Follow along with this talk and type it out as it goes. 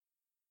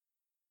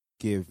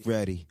Get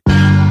ready.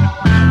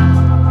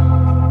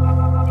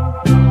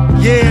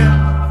 Yeah.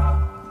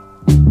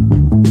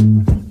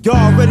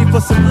 Y'all ready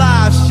for some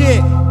live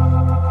shit?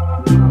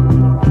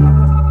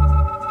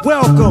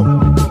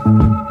 Welcome.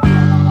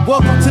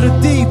 Welcome to the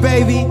D,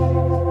 baby.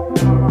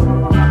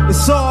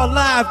 It's all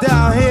live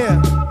down here.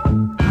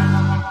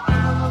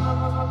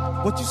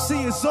 What you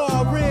see is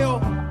all real.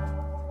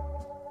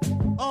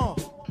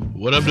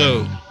 What up,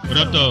 though? What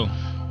up, though?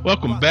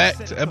 Welcome back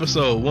to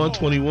episode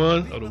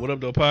 121 of the What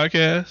Up, Though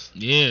podcast.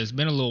 Yeah, it's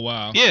been a little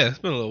while. Yeah, it's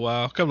been a little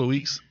while. A couple of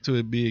weeks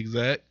to be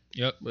exact.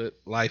 Yep. But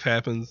life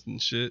happens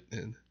and shit.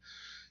 And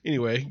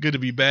anyway, good to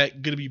be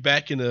back. Good to be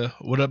back in the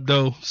What Up,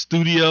 Though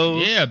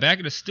studios. Yeah, back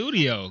in the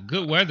studio.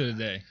 Good weather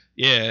today.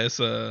 Yeah, it's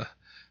I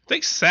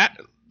think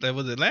that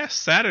was it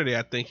last Saturday.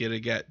 I think it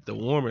got the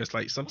warmest,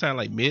 like sometime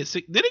like mid.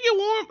 Did it get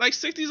warm like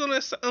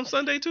 60s on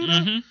Sunday too?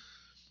 Though?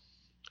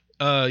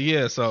 Mm-hmm.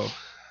 Yeah. So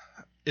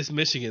it's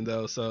Michigan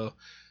though. So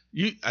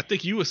I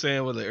think you were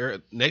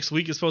saying next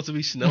week is supposed to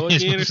be snow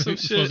again or some shit.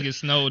 It's supposed to get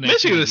snow next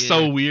Michigan week, is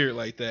so weird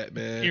like that,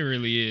 man. It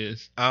really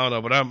is. I don't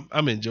know, but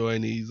I'm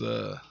enjoying these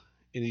in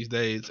these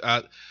days.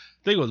 I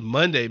think it was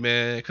Monday,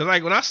 man, because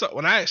like when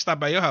I stopped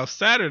by your house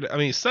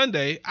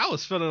Sunday, I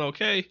was feeling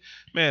okay,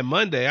 man.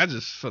 Monday, I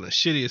just feeling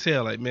shitty as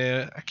hell. Like,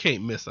 man, I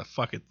can't miss a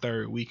fucking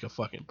third week of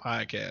fucking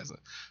podcasting.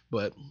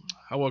 But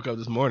I woke up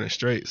this morning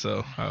straight,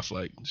 so I was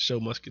like, the show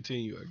must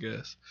continue, I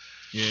guess.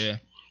 Yeah.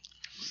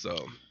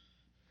 So,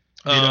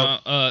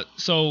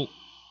 so,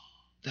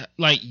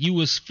 like, you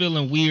was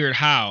feeling weird.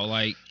 How?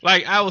 Like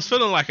I was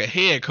feeling like a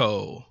head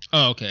cold.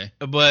 Oh, okay.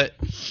 But,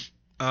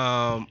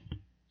 well,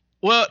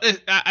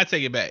 I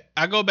take it back.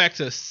 I go back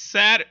to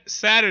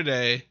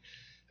Saturday.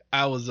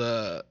 I was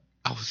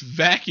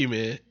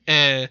vacuuming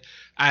and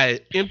I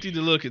emptied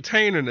the little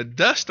container and the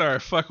dust started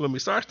fucking with me.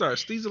 So I started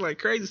sneezing like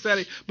crazy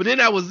Saturday. But then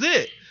that was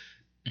it.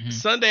 Mm-hmm.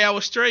 Sunday I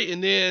was straight,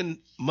 and then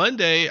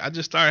Monday I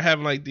just started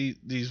having like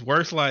these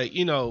worse, like,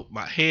 you know,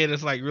 my head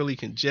is like really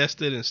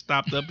congested and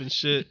stopped up and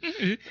shit.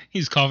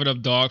 He's coughing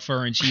up dog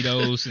fur and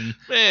Cheetos and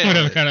man,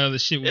 whatever kind of other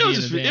shit.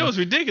 It was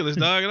ridiculous,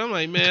 dog. And I'm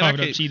like, man,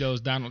 coughing up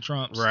Cheetos, Donald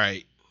Trumps.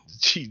 Right.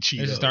 Cheetos.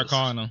 They just start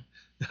calling them.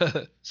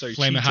 Sorry,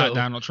 Flaming Hot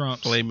Donald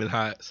Trumps. Flaming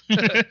Hot.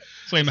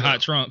 Flaming Hot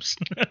Trumps.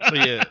 So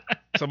yeah.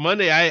 So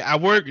Monday I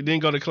worked, didn't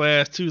go to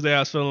class. Tuesday I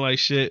was feeling like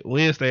shit.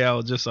 Wednesday I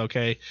was just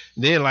okay.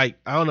 And then like,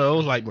 I don't know, it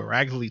was like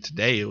miraculously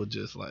today it was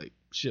just like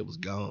shit was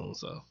gone.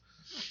 So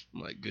I'm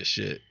like, good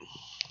shit.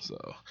 So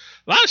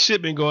a lot of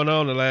shit been going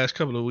on the last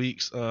couple of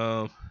weeks.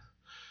 So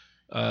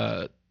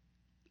the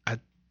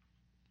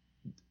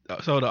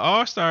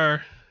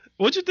All-Star,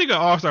 what'd you think of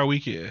All-Star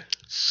weekend?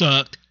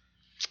 Sucked.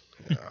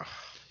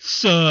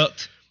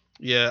 Sucked.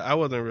 Yeah, I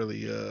wasn't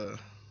really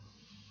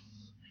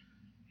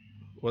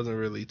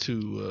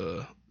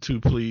too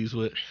pleased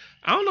with.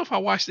 I don't know if I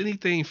watched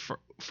anything.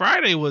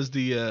 Friday was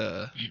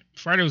the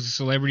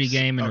celebrity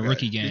game and a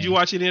rookie game. Did you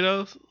watch any of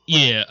those?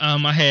 Yeah,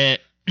 I had.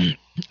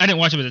 I didn't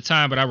watch them at the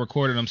time, but I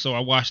recorded them, so I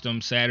watched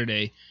them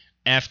Saturday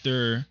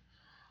after.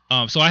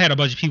 So I had a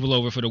bunch of people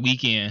over for the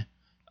weekend.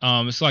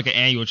 It's like an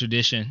annual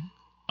tradition.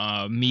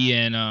 Me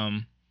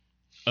and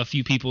a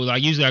few people.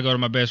 Like usually I go to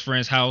my best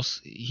friend's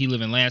house. He live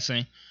in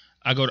Lansing.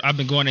 I've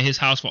been going to his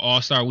house for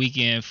All-Star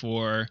weekend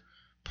for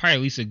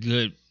probably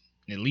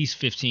at least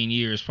 15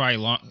 years. Probably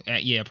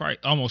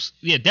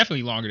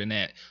definitely longer than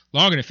that.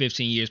 Longer than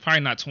 15 years. Probably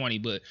not 20,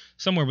 but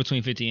somewhere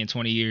between 15 and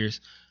 20 years.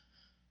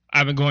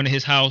 I've been going to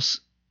his house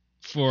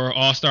for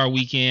All-Star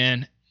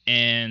weekend,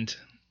 and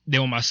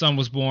then when my son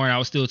was born, I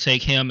would still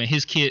take him, and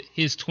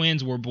his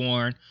twins were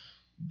born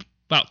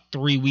about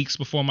 3 weeks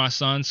before my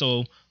son,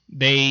 so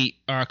they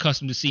are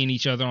accustomed to seeing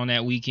each other on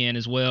that weekend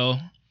as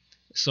well.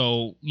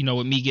 So, you know,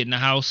 with me getting the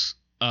house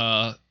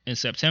in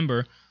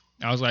September,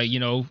 I was like, you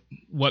know,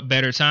 what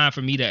better time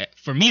for me to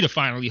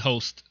finally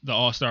host the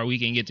All-Star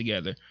weekend get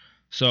together.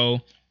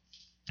 So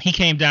he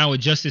came down with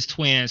just his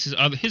twins.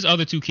 His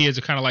other two kids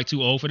are kind of like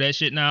too old for that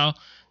shit now.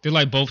 They're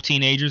like both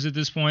teenagers at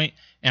this point,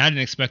 and I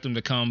didn't expect them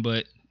to come,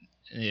 but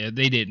yeah,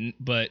 they didn't.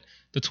 But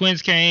the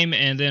twins came,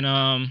 and then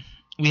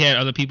we had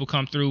other people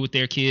come through with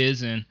their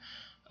kids, and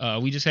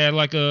we just had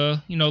like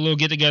a little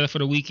get together for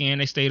the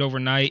weekend. They stayed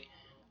overnight.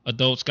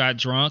 Adults got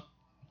drunk,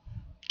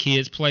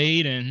 kids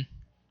played, and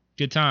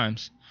good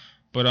times.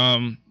 But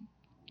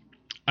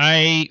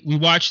we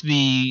watched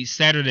the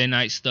Saturday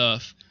night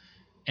stuff,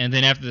 and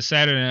then after the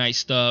Saturday night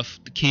stuff,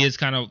 the kids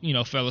kind of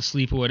fell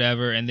asleep or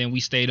whatever, and then we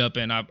stayed up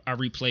and I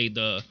replayed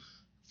the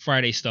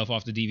Friday stuff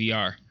off the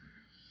DVR.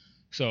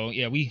 So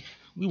yeah, we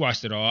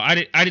watched it all. I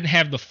didn't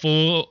have the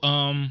full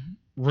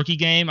rookie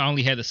game. I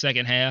only had the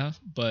second half,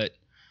 but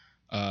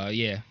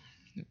yeah,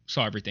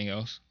 saw everything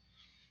else.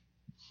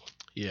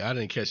 Yeah, I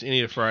didn't catch any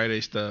of the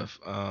Friday stuff.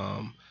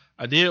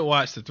 I did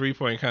watch the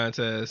 3-point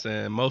contest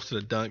and most of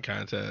the dunk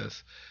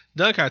contest.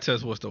 Dunk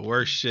contest was the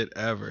worst shit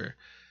ever.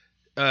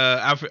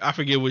 I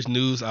forget which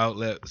news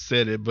outlet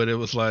said it, but it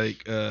was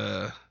like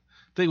I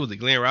think it was the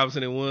Glenn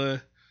Robinson that won.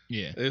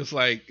 Yeah. It was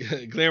like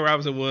Glenn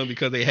Robinson won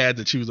because they had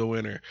to choose a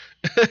winner.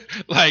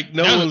 Like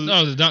no, it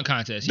was the dunk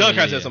contest. Dunk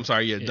contest. I'm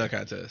sorry. Yeah, dunk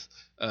contest.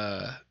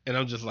 And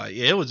I'm just like,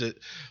 yeah, it was just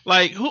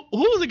like who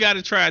was the guy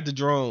that tried the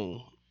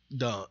drone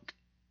dunk?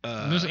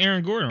 It was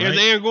Aaron Gordon, It right? was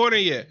Aaron Gordon,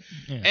 yeah.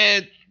 Yeah.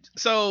 And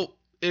so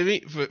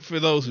for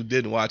those who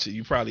didn't watch it,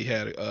 you probably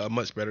had a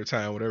much better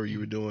time. Whatever you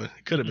were doing,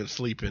 could have been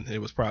sleeping.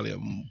 It was probably a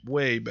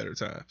way better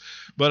time.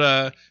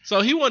 But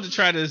so he wanted to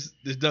try this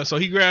dunk. So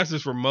he grabs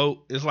this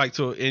remote. It's like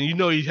and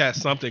he has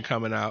something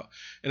coming out,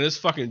 and this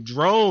fucking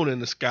drone in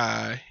the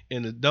sky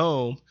in the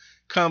dome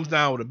comes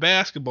down with a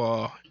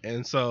basketball,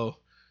 and so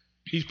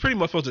he's pretty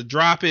much supposed to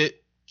drop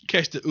it,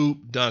 catch the oop,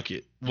 dunk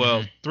it.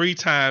 Well, 3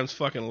 times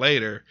fucking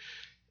later,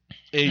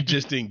 and he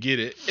just didn't get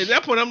it. At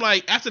that point, I'm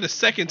like, after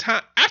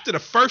the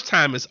first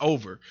time, it's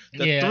over.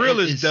 The thrill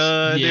is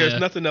done. Yeah. There's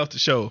nothing else to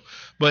show.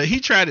 But he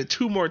tried it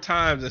 2 more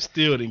times and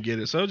still didn't get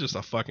it. So it was just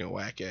a fucking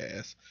whack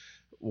ass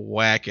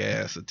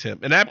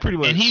attempt. And that pretty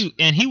much.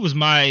 And he was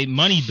my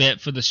money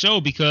bet for the show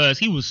because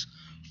he was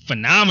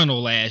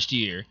phenomenal last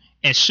year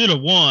and should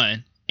have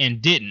won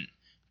and didn't.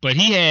 But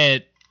he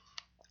had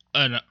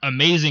an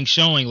amazing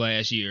showing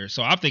last year.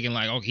 So I'm thinking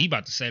like, okay, he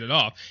about to set it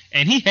off.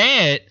 And he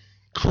had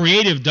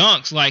creative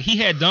dunks. Like he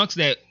had dunks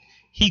that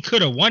he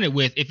could have won it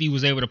with if he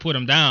was able to put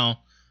them down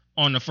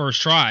on the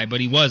first try,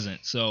 but he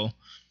wasn't. So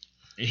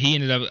he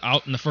ended up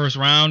out in the first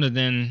round. And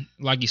then,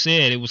 like you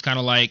said, it was kind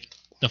of like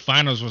the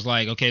finals was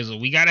like, okay, so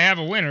we got to have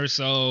a winner.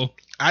 So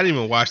I didn't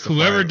even watch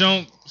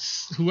the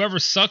whoever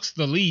sucks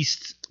the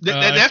least.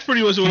 That's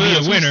pretty much what it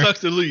is. Who sucks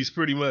the least,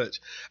 pretty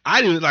much.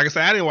 I didn't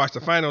watch the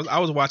finals. I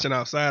was watching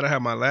outside. I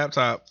had my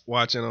laptop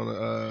watching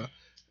on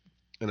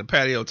the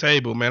patio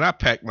table. Man, I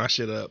packed my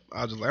shit up.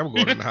 I was just like, I'm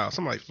going in the house.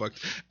 I'm like, fuck.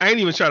 I ain't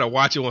even try to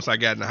watch it once I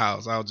got in the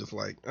house. I was just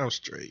like, I'm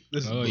straight.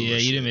 This is bullshit. Yeah,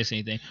 you didn't miss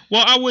anything.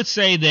 Well, I would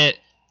say that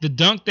the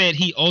dunk that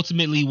he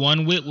ultimately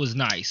won with was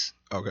nice.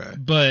 Okay.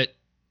 But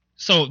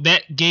so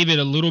that gave it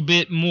a little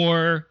bit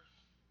more.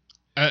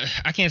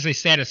 I can't say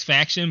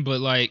satisfaction, but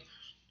like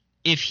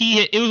it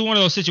was one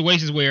of those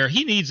situations where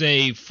he needs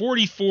a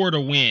 44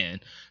 to win.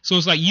 So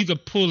it's like you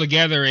could pull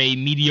together a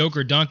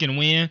mediocre dunk and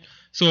win.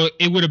 So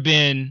it would have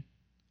been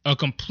a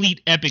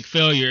complete epic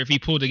failure if he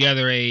pulled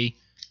together a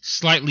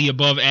slightly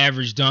above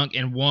average dunk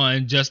and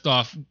won just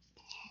off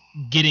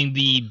getting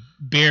the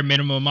bare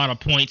minimum amount of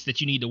points that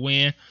you need to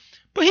win.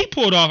 But he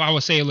pulled off, I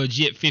would say, a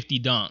legit 50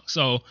 dunk.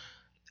 So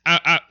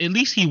at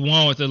least he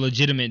won with a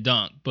legitimate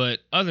dunk. But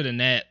other than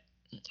that,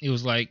 it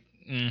was like,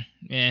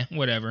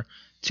 whatever.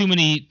 Too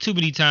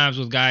many times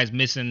with guys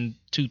missing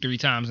 2-3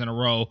 times in a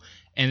row,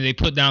 and they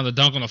put down the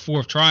dunk on the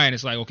 4th try, and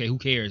it's like, okay, who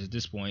cares at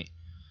this point?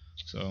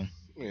 So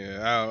yeah,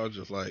 I was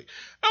just like,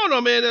 I don't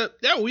know, man.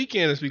 That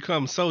weekend has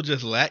become so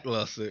just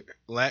lackluster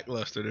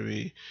to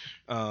me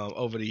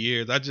over the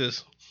years.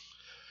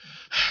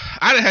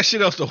 I didn't have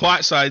shit else to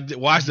watch, so I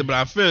watched it. But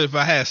I feel if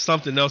I had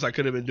something else I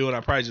could have been doing, I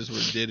probably just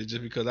would have did it.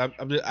 Just because I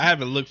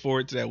haven't looked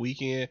forward to that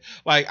weekend.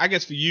 Like I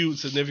guess for you,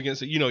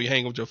 significance. You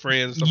hang with your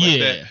friends and stuff like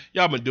that.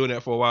 Y'all been doing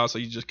that for a while, so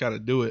you just kind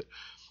of do it.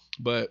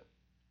 But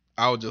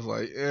I was just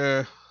like,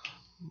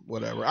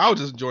 whatever. I was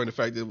just enjoying the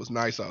fact that it was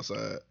nice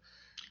outside.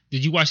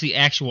 Did you watch the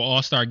actual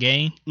All-Star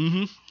game?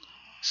 Mm-hmm.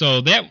 So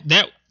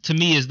that to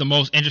me is the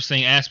most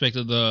interesting aspect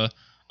of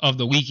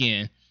the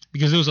weekend,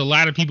 because there was a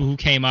lot of people who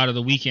came out of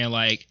the weekend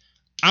like,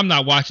 I'm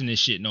not watching this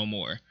shit no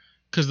more.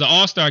 Because the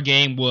All-Star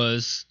game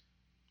was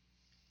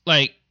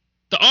like,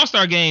 the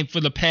All-Star game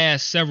for the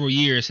past several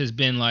years has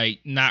been like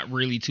not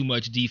really too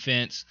much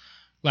defense.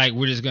 Like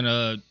we're just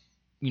gonna,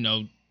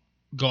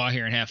 go out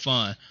here and have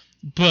fun.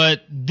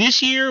 But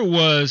this year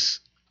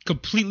was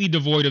completely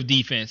devoid of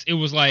defense. It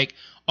was like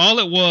all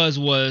it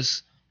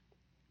was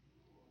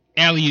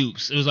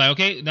alley-oops. It was like,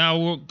 okay, now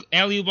we'll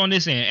alley-oop on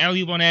this end,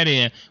 alley-oop on that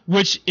end,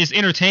 which is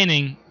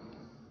entertaining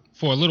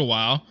for a little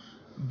while.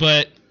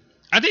 But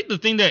I think the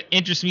thing that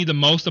interests me the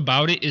most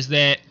about it is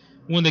that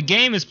when the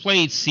game is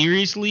played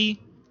seriously,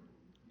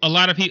 a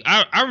lot of people,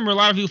 I remember a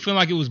lot of people feeling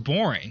like it was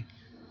boring.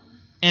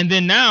 And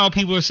then now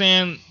people are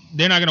saying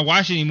they're not going to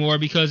watch it anymore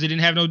because it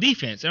didn't have no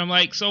defense. And I'm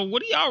like, so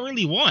what do y'all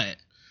really want?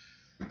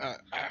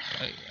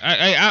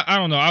 I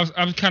don't know. I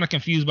was kind of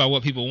confused by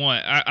what people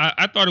want.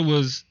 I thought it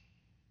was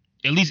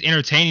at least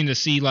entertaining to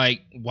see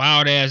like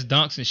wild ass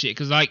dunks and shit.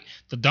 Cause like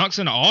the dunks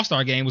in the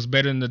All-Star game was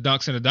better than the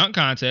dunks in the dunk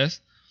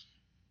contest.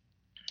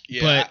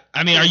 Yeah, but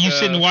I mean, are you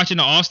sitting watching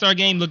the All-Star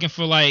game looking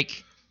for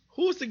like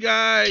who's the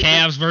guy?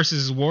 Cavs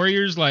versus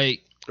Warriors?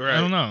 Like, right.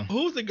 I don't know.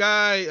 Who's the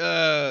guy?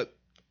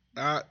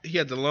 He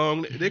had the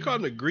long. They call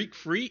him the Greek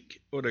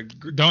Freak or the.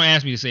 Don't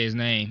ask me to say his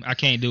name. I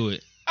can't do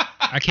it.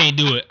 I can't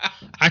do it.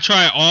 I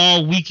tried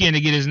all weekend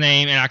to get his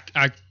name, and I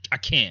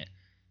can't.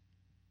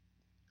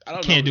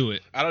 I can't do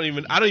it. I don't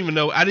even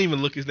know. I didn't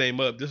even look his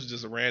name up. This was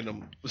just a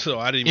random. So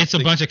I didn't. It's a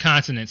bunch of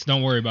consonants.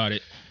 Don't worry about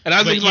it. And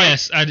I was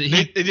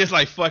it's just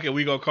like fuck it.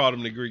 We gonna call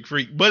him the Greek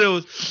Freak. But it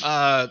was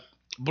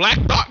Black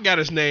Thought got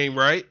his name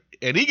right,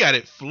 and he got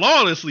it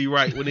flawlessly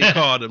right when they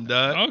called him,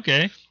 dog.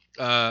 Okay.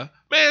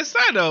 Man,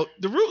 side note,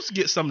 the Roots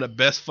get some of the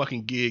best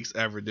fucking gigs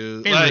ever,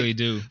 dude. They really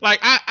do. Like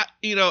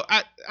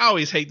I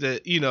always hate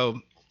the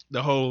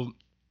whole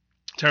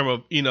term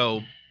of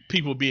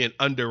people being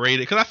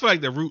underrated, because I feel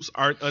like the Roots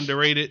aren't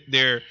underrated.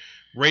 They're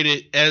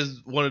rated as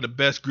one of the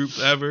best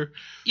groups ever.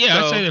 Yeah,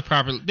 So- I'd say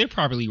they're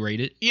properly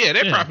rated. Yeah,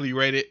 they're Yeah. properly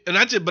rated, and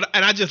I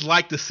just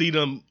like to see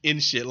them in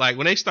shit. Like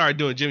when they started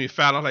doing Jimmy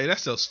Fallon, I'm like,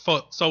 that's just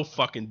so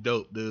fucking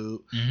dope,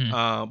 dude.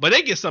 Mhm. But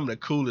they get some of the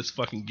coolest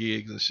fucking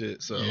gigs and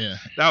shit. So Yeah.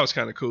 that was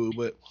kind of cool.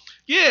 But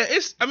yeah,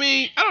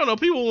 I don't know.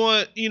 People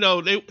want,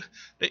 they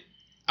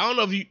I don't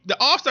know if the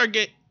All-Star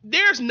game.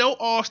 There's no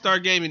All-Star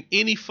game in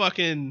any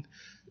fucking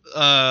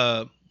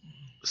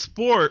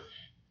sport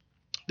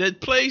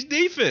that plays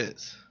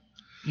defense.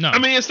 No. I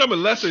mean, it's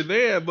something lesser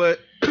there, but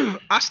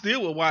I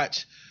still would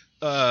watch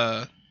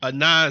a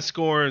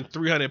 9-scoring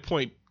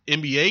 300-point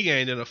NBA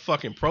game than a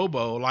fucking Pro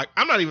Bowl. Like,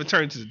 I'm not even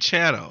turning to the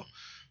channel.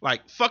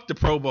 Like, fuck the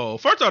Pro Bowl.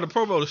 First of all, the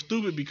Pro Bowl is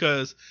stupid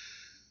because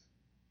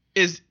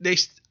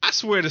I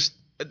swear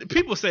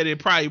people say they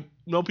probably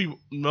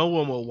no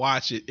one will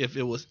watch it if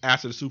it was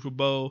after the Super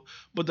Bowl.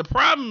 But the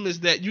problem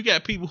is that you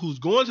got people who's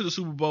going to the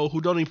Super Bowl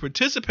who don't even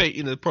participate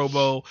in the Pro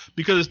Bowl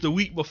because it's the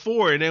week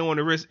before and they want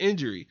to risk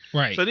injury.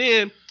 Right. So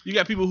then you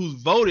got people who's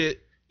voted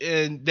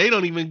and they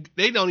don't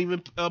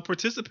even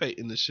participate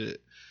in the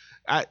shit.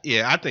 I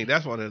think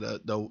that's one of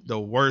the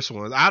worst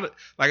ones. Like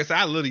I said,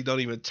 I literally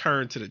don't even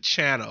turn to the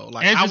channel.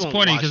 Like, and I it's won't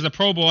disappointing watch because the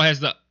Pro Bowl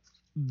has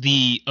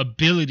the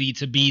ability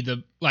to be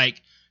the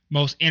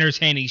most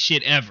entertaining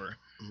shit ever,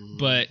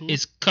 but Mhm.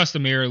 it's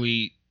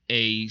customarily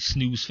a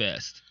snooze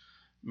fest.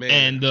 Man.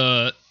 And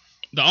the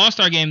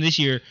All-Star game this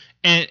year,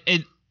 and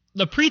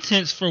the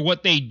pretense for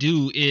what they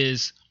do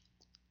is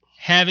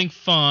having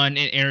fun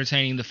and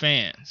entertaining the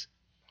fans.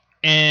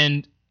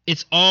 And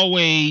it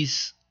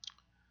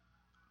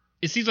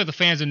seems like the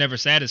fans are never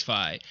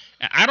satisfied.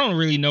 I don't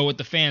really know what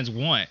the fans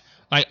want.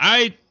 Like,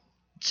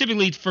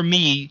 typically for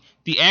me,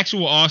 the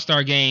actual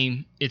All-Star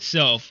game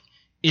itself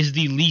is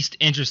the least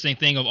interesting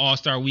thing of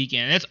All-Star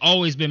Weekend. That's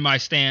always been my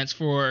stance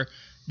for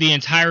the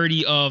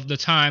entirety of the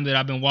time that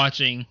I've been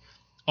watching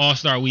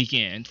All-Star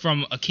Weekend.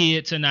 From a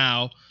kid to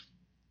now,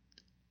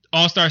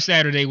 All-Star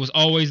Saturday was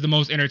always the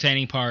most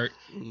entertaining part,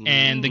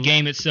 and the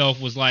game itself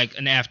was like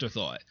an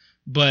afterthought.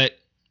 But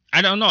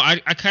I don't know.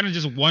 I kind of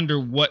just wonder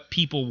what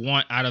people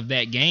want out of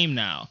that game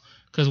now.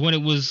 Because when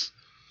it was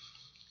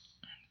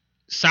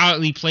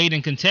solidly played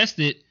and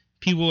contested,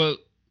 people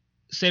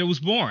said it was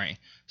boring.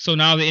 So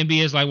now the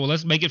NBA is like, well,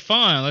 let's make it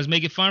fun. Let's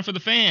make it fun for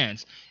the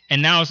fans.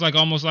 And now it's like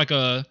almost like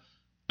an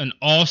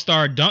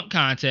all-star dunk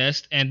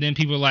contest. And then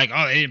people are like,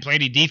 oh, they didn't play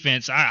any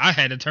defense. I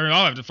had to turn it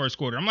off after the first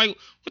quarter. I'm like,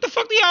 what the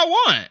fuck do y'all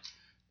want?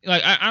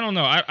 Like, I don't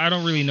know. I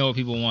don't really know what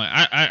people want.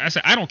 I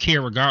said I don't care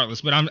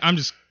regardless, but I'm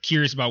just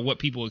curious about what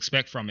people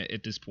expect from it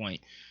at this point.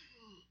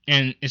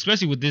 And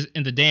especially with this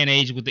in the day and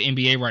age with the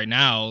NBA right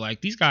now, like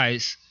these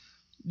guys,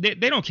 they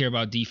don't care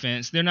about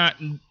defense. They're not,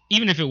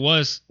 even if it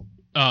was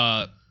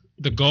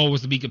the goal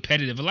was to be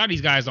competitive. A lot of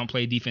these guys don't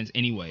play defense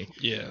anyway.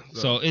 Yeah.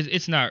 So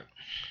it's not.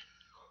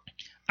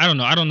 I don't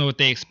know. I don't know what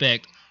they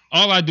expect.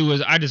 All I do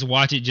is I just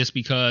watch it just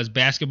because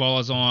basketball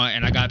is on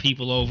and I got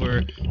people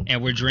over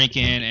and we're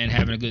drinking and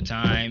having a good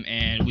time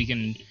and we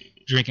can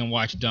drink and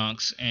watch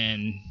dunks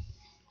and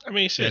I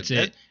mean, shit. that's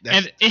it.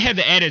 And it had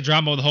the added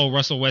drama of the whole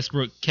Russell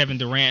Westbrook, Kevin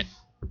Durant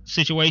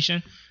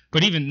situation,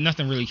 but even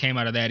nothing really came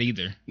out of that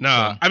either. No,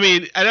 So, I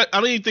mean, I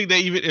don't even think they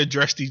even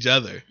addressed each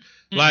other.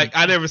 Like,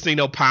 I never seen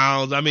no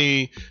pounds. I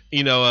mean,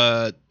 they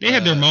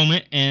had their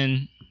moment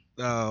and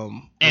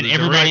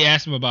everybody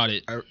asked him about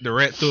it.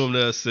 Durant threw him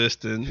the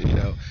assist, and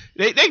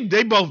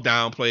they both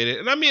downplayed it.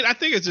 And I mean, I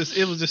think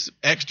it was just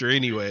extra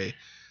anyway.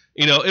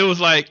 It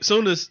was like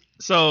soon as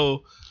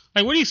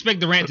Like, what do you expect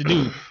Durant to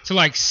do? To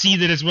like see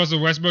that it's Russell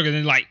Westbrook and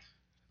then like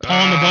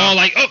palm the ball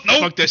like, oh no,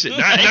 fuck that shit,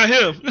 not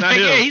him, not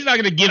him. Yeah, he's not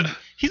gonna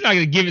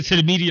give it to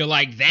the media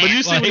like that.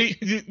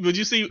 But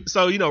you see,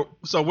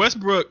 so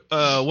Westbrook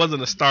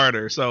wasn't a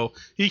starter, so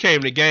he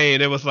came to the game,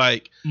 and it was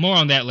like more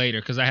on that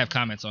later because I have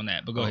comments on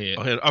that. But go ahead.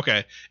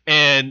 Okay,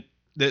 and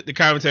the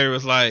commentary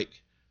was like,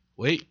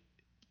 wait,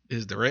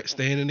 is Durant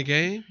staying in the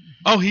game?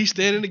 Oh, he's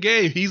staying in the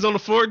game. He's on the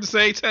floor at the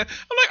same time.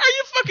 I'm like, are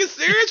you fucking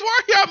serious? Why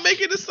are y'all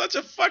making this such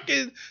a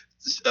fucking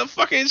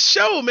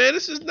show, man?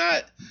 This is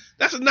not.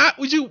 That's not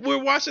what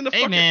we're watching the.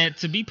 Hey, man,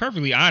 to be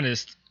perfectly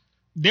honest,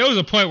 there was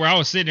a point where I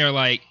was sitting there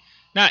like,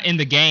 not in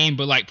the game,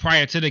 but like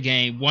prior to the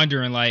game,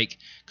 wondering like,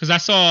 because I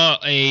saw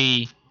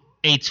a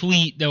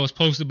tweet that was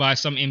posted by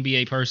some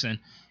NBA person,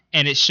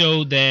 and it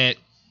showed that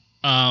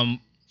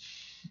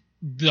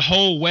the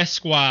whole West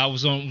squad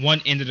was on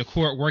one end of the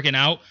court working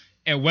out,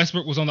 and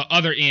Westbrook was on the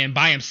other end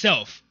by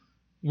himself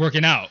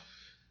working out.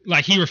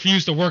 Like, he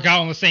refused to work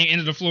out on the same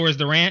end of the floor as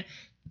Durant.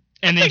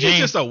 And then James,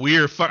 it's just a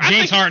weird fuck.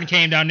 James Harden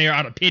came down there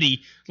out of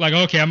pity, like,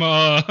 okay, I'm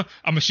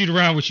gonna shoot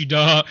around with you,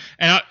 dog.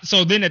 And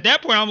so then at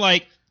that point, I'm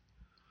like,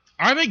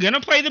 are they gonna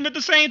play them at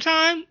the same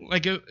time?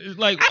 Like, I was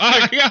like,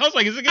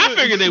 is it gonna? I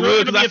figured they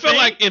would, because I feel thing?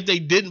 like if they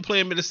didn't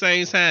play them at the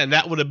same time,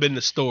 that would have been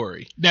the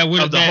story. That would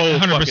have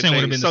 100% would have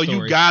been the so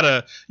story.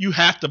 you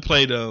have to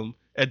play them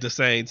at the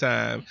same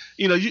time.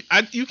 You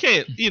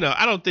can't.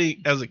 I don't think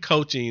as a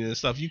coaching and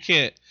stuff, you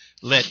can't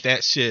let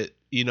that shit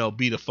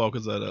be the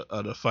focus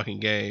of the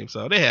fucking game.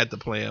 So they had to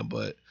play them,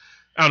 but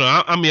I don't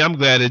know. I mean, I'm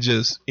glad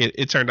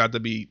it turned out to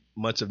be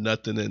much of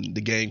nothing, and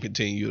the game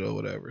continued or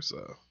whatever.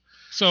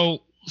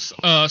 So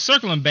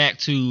circling back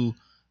to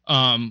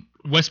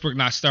Westbrook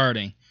not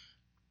starting,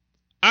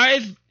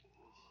 I've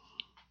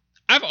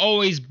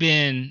always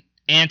been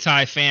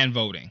anti-fan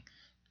voting,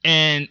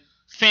 and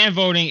fan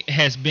voting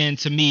has been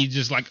to me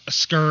just like a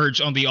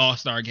scourge on the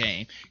All-Star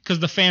game because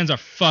the fans are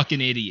fucking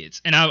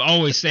idiots. And I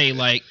always say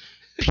like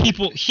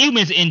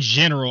humans in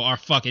general are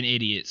fucking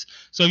idiots.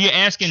 So if you're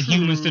asking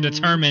humans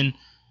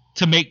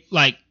to make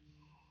like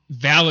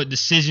valid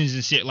decisions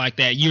and shit like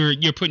that,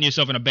 you're putting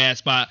yourself in a bad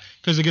spot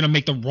because they're gonna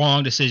make the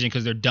wrong decision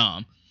because they're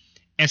dumb.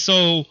 And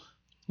so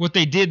what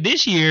they did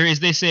this year is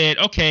they said,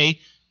 okay,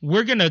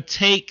 we're gonna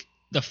take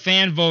the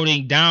fan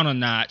voting down a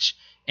notch,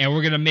 and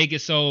we're gonna make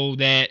it so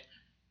that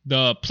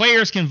the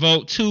players can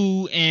vote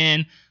too,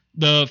 and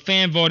the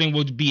fan voting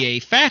would be a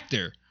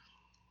factor.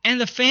 And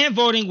the fan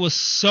voting was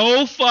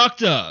so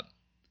fucked up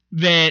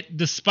that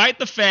despite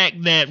the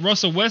fact that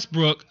Russell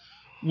Westbrook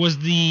was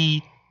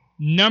the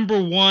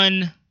number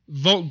one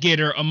vote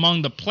getter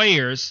among the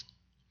players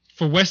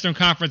for Western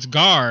Conference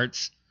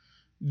guards,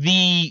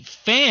 the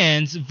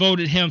fans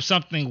voted him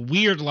something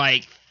weird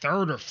like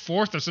third or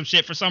fourth or some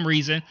shit for some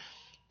reason.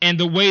 And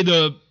the way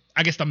the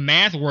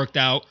math worked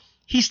out,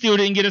 he still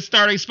didn't get a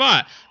starting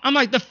spot. I'm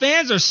like, the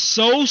fans are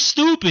so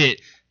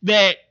stupid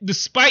that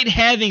despite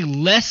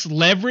having less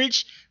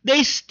leverage,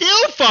 they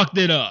still fucked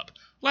it up.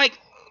 Like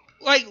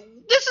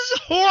this is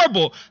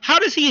horrible. How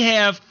does he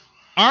have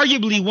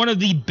arguably one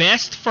of the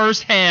best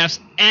first halves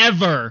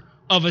ever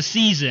of a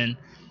season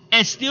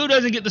and still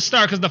doesn't get the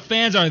start because the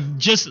fans are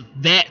just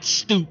that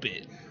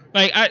stupid?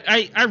 Like,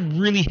 I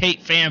really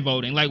hate fan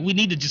voting. Like, we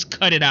need to just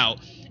cut it out.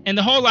 And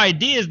the whole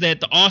idea is that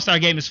the All-Star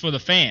game is for the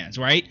fans,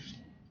 right?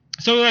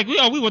 So like,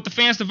 we want the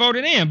fans to vote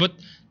it in, but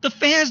the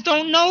fans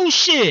don't know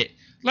shit.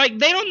 Like,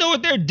 they don't know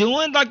what they're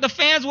doing. Like, the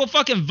fans will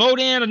fucking vote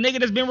in a nigga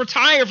that's been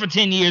retired for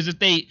 10 years if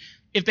they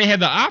had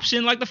the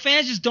option. Like, the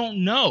fans just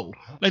don't know.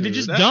 Like, they're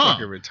just dumb.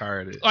 Fucking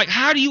retarded. Like,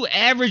 how do you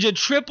average a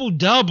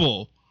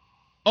triple-double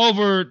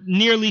over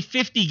nearly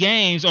 50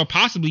 games or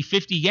possibly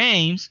 50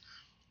 games,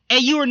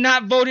 and you are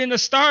not voting a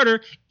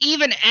starter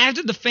even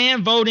after the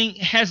fan voting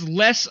has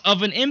less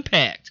of an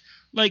impact?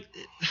 Like,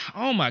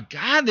 oh my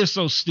God, they're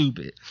so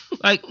stupid.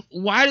 Like,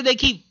 why do they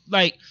keep,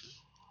 like,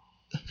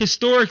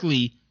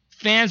 historically,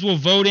 fans will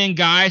vote in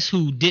guys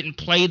who didn't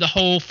play the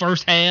whole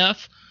first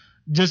half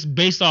just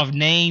based off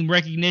name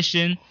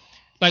recognition.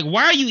 Like,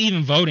 why are you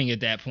even voting at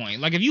that point?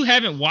 Like, if you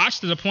haven't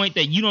watched to the point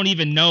that you don't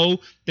even know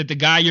that the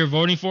guy you're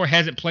voting for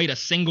hasn't played a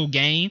single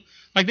game.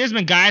 Like, there's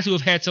been guys who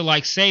have had to,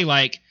 like, say,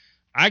 like,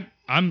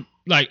 I'm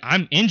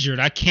injured.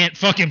 I can't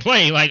fucking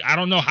play. Like, I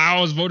don't know how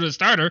I was voted a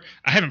starter.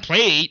 I haven't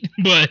played,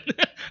 but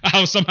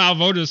I was somehow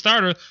voted a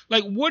starter.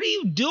 Like, what are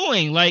you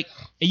doing? Like,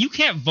 you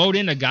can't vote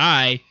in a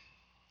guy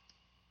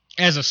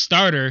as a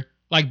starter,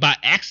 like, by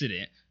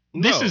accident.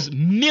 No. This is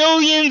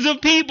millions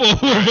of people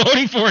who are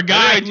voting for a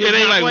guy who it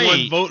ain't like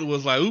played. one vote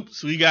was like,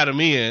 oops, we got him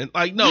in.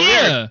 Like, no,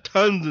 there are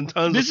tons and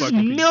tons this of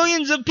fucking is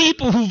millions of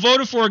people who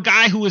voted for a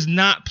guy who has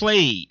not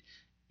played.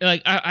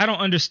 Like, I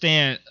don't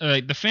understand.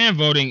 Like, the fan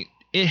voting,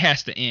 it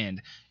has to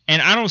end.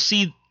 And I don't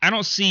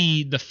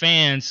see the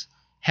fans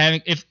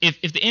having, if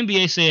the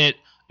NBA said,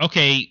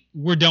 okay,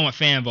 we're done with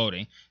fan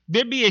voting,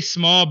 there'd be a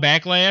small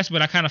backlash,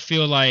 but I kind of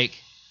feel like,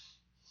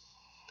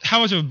 how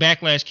much of a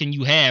backlash can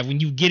you have when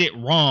you get it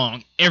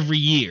wrong every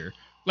year?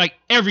 Like,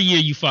 every year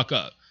you fuck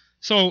up.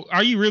 So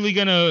are you really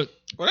going to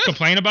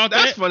complain about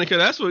that? That's funny, because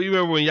that's what you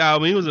remember when Yao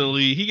Ming was in the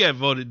league. He got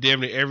voted damn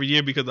near every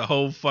year because the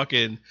whole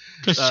fucking...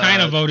 Because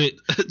China voted.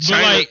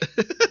 China.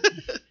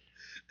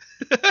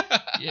 But like...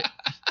 yeah.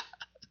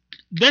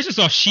 That's just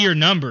off sheer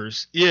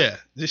numbers. Yeah,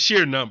 the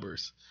sheer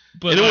numbers.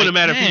 But it wouldn't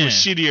matter if he was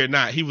shitty or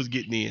not. He was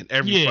getting in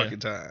every fucking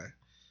time.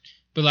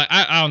 But like,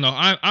 I don't know.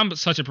 I'm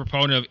such a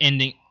proponent of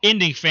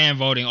ending fan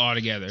voting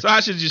altogether. So I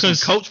should just do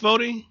coach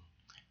voting,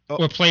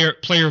 or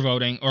player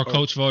voting, or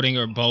coach voting,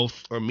 or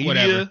both, or media,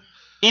 whatever.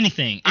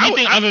 Anything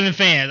other than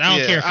fans. I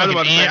don't care.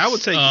 I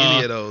would take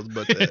any of those,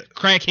 but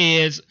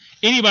crackheads.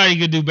 Anybody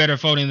could do better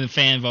voting than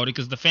fan voting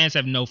because the fans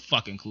have no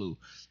fucking clue.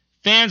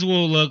 Fans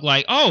will look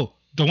like, oh,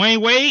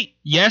 Dwayne Wade,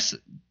 yes,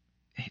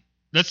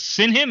 let's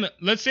send him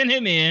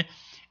in,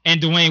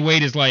 and Dwayne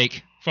Wade is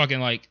like fucking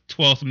like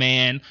 12th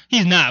man.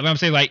 He's not, but I'm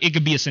saying like it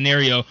could be a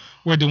scenario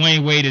where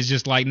Dwayne Wade is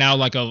just like now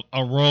like a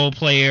role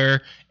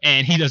player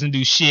and he doesn't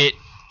do shit.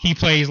 He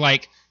plays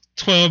like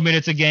 12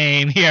 minutes a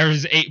game. He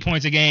averages 8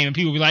 points a game, and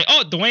people be like,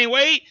 oh, Dwayne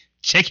Wade,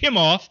 check him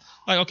off.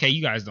 Like, okay,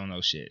 you guys don't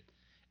know shit.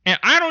 And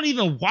I don't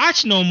even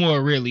watch no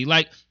more, really.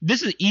 Like,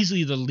 this is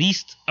easily the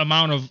least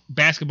amount of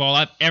basketball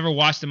I've ever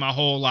watched in my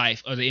whole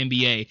life of the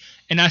NBA.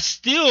 And I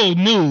still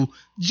knew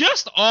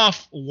just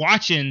off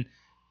watching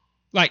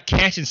like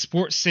catching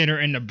Sports Center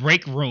in the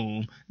break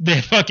room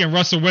that fucking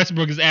Russell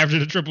Westbrook is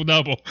averaging a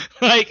triple-double.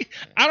 Like,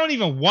 I don't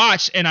even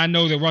watch, and I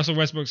know that Russell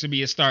Westbrook should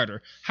be a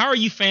starter. How are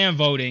you fan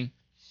voting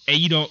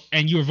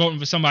and you're voting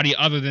for somebody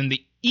other than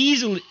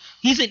he's an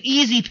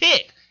easy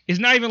pick. It's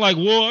not even like,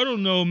 well, I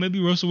don't know,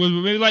 maybe Russell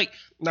Westbrook, maybe like.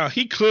 No,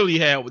 he clearly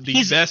had the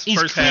best first half.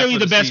 He's clearly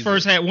the best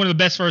first half, one of the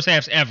best first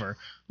halves ever.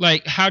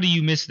 Like, how do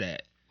you miss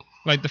that?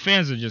 Like, the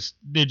fans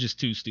they're just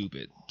too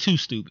stupid. Too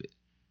stupid.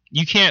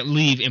 You can't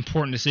leave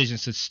important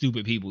decisions to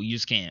stupid people. You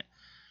just can't.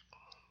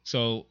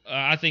 So,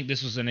 I think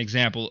this was an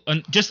example.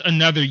 Just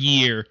another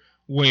year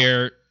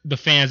where the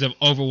fans have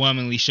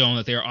overwhelmingly shown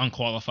that they're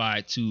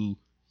unqualified to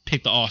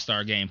pick the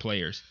All-Star game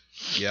players.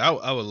 Yeah,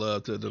 I would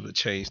love them to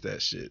change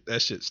that shit.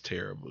 That shit's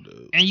terrible,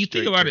 dude. And you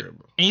think about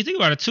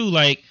it, too,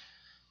 like,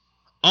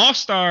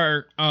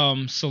 All-Star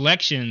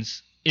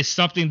selections is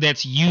something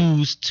that's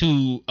used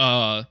to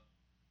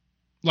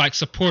like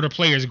support a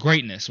player's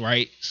greatness,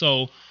 right?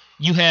 So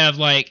you have,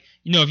 like,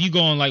 you know, if you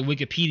go on like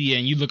Wikipedia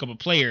and you look up a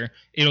player,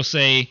 it'll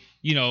say,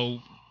 you know,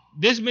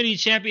 this many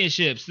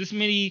championships, this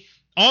many,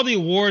 all the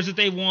awards that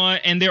they won,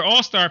 and their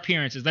All-Star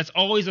appearances. That's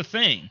always a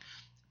thing.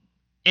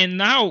 And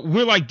now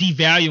we're like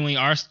devaluing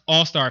our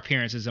All-Star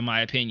appearances, in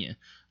my opinion.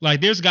 Like,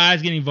 there's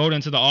guys getting voted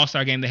into the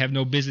All-Star game that have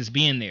no business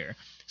being there.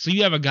 So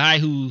you have a guy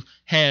who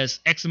has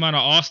X amount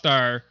of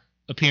All-Star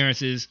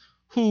appearances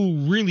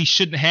who really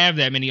shouldn't have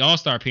that many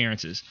All-Star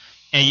appearances.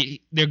 And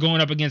they're going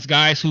up against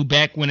guys who,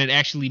 back when it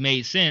actually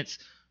made sense,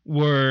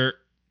 were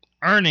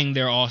earning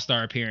their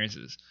All-Star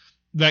appearances.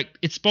 Like,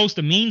 it's supposed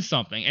to mean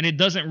something, and it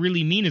doesn't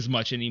really mean as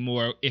much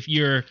anymore if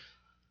you're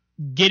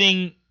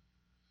getting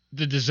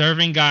the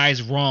deserving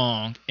guys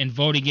wrong and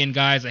voting in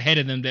guys ahead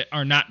of them that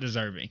are not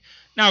deserving.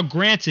 Now,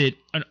 granted,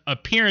 an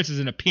appearance is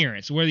an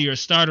appearance, whether you're a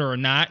starter or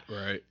not.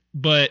 Right.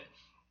 But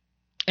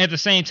at the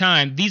same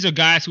time, these are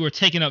guys who are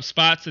taking up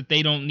spots that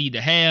they don't need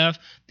to have.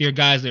 They're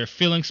guys that are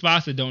filling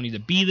spots that don't need to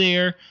be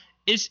there.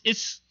 It's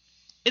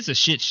a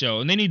shit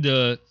show, and they need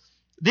to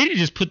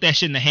just put that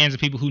shit in the hands of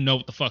people who know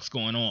what the fuck's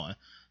going on.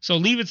 So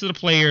leave it to the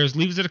players,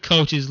 leave it to the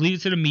coaches, leave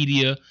it to the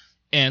media,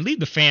 and leave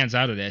the fans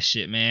out of that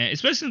shit, man.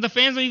 Especially since the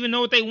fans don't even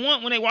know what they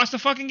want when they watch the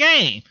fucking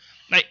game.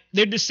 Like,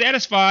 they're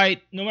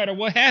dissatisfied no matter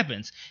what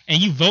happens.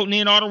 And you voting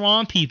in all the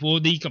wrong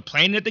people, then you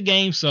complaining that the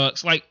game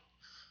sucks. Like,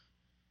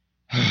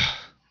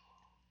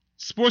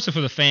 sports are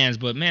for the fans,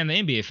 but man, the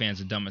NBA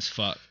fans are dumb as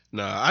fuck.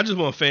 Nah, I just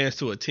want fans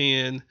to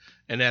attend,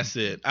 and that's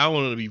it. I don't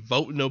want them to be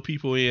voting no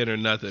people in or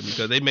nothing,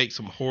 because they make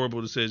some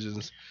horrible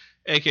decisions,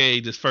 aka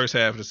this first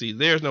half of the season.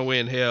 There's no way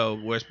in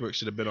hell Westbrook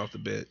should have been off the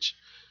bench.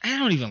 I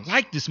don't even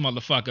like this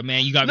motherfucker,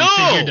 man. You got me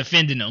sitting here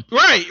defending him.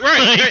 Right,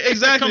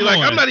 exactly. Like,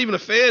 I'm not even a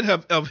fan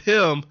of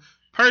him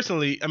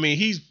personally. I mean,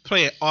 he's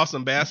playing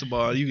awesome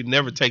basketball. You could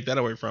never take that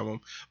away from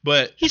him.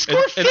 But he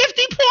scored 50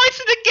 points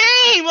in the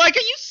game. Like, are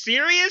you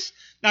serious?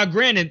 Now,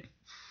 granted,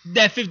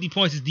 that 50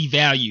 points is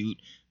devalued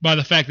by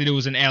the fact that it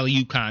was an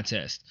alley-oop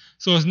contest.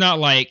 So it's not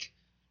like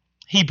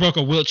he broke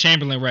a Wilt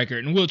Chamberlain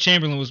record. And Wilt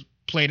Chamberlain was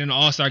played in an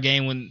All-Star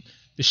game when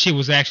the shit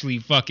was actually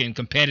fucking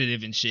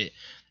competitive and shit.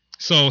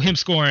 So him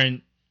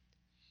scoring...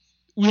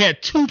 We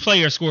had two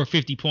players score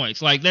 50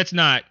 points. Like, that's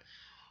not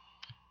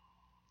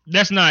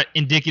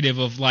indicative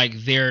of, like,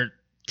 their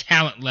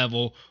talent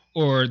level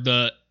or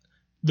the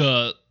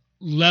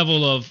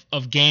level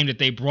of game that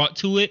they brought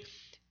to it.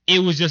 It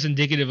was just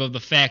indicative of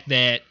the fact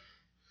that,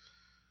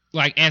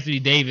 like, Anthony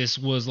Davis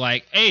was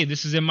like, hey,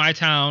 this is in my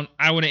town.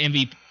 I want to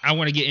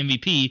get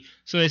MVP.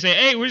 So they say,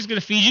 hey, we're just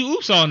going to feed you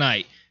oops all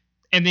night.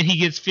 And then he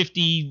gets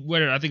 50,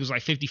 whatever, I think it was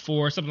like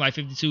 54, something like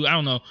 52. I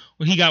don't know.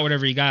 Well, he got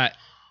whatever he got.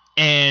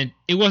 And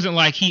it wasn't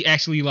like he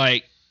actually,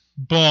 like,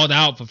 balled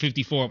out for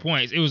 54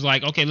 points. It was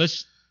like, okay,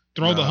 let's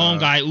throw the home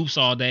guy oops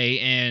all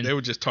day, and they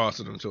were just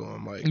tossing them to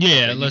him. Like,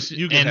 yeah,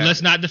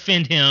 let's not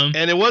defend him.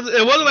 And it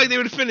wasn't like they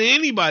were defending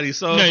anybody.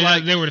 So no,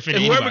 like, they were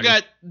defending whoever anybody.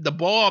 got the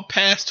ball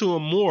passed to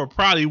him more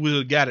probably would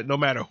have got it, no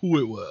matter who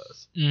it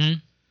was. Mm-hmm.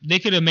 They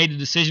could have made the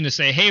decision to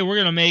say, hey, we're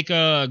gonna make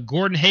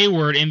Gordon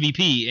Hayward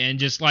MVP, and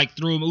just like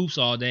threw him oops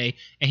all day,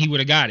 and he would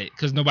have got it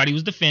because nobody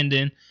was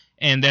defending,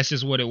 and that's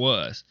just what it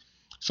was.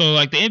 So,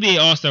 like, the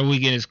NBA All-Star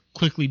Weekend is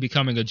quickly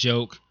becoming a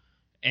joke,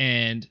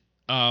 and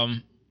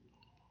it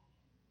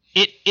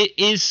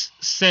is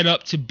set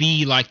up to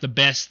be, like, the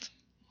best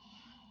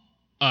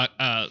like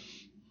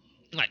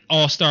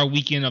All-Star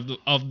Weekend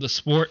of the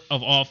sport,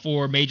 of all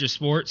four major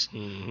sports.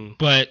 Mm-hmm.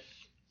 But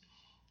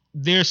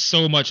there's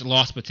so much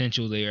lost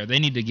potential there. They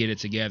need to get it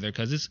together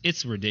because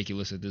it's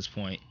ridiculous at this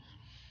point.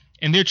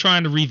 And they're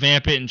trying to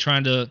revamp it and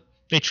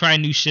they try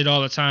new shit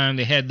all the time.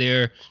 They had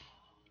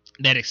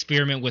that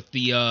experiment with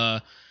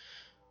the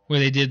where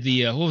they did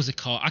the what was it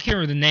called? I can't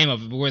remember the name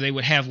of it, but where they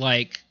would have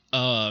like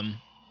this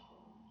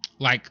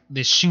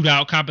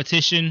shootout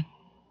competition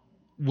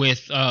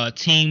with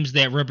teams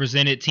that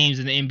represented teams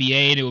in the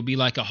NBA. And it would be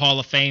like a Hall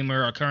of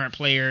Famer, a current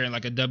player, and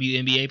like a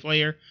WNBA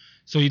player.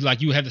 So you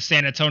would have the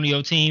San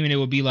Antonio team, and it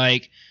would be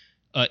like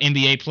an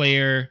NBA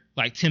player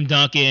like Tim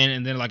Duncan,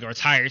 and then like a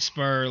retired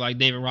Spur like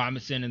David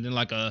Robinson, and then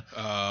like a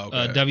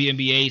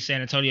WNBA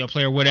San Antonio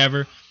player,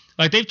 whatever.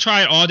 Like, they've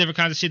tried all different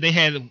kinds of shit. They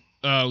had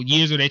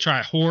years where they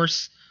tried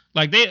horse.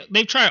 Like,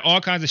 they've tried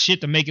all kinds of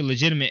shit to make it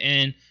legitimate.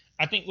 And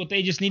I think what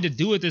they just need to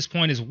do at this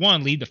point is,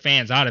 one, leave the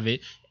fans out of it.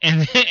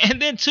 And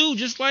then two,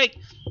 just, like,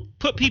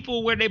 put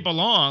people where they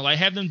belong. Like,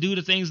 have them do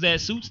the things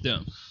that suits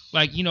them.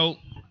 Like, you know,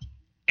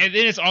 and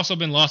then it's also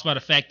been lost by the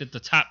fact that the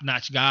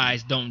top-notch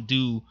guys don't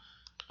do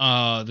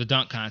the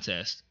dunk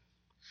contest.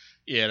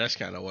 Yeah, that's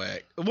kind of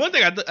whack. One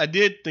thing I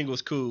did think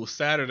was cool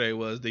Saturday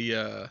was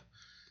the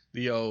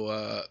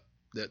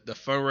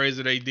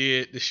fundraiser they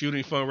did, the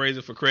shooting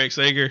fundraiser for Craig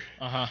Sager.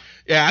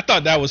 Yeah, I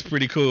thought that was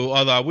pretty cool.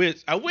 Although I wish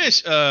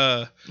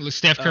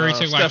Steph Curry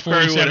took like Steph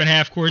Curry 47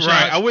 half-court shots.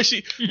 Right. I wish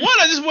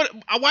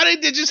why they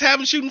did just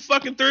have him shooting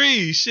fucking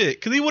threes? Shit,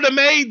 because he would have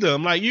made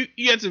them. Like you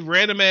had some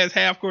random ass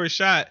half-court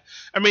shot.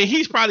 I mean,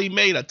 he's probably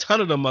made a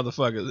ton of them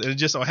motherfuckers, and it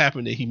just so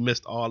happened that he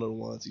missed all of the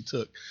ones he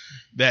took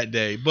that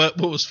day. But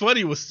what was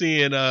funny was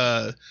seeing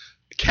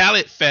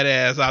Khaled fat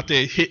ass out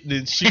there hitting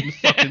and shooting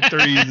fucking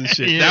threes and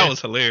shit. Yeah. That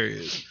was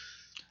hilarious.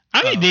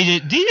 I think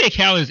DJ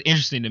Khaled is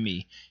interesting to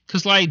me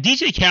because like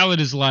DJ Khaled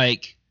is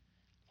like,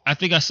 I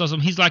think I saw some.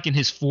 He's like in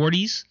his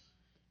 40s,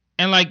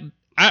 and like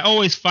I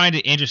always find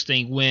it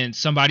interesting when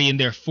somebody in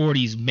their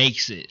 40s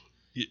makes it.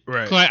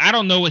 Right. Like I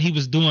don't know what he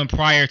was doing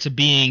prior to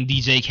being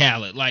DJ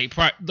Khaled.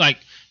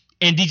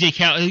 And DJ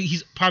Khaled,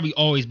 he's probably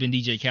always been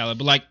DJ Khaled,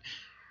 but like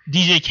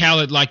DJ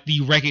Khaled, like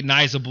the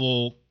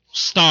recognizable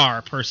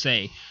star per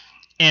se.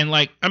 And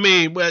like, I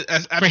mean,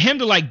 for him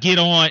to like get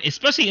on,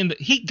 especially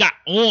he got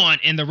on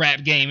in the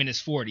rap game in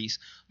his 40s.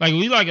 Like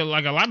we like a lot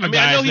of guys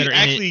I know that he are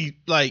actually in it.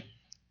 like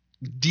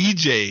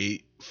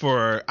DJ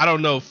for, I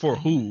don't know for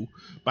who,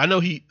 but I know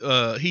he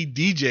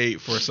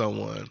DJ'd for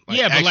someone. Like,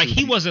 yeah, but like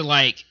he wasn't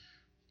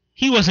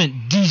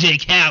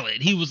DJ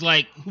Khaled. He was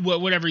like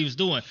whatever he was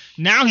doing.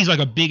 Now he's like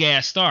a big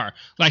ass star.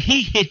 Like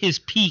he hit his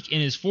peak in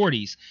his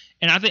 40s.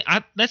 And I think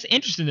that's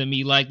interesting to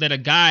me, like that a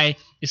guy,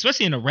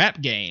 especially in the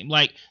rap game,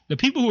 like the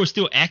people who are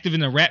still active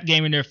in the rap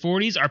game in their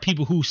 40s are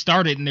people who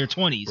started in their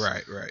 20s.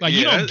 Right. Like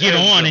you don't get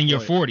on in your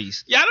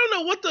 40s. Yeah, I don't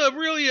know what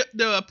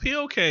the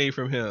appeal came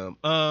from him.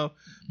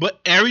 But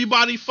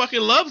everybody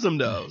fucking loves him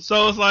though.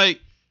 So it's like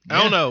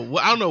I don't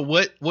know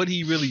what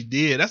he really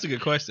did. That's a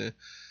good question.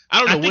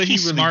 I don't know what he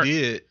really smart.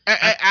 did.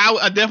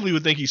 I definitely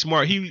would think he's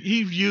smart. He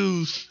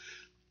used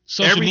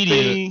Social everything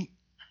media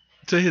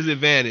to his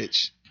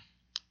advantage.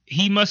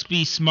 He must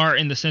be smart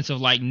in the sense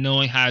of like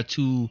knowing how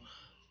to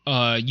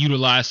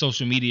utilize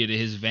social media to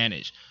his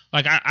advantage.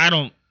 Like I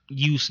don't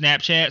use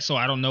Snapchat, so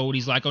I don't know what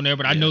he's like on there,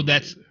 but I know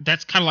that's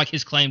kind of like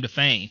his claim to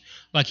fame.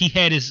 Like he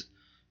had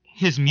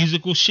his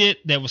musical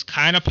shit that was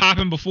kind of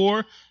popping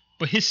before,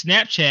 but his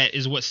Snapchat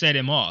is what set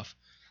him off.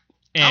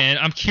 And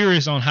I'm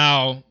curious on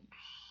how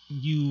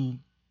you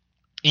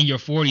in your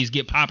 40s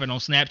get popping on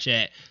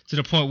Snapchat to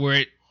the point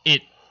where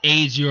it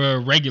aids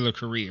your regular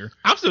career.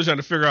 I'm still trying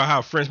to figure out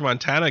how French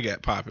Montana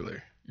got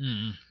popular.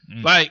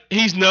 Mm-hmm. Like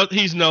he's no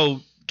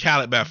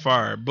Khaled by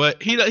far,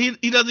 but he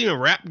doesn't even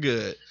rap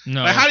good.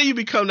 No. Like how do you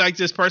become like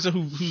this person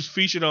who's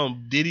featured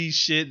on Diddy's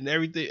shit and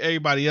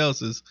everybody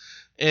else's,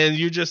 and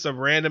you're just a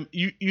random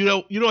you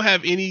don't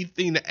have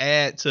anything to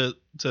add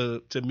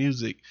to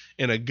music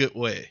in a good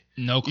way.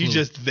 No clue. You're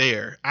just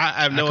there.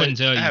 I have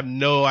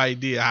no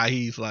idea how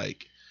he's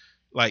like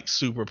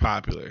super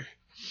popular.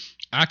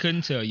 I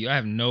couldn't tell you. I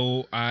have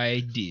no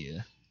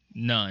idea.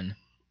 None.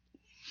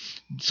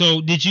 So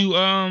did you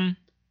hold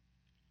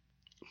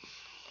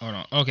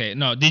on. Okay,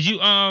 no. Did you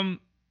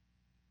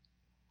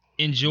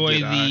enjoy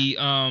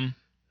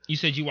you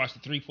said you watched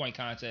the 3-point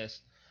contest.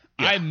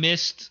 Yeah. I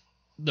missed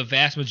the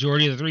vast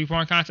majority of the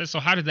 3-point contest.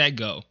 So how did that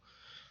go?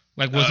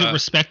 Like was it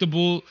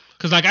respectable?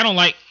 Cuz like I don't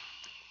like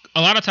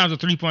a lot of times the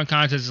 3-point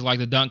contest is like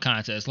the dunk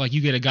contest. Like you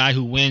get a guy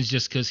who wins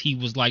just cuz he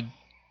was like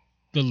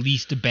the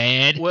least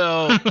bad.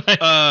 Well,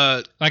 like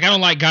I don't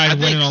like guys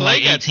winning on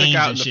like 18s got took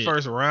out in shit. the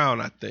first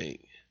round, I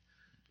think,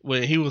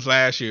 when he was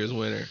last year's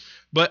winner.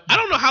 But I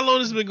don't know how long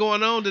this has been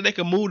going on that they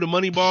can move the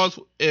money balls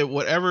at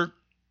whatever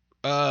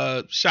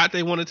shot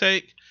they want to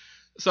take.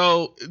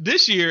 So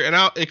this year,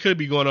 and it could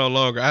be going on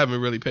longer. I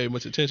haven't really paid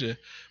much attention,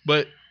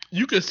 but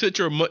you could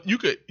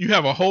you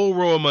have a whole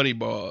row of money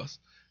balls,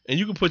 and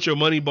you can put your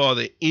money ball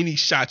at any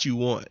shot you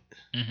want.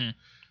 Mm-hmm.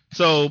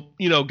 So,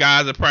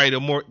 guys are probably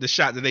the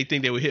shot that they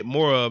think they would hit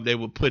more of, they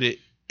would put it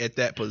at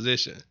that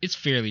position. It's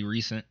fairly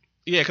recent.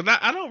 Yeah, because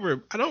I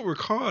don't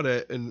recall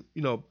that in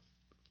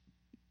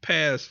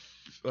past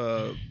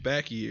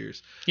back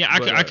years. Yeah,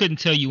 I couldn't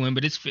tell you when,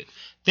 but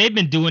they've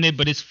been doing it,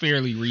 but it's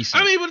fairly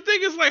recent. I mean, but the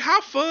thing is, like,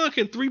 how fun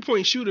can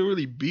 3-point shooting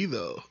really be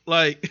though?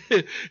 Like,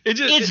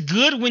 it's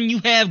good when you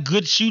have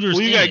good shooters.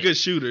 When you got good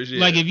shooters, yeah.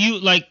 Like if you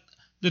like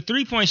the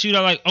 3-point shooter,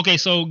 like okay,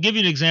 so give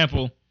you an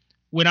example.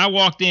 When I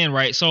walked in,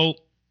 right, so.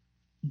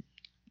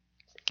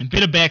 A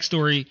bit of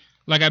backstory,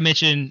 like I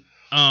mentioned,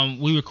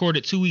 we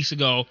recorded 2 weeks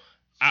ago.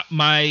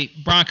 My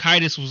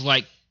bronchitis was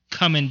like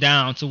coming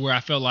down to where I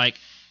felt like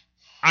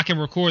I can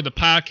record the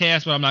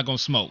podcast, but I'm not going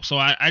to smoke. So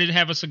I didn't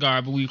have a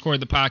cigar, but we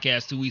recorded the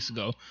podcast 2 weeks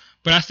ago.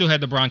 But I still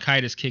had the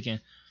bronchitis kicking.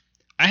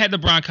 I had the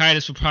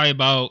bronchitis for probably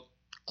about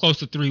close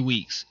to 3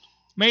 weeks,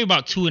 maybe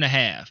about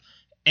 2.5.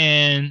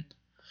 And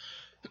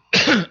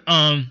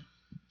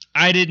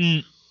I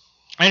didn't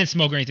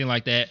smoke or anything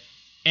like that.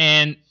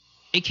 And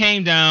it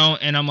came down,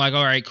 and I'm like,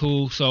 all right,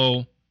 cool.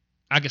 So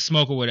I could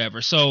smoke or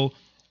whatever. So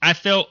I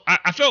felt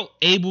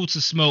able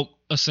to smoke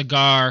a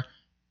cigar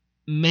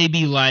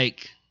maybe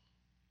like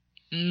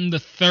the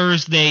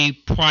Thursday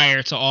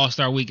prior to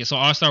All-Star Weekend. So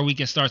All-Star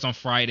Weekend starts on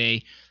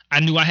Friday. I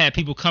knew I had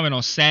people coming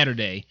on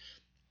Saturday.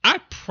 I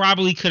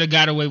probably could have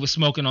got away with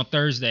smoking on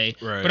Thursday,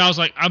 Right. but I was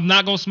like, I'm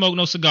not going to smoke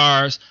no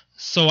cigars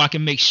so I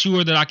can make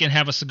sure that I can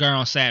have a cigar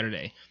on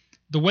Saturday.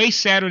 The way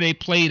Saturday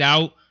played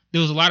out,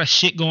 there was a lot of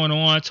shit going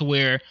on to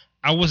where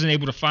I wasn't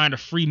able to find a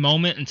free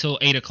moment until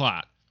 8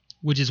 o'clock,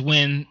 which is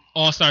when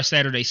All-Star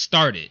Saturday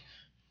started.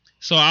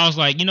 So I was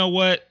like, you know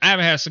what? I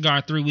haven't had a cigar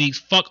in 3 weeks.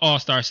 Fuck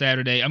All-Star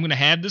Saturday. I'm going to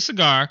have the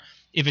cigar.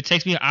 If it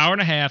takes me an hour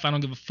and a half, I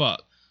don't give a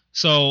fuck.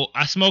 So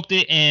I smoked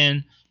it,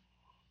 and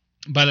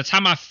by the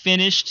time I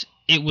finished,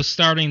 it was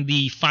starting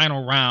the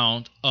final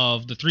round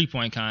of the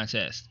 3-point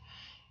contest.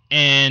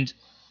 And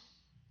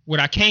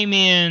when I came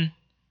in,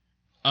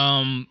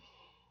 I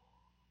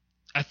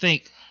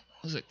think,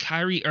 was it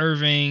Kyrie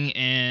Irving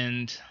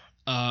and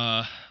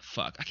I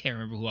can't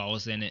remember who I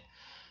was in it.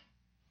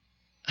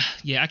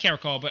 Yeah, I can't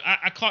recall, but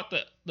I caught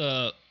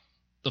the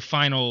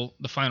final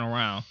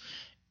round.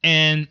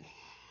 And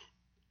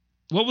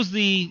what was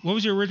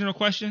your original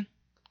question?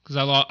 Because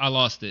I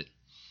lost it.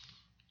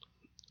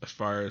 As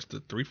far as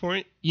the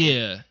 3-point?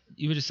 Yeah,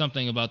 you were just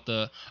something about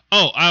the.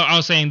 Oh, I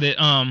was saying that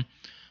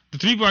the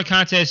 3-point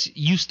contest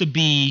used to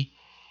be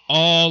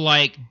all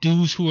like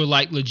dudes who were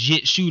like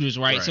legit shooters,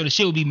 right? So the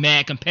shit would be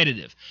mad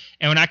competitive.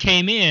 And when I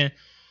came in,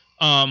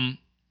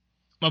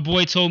 my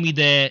boy told me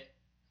that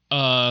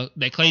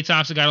Klay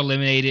Thompson got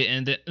eliminated,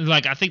 and that,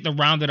 like, I think the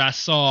round that I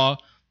saw,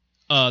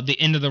 the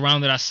end of the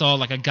round that I saw,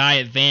 like a guy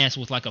advanced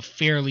with like a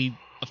fairly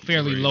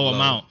low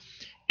amount.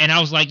 And I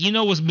was like, you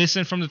know what's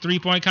missing from the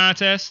 3-point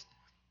contest?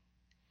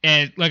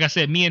 And like I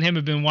said, me and him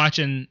have been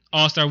watching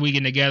All-Star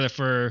Weekend together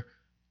for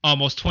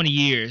almost 20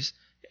 years.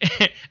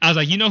 I was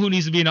like, you know who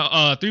needs to be in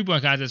a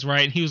 3-point contest,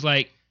 right? And he was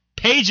like,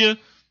 Peja.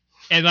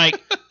 And like,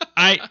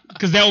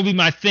 because that would be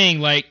my thing.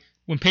 Like,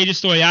 when Peja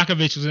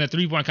Stojakovic was in a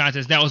 3-point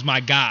contest, that was my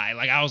guy.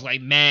 Like, I was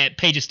like, mad,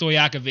 Peja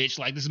Stojakovic,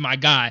 like, this is my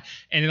guy.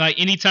 And like,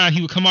 anytime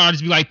he would come out, I'd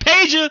just be like,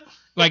 Peja!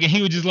 Like, and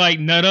he would just like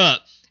nut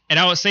up. And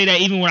I would say that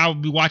even when I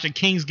would be watching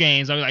Kings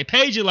games, I'd be like,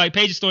 Peja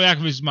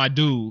Stojakovic is my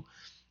dude.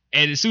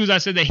 And as soon as I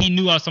said that, he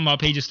knew I was talking about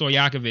Peja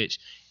Stojakovic.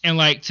 And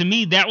like, to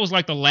me, that was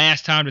like the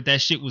last time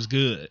that shit was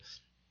good.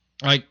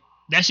 Like,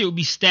 that shit would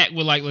be stacked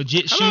with like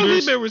legit shooters. How long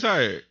has he been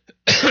retired?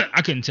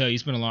 I couldn't tell you.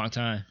 It's been a long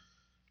time.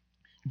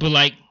 But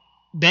like,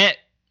 that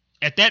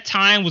at that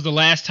time was the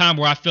last time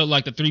where I felt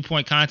like the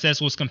 3-point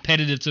contest was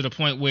competitive to the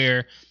point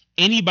where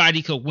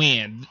anybody could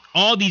win.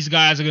 All these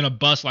guys are going to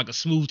bust like a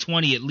smooth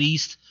 20 at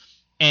least.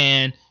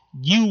 And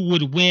you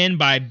would win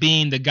by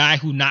being the guy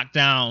who knocked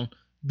down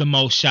the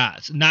most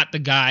shots, not the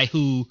guy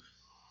who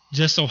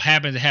just so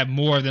happened to have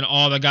more than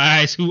all the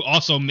guys who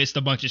also missed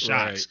a bunch of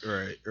shots.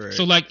 Right.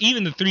 So like,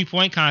 even the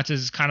 3-point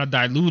contest is kind of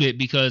diluted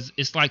because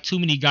it's like too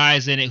many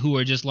guys in it who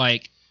are just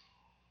like,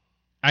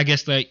 I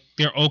guess like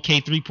they're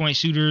okay 3-point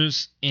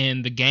shooters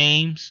in the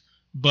games,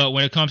 but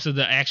when it comes to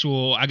the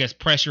actual, I guess,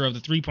 pressure of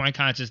the 3-point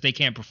contest, they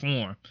can't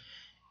perform.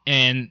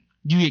 And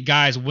you get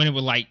guys winning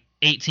with like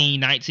 18,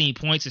 19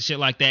 points and shit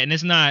like that, and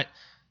that's not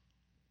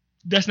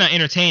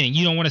entertaining.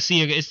 You don't want to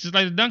see it's just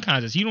like the dunk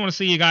contest. You don't want to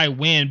see a guy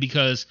win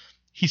because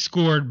he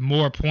scored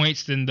more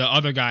points than the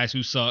other guys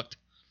who sucked.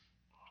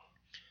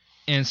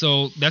 And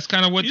so that's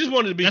kind of what you just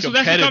wanted to be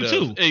competitive. That's what that's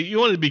become too. You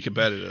wanted to be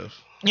competitive.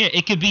 Yeah,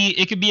 it could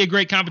be a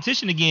great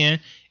competition again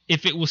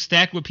if it was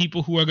stacked with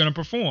people who are going to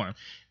perform.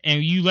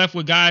 And you left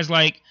with guys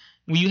like,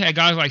 when you had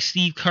guys like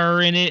Steve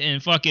Kerr in it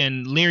and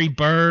fucking Larry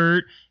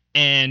Bird,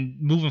 and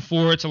moving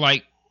forward to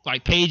like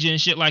Peja and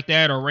shit like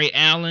that, or Ray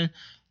Allen,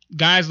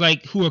 guys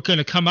like who are going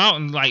to come out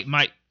and like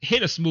might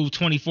hit a smooth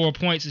 24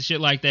 points and shit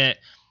like that.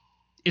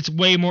 It's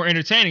way more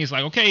entertaining. It's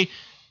like, okay,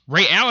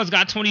 Ray Allen's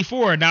got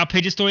 24, and now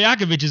Peja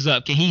Stojakovic is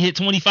up. Can he hit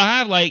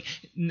 25? Like,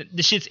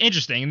 the shit's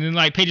interesting. And then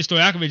like Peja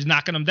Stojakovic is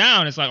knocking him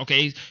down. It's like,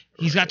 okay,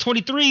 he's got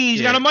 23.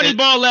 He's got a money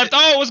ball left.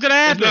 Oh, what's gonna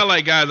happen? It's not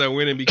like guys are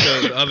winning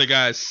because the other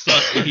guys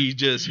suck and he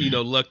just,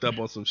 lucked up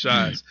on some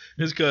shots.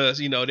 It's because,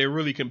 they're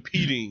really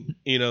competing,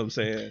 you know what I'm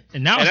saying?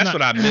 And that's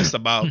what I miss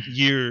about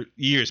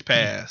years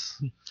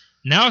past.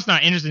 Now it's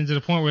not interesting to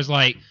the point where it's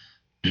like,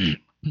 you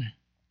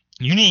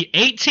need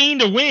 18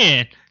 to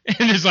win.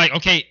 And it's like,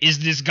 okay,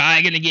 is this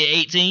guy going to get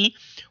 18?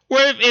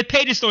 Where if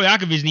Peja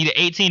Stojakovic needed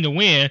 18 to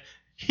win,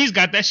 he's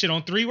got that shit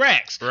on 3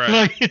 racks.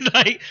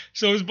 Right.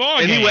 So it's ball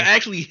and game. He would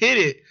actually hit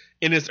it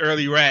in his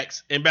early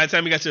racks. And by the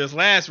time he got to his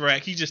last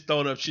rack, he just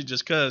throwing up shit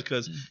just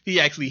because he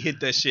actually hit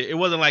that shit. It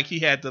wasn't like he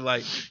had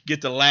to get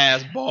the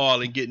last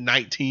ball and get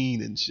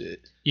 19 and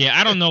shit. Yeah,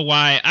 I don't know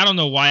why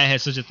I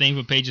had such a thing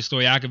for Peja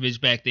Stojakovic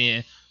back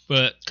then.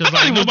 But because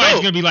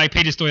nobody's gonna be like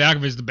Peja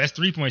Stojakovic is the best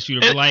 3-point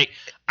shooter, but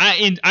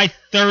I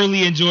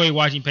thoroughly enjoy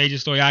watching Peja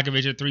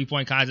Stojakovic at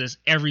 3-point contests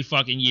every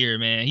fucking year,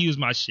 man. He was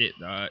my shit,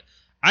 dog.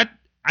 I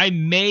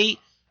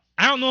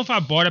don't know if I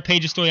bought a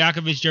Peja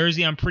Stojakovic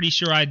jersey. I'm pretty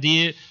sure I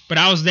did, but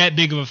I was that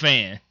big of a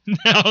fan.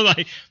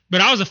 But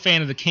I was a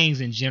fan of the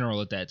Kings in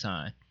general at that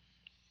time.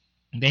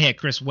 They had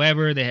Chris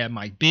Webber, they had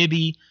Mike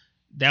Bibby.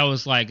 That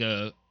was like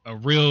a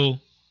real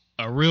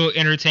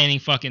entertaining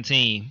fucking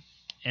team.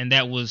 And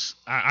that was,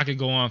 I could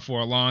go on for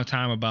a long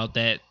time about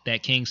that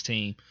Kings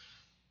team,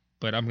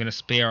 but I'm gonna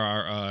spare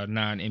our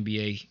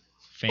non-NBA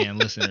fan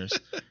listeners.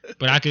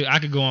 But I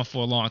could go on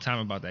for a long time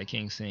about that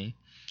King scene.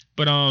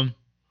 But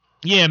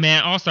yeah,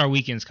 man, All-Star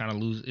Weekend's kind of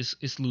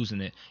it's losing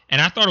it. And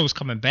I thought it was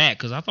coming back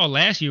because I thought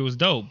last year was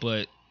dope,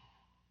 but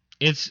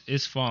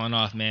it's falling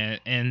off, man.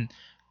 And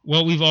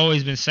what we've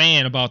always been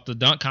saying about the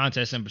dunk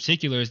contest in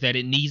particular is that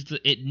it needs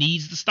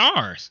the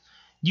stars.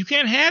 You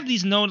can't have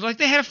these like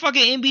they had a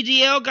fucking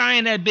NBGL guy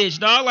in that bitch,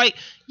 dog. Like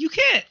you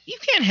can't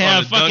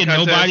have fucking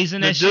nobodies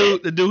in that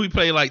shit. The dude who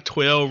played like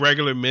 12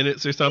 regular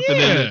minutes or something.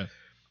 Yeah.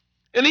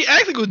 And he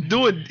actually was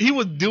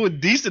doing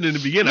decent in the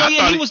beginning.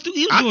 No, he was doing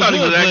good,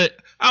 but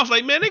I was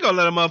like, man, they gonna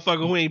let a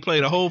motherfucker who ain't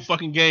played a whole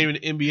fucking game in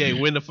the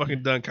NBA win the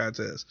fucking dunk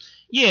contest.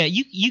 Yeah,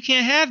 you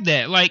can't have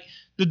that. Like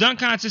the dunk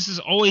contest has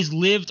always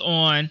lived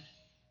on.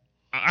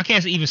 I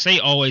can't even say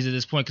always at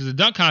this point because the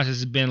dunk contest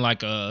has been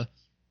like a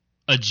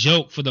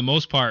joke for the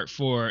most part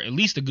for at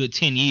least a good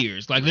 10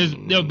 years. Like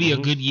there'll be a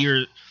good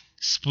year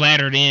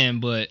splattered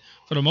in, but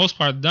for the most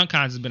part, the dunk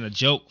contest has been a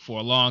joke for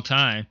a long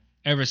time.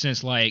 Ever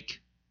since like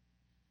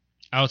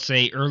I would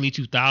say early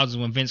 2000s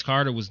when Vince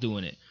Carter was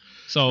doing it.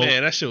 So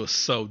man, that shit was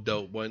so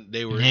dope when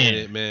they were in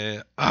it,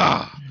 man.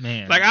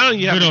 Man, like I don't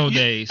even good old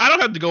days. I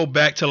don't have to go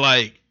back to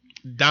like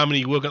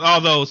Dominique Wilkins,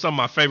 although some of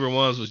my favorite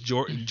ones was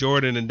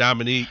Jordan and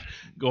Dominique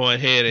going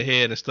head to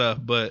head and stuff.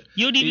 But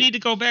you don't even need to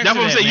go back. That's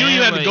to what I'm saying. Man. You don't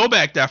even have like, to go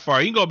back that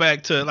far. You can go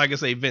back to like I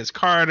say Vince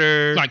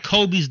Carter. Like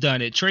Kobe's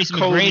done it. Tracy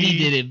McGrady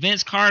did it.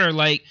 Vince Carter.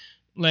 Like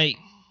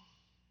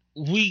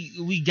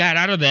we got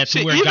out of that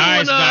to where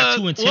guys got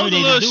too intimidated to do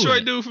it. What was the little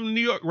short dude from New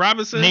York,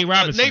 Robinson? Nate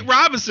Robinson. Nate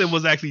Robinson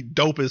was actually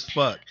dope as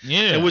fuck.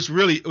 Yeah. And which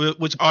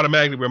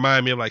automatically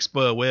reminded me of like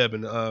Spud Webb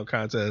in the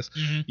contest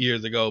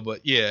years ago.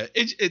 But yeah,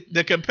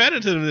 the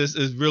competitiveness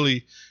is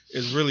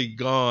really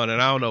gone, and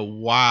I don't know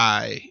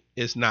why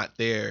it's not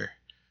there.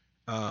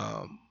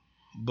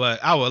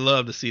 But I would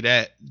love to see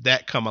that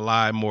come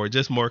alive more,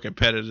 just more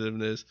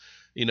competitiveness.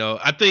 You know,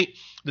 I think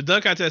the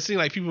dunk contest seems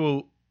like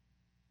people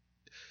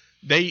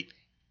they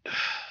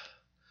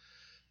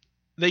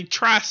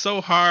try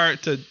so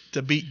hard to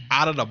be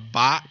out of the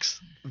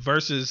box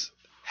versus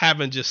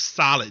having just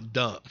solid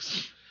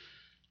dunks.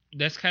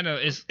 That's kind of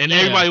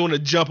everybody want to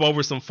jump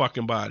over some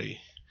fucking body.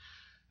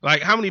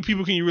 Like how many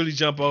people can you really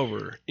jump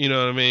over? You know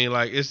what I mean?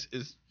 Like it's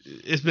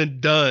been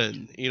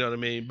done. You know what I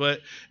mean?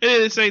 But and at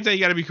the same time, you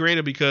got to be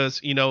creative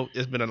because you know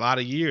it's been a lot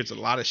of years. A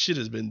lot of shit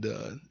has been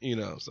done. You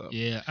know, so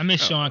yeah. I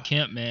miss Sean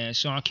Kemp, man.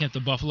 Sean Kemp, the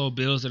Buffalo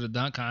Bills at the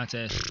dunk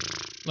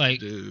contest.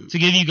 Like dude. To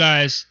give you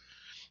guys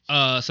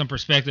some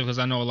perspective, because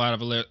I know a lot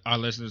of our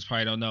listeners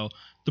probably don't know,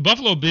 the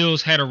Buffalo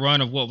Bills had a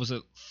run of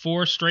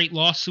 4 straight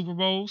lost Super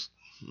Bowls,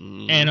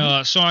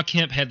 and Sean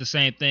Kemp had the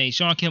same thing.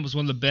 Sean Kemp was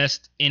one of the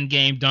best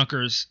in-game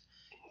dunkers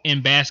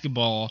in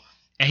basketball,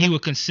 and he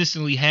would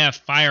consistently have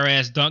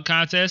fire-ass dunk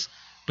contests,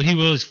 but he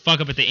would always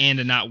fuck up at the end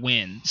and not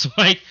win. So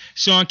like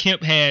Sean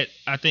Kemp had,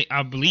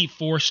 I believe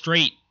 4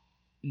 straight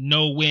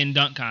no-win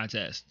dunk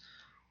contests,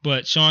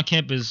 but Sean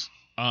Kemp is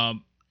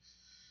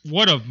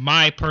one of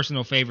my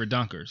personal favorite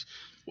dunkers.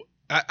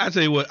 I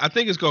tell you what, I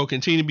think it's going to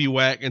continue to be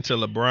whack until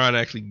LeBron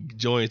actually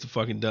joins the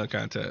fucking dunk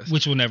contest.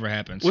 Which will never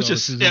happen. Which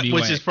is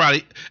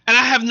probably, and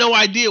I have no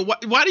idea.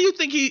 Why do you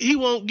think he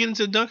won't get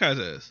into the dunk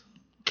contest?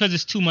 Because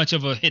it's too much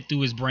of a hit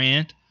through his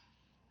brand.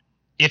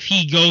 If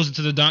he goes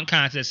into the dunk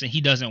contest and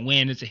he doesn't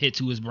win, it's a hit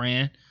to his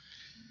brand.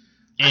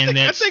 And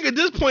I think at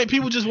this point,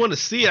 people just want to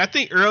see it. I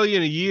think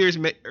early years,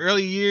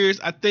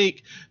 I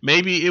think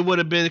maybe it would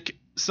have been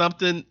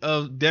something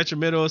of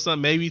detrimental or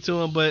something maybe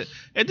to him, but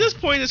at this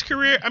point in his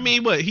career, I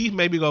mean, he's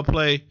maybe gonna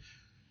play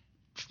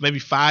maybe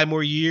 5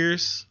 more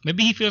years.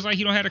 Maybe he feels like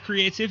he don't have the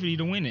creativity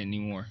to win it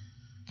anymore.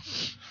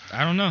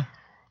 I don't know.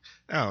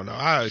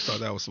 I always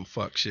thought that was some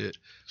fuck shit.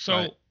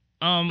 So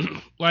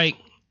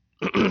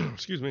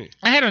excuse me.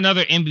 I had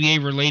another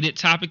NBA related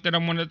topic that I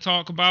wanted to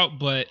talk about,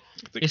 but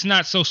it's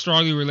not so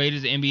strongly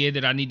related to NBA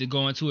that I need to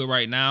go into it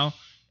right now.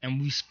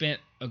 And we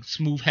spent a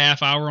smooth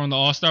half hour on the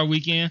All-Star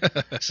weekend.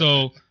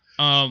 So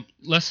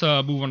let's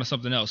move on to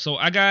something else. So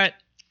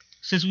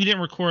since we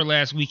didn't record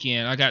last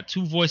weekend, I got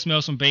 2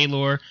 voicemails from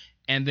Baylor,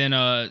 and then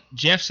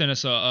Jeff sent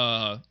us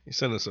he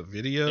sent us a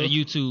video? A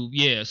YouTube,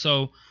 yeah.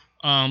 So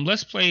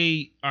let's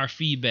play our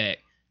feedback.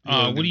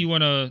 What do you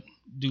want to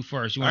do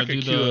first? You want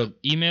to do the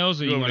emails,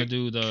 or you want to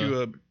do the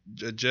queue up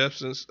Jeff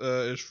since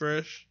it's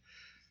fresh?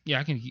 Yeah,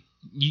 I can.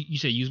 You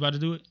said you was about to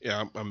do it?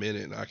 Yeah, I'm in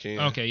it. And I can.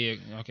 Okay, yeah,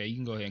 okay. You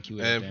can go ahead and cue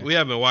it. And we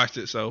haven't watched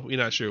it, so we're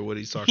not sure what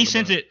he's talking about. He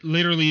sent it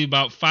literally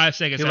about 5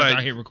 seconds after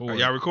I hit record. Are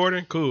y'all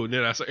recording? Cool.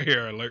 Then I saw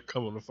here alert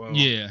come on the phone.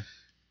 Yeah.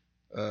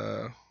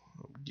 I'm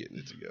getting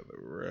it together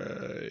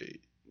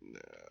right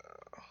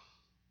now.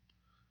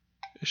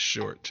 It's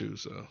short too,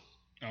 so.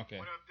 Okay.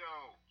 What up,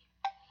 though?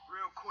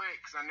 Real quick,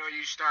 because I know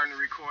you're starting to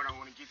record. I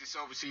want to get this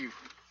over to you.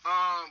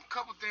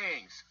 Couple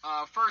things.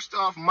 First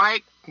off,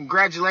 Mike,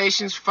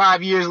 congratulations.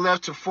 5 years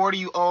left to 40,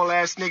 you old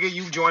ass nigga.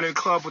 You joining the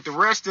club with the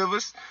rest of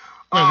us.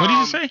 Wait, what did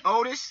you say?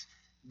 Otis,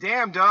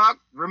 damn, dog.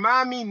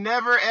 Remind me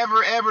never,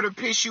 ever, ever to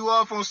piss you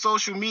off on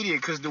social media,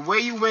 because the way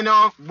you went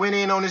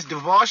in on this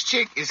divorce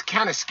chick is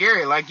kind of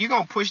scary. Like, you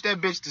going to push that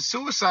bitch to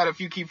suicide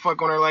if you keep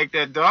fucking her like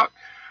that, dog.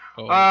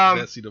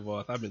 Betsy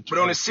DeVos. I've been. But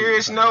on a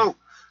serious note,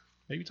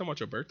 hey, you talking about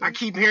your birthday? I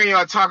keep hearing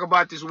y'all talk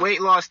about this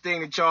weight loss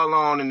thing that y'all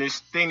on and this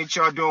thing that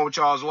y'all doing with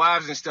y'all's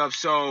wives and stuff.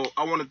 So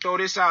I want to throw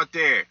this out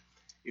there.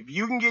 If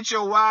you can get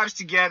your wives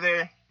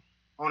together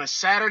on a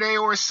Saturday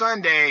or a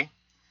Sunday,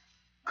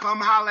 come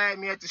holler at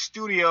me at the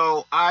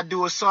studio. I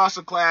do a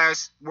salsa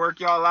class, work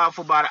y'all out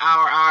for about an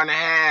hour and a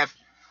half.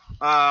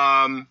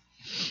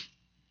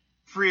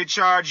 Free of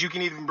charge. You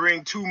can even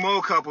bring 2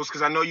 more couples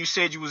because I know you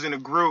said you was in a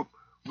group.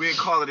 We'd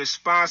call it a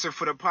sponsor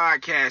for the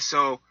podcast.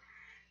 So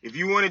if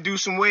you want to do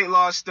some weight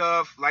loss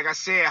stuff, like I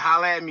said,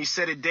 holler at me,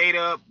 set a date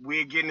up.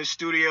 We'll get in the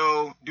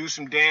studio, do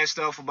some dance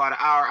stuff for about an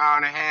hour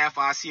and a half.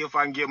 I'll see if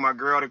I can get my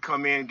girl to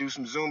come in and do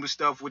some Zumba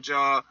stuff with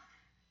y'all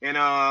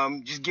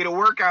and just get a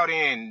workout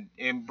in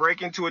and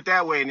break into it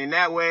that way. And in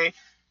that way,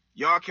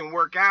 y'all can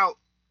work out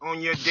on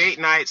your date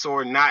nights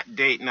or not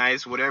date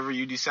nights, whatever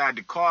you decide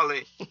to call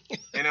it,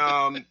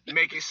 and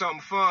make it something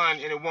fun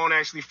and it won't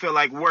actually feel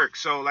like work.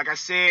 So like I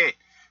said,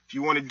 if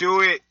you want to do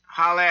it,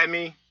 holler at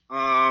me.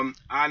 I'll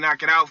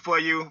knock it out for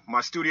you.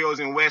 My studio's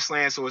in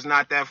Westland, so it's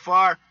not that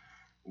far.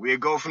 We'll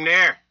go from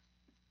there.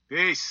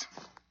 Peace.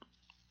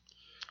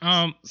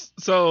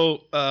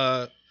 So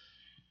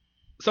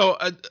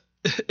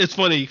it's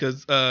funny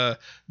because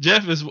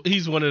Jeff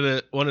he's one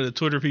of the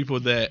Twitter people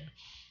that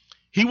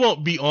he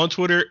won't be on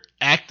Twitter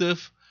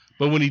active,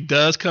 but when he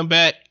does come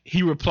back,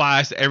 he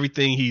replies to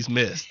everything he's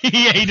missed.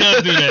 Yeah, he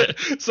does do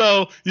that.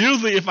 So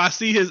usually if I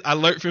see his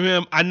alert from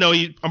him, I know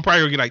I'm probably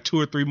gonna get like 2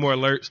 or 3 more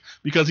alerts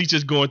because he's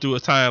just going through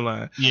his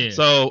timeline. Yeah.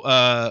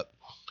 So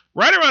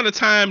right around the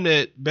time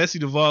that Betsy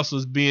DeVos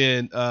was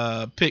being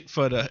picked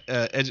for the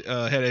head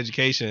of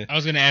education, I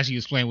was gonna ask you to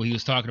explain what he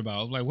was talking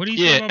about. Like, what are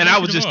you? Yeah, talking about and I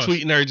Betsy was just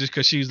DeVos? tweeting her just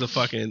because she's the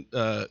fucking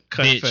cunt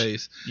Bitch.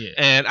 face. Yeah.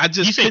 And I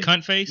just You say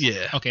cunt face?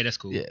 Yeah. Okay, that's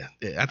cool. Yeah,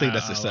 I think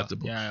that's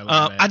acceptable. Yeah, I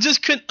love that. I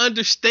just couldn't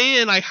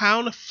understand like how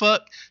in the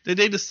fuck did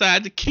they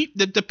decide to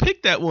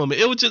pick that woman.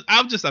 I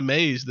was just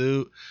amazed,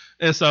 dude.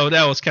 And so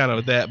that was kind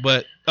of that.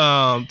 But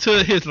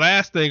to his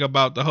last thing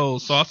about the whole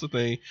salsa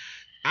thing,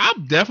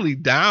 I'm definitely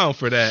down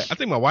for that. I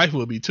think my wife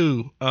will be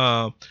too.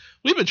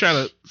 We've been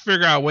trying to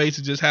figure out ways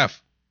to just have,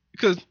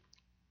 because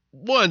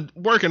one,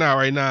 working out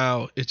right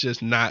now is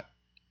just not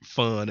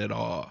fun at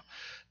all.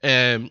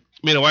 And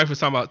me and the wife was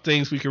talking about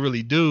things we could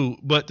really do.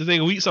 But the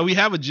thing, we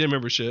have a gym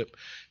membership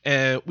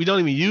and we don't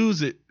even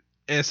use it.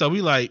 And so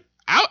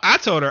I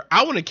told her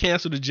I want to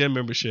cancel the gym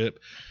membership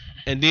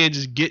and then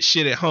just get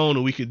shit at home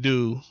that we could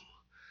do.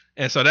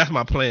 And so that's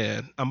my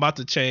plan. I'm about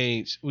to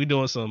change. We're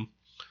doing some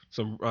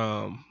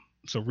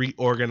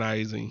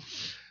reorganizing.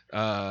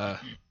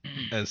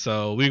 And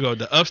so we go to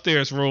the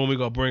upstairs room. We're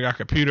going to bring our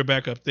computer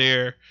back up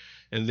there.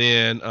 And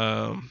then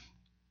I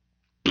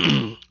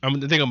think I'm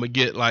going to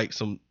get like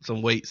some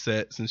weight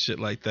sets and shit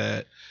like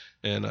that.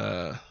 And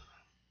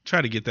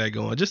try to get that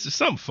going. Just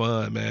something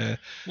fun, man.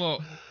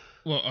 Well,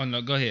 oh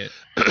no, go ahead.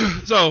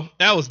 So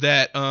that was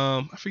that.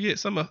 I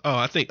forget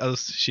I think other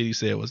shit he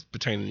said was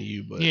pertaining to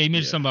you, but yeah, he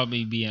mentioned something about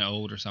me being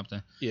old or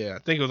something. Yeah, I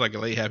think it was like a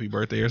late happy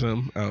birthday or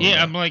something. Yeah,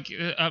 know. I'm like,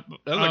 that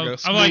was like a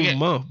smooth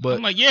month, but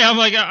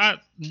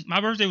my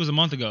birthday was a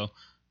month ago.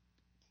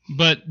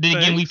 But then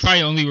again, we Thanks.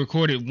 probably only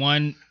recorded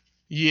one.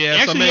 Yeah,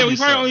 Actually, we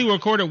probably only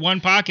recorded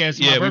one podcast.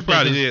 Yeah, we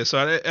probably did. did.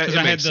 So because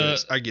I had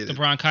I get the it.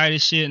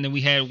 bronchitis shit, and then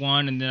we had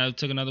one, and then I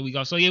took another week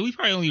off. So yeah, we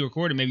probably only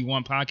recorded maybe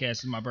one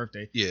podcast in my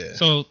birthday. Yeah.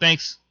 So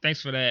thanks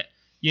for that.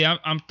 Yeah,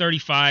 I'm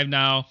 35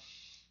 now.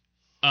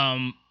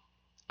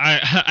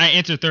 I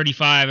entered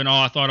 35, and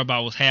all I thought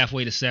about was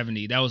halfway to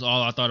 70. That was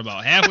all I thought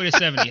about. Halfway to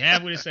 70,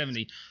 halfway to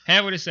 70,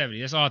 halfway to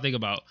 70. That's all I think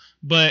about.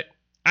 But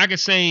I could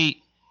say,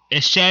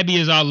 as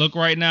shabby as I look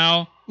right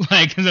now,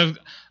 like, because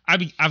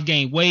I've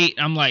gained weight.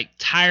 I'm like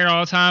tired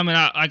all the time, and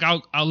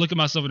I'll look at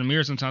myself in the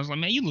mirror sometimes. Like,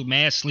 man, you look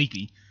mad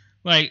sleepy.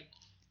 Like,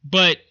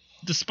 but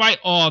despite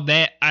all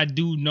that, I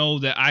do know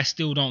that I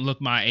still don't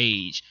look my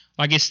age.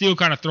 Like, it still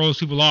kind of throws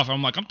people off.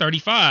 I'm like, I'm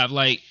 35.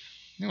 Like,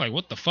 they're like,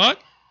 what the fuck?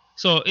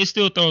 So it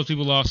still throws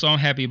people off. So I'm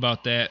happy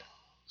about that.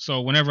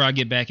 So whenever I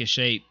get back in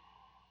shape,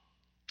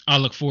 I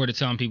look forward to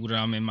telling people that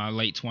I'm in my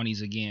late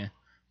 20s again.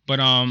 But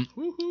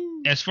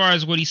as far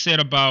as what he said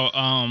about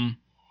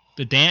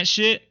the dance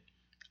shit,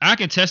 I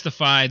can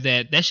testify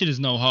that shit is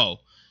no hoe.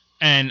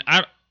 And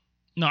I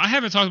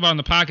haven't talked about it on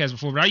the podcast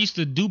before, but I used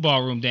to do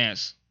ballroom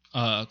dance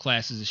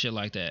classes and shit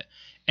like that.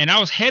 And I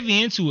was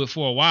heavy into it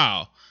for a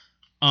while.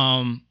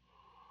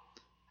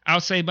 I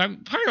would say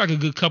probably like a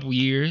good couple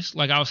years.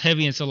 Like, I was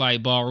heavy into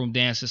like ballroom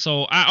dances.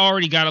 So I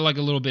already got like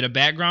a little bit of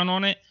background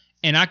on it.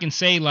 And I can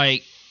say,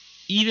 like,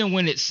 even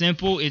when it's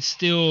simple, it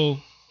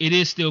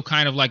is still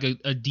kind of like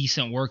a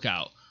decent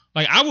workout.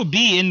 Like, I would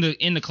be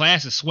in the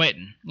classes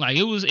sweating. Like,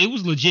 it was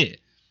legit.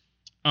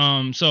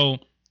 So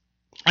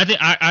I think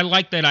I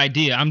like that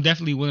idea. I'm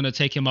definitely willing to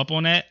take him up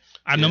on that.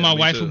 I know my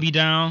wife will be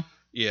down.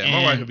 Yeah,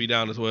 my wife will be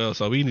down as well.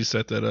 So we need to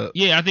set that up.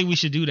 Yeah, I think we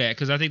should do that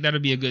because I think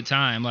that'll be a good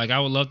time. Like, I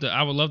would love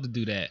to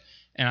do that.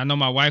 And I know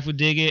my wife would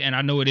dig it, and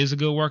I know it is a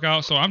good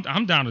workout. So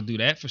I'm down to do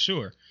that for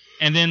sure.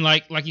 And then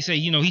like you say,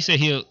 he said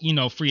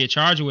he'll, free of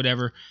charge or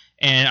whatever.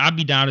 And I'd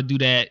be down to do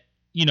that,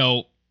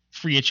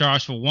 free of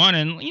charge for one.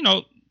 And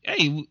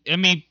hey, I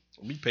mean,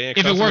 We paying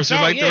if it works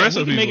out, like the rest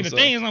we of can people. make it a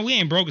thing. It's like we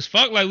ain't broke as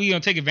fuck. Like we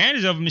gonna take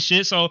advantage of them and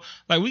shit. So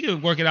like we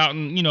could work it out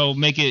and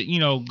make it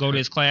go to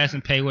his class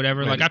and pay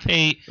whatever. Like I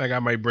paid. Like I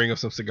might bring up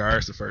some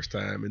cigars the first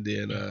time and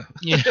then.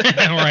 Yeah,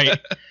 right.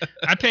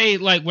 I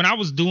paid like when I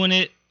was doing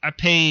it. I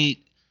paid.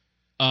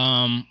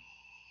 I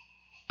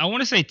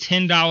want to say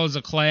 $10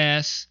 a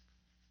class,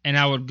 and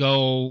I would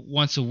go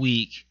once a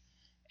week,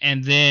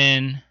 and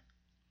then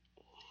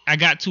I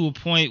got to a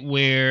point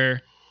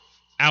where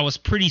I was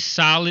pretty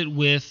solid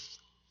with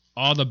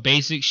all the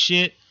basic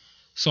shit,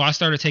 so I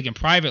started taking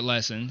private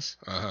lessons,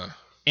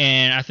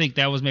 and I think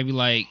that was maybe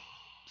like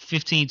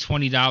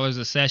 $15-$20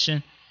 a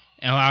session,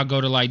 and I'll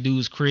go to like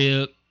dude's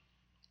crib,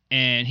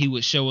 and he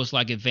would show us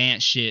like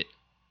advanced shit.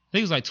 I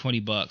think it was like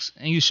 $20,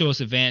 and he would show us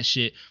advanced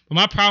shit. But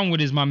my problem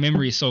with it is my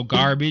memory is so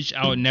garbage,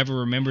 I would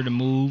never remember the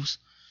moves.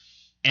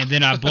 And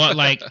then I bought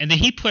and then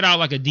he put out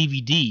like a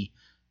DVD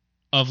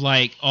of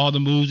like all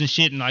the moves and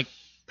shit, and like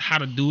how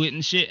to do it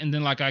and shit, and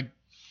then like I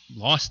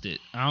lost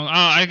it.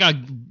 I got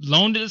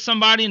loaned it to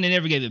somebody and they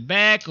never gave it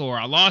back, or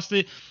I lost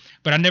it,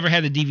 but I never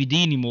had the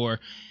DVD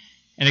anymore.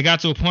 And it got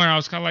to a point where I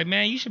was kind of like,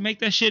 man, you should make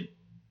that shit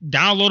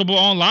downloadable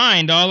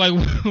online, dog. Like,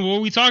 what are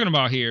we talking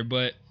about here?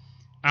 But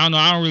I don't know.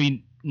 I don't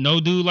really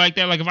know dude like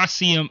that. Like if I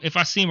see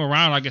him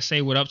around, I can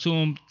say what up to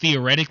him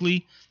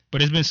theoretically.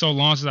 But it's been so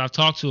long since I've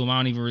talked to him, I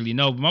don't even really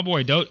know. But my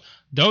boy Doty,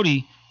 has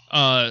Doty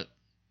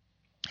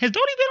been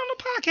on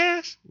the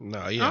podcast? No,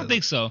 I don't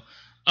think so.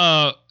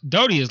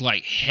 Doty is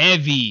like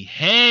heavy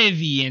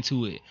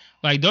into it.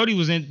 Like Doty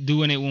was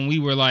doing it when we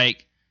were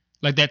like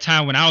that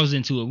time when I was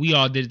into it. We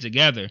all did it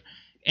together,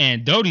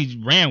 and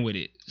Doty ran with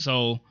it.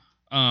 So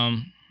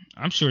I'm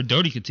sure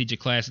Doty could teach a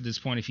class at this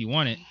point if he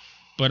wanted.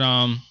 But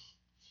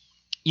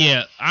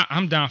yeah,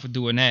 I'm down for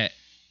doing that.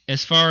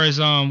 As far as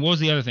what was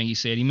the other thing he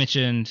said? He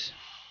mentioned,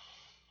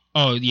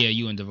 oh yeah,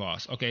 you and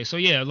DeVos. Okay, so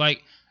yeah,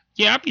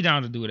 I'd be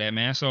down to do that,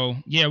 man. So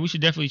yeah, we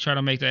should definitely try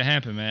to make that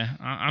happen, man.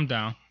 I'm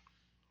down.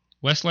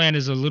 Westland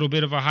is a little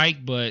bit of a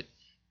hike, but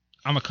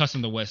I'm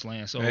accustomed to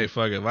Westland. So hey,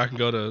 fuck it. If I can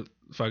go to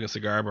fucking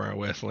cigar bar in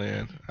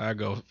Westland, I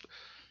go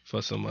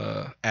for some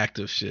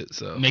active shit.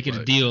 So make it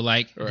a deal.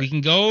 Like right. We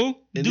can go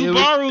And do then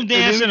barroom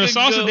dancing or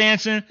salsa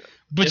dancing,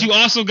 but you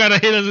also gotta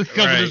hit us a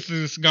couple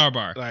to the cigar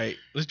bar. Like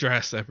let's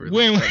drive separate.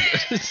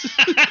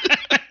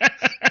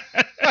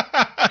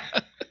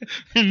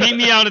 Meet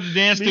me out at the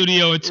dance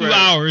studio in 2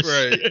 hours.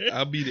 Right,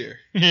 I'll be there.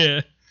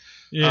 Yeah.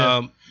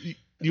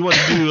 You want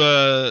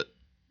to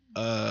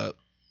do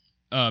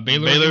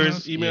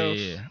Baylor's emails?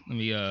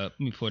 Yeah. Let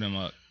me put him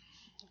up.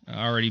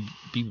 I already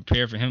be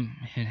prepared for him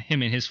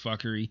and his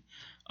fuckery.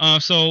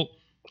 So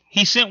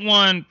he sent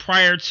one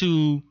prior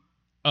to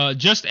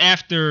just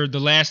after the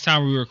last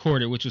time we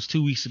recorded, which was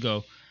 2 weeks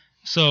ago.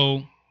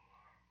 So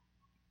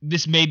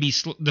this may be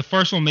the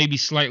first one may be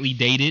slightly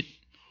dated,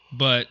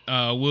 but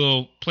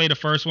we'll play the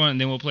first one and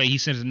then he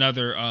sends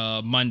another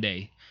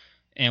Monday,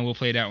 and we'll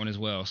play that one as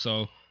well.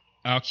 So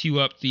I'll queue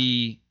up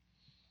the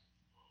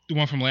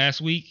one from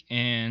last week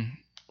and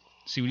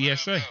see what he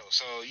has to say.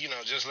 So,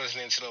 just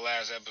listening to the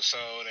last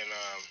episode and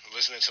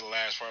listening to the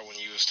last part when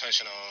you was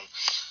touching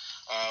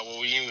on,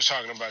 when you was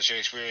talking about your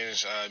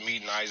experience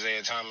meeting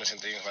Isaiah Thomas and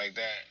things like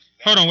that.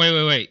 Hold on,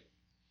 wait.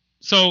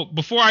 So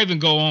before I even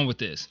go on with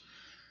this,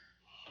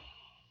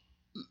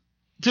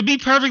 to be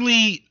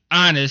perfectly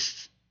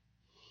honest,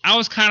 I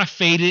was kind of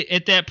faded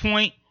at that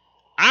point.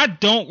 I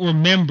don't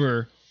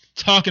remember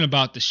talking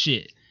about the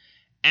shit.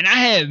 And I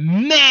had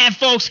mad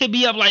folks hit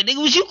me up like,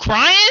 nigga, was you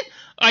crying?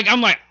 Like,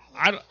 I'm like,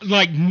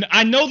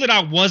 I know that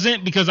I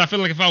wasn't, because I feel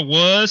like if I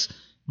was,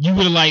 you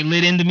would have like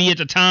lit into me at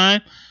the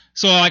time.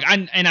 So like,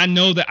 I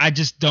know that I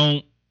just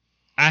don't,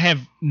 I have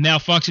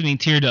malfunctioning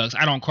tear ducts.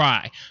 I don't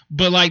cry.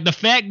 But like the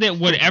fact that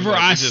whatever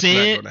I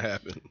said,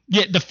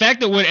 the fact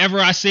that whatever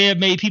I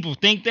said made people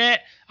think that,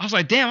 I was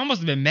like, damn, I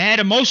must have been mad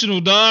emotional,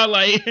 dog.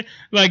 Like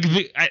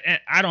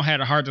I don't have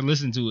the heart to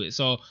listen to it.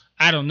 So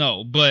I don't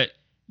know. But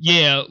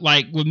yeah,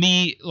 like with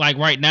me, like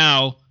right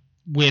now,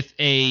 with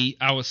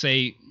I would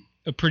say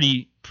a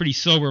pretty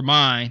sober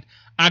mind,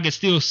 I could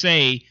still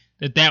say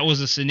that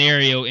was a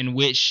scenario in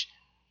which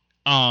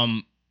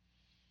I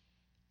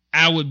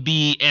would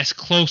be as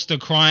close to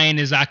crying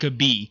as I could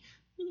be.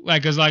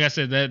 Like, cause like I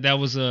said, that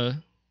was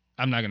I'm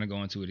not gonna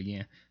go into it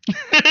again.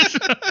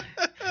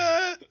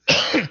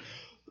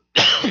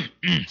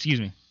 Excuse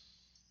me.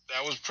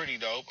 That was pretty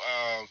dope.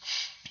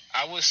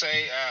 I would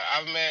say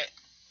I've met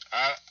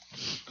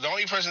the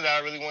only person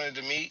that I really wanted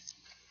to meet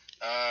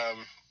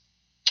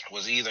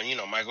was either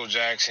Michael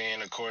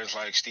Jackson, of course,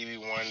 like Stevie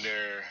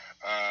Wonder,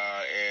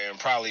 and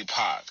probably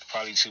Tupac.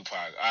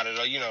 Out of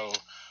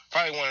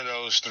probably one of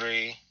those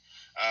three.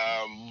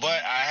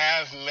 But I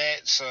have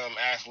met some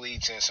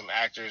athletes and some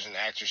actors and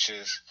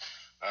actresses,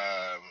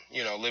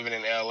 living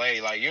in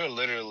LA. Like you're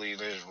literally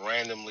just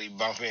randomly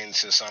bump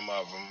into some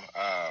of them.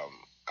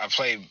 I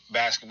played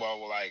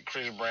basketball with like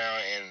Chris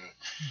Brown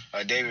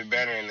and David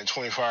Banner in the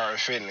 24-Hour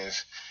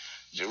Fitness.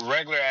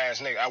 Regular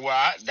ass nigga.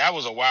 That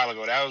was a while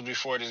ago. That was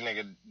before this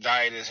nigga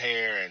dyed his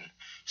hair and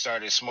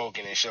started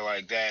smoking and shit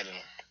like that. And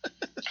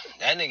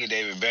That nigga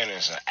David Banner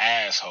is an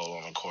asshole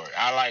on the court.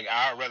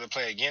 I'd rather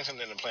play against him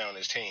than to play on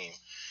his team.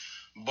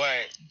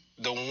 But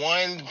the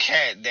one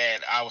cat that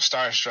I was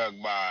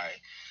starstruck by,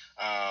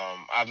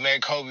 I've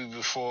met Kobe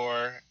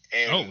before,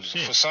 and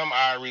for some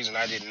odd reason,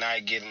 I did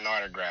not get an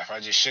autograph.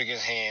 I just shook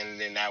his hand, and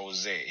then that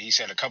was it. He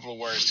said a couple of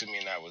words to me,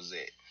 and that was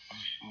it.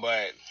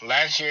 But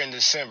last year in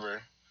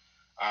December,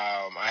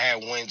 I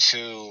had went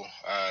to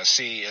I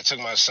took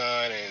my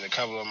son and a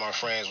couple of my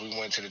friends. We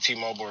went to the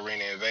T-Mobile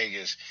Arena in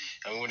Vegas,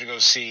 and we went to go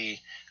see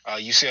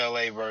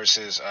UCLA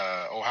versus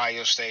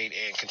Ohio State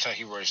and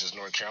Kentucky versus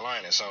North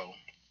Carolina. So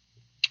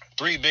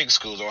 3 big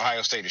schools.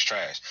 Ohio State is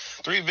trash.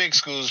 3 big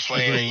schools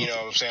playing, you know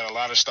what I'm saying, a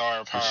lot of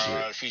star power, a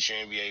lot of future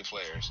NBA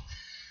players.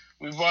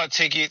 We bought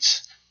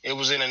tickets. It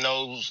was in a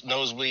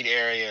nosebleed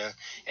area,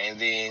 and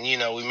then, you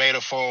know, we made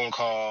a phone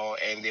call,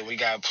 and then we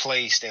got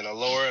placed in a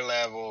lower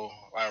level,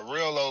 a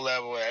real low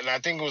level, and I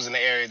think it was in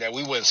the area that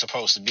we wasn't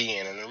supposed to be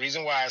in. And the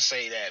reason why I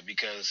say that,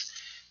 because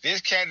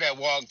this cat that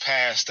walked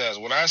past us,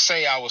 when I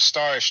say I was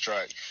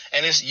starstruck,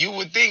 and you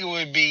would think it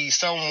would be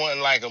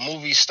someone like a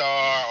movie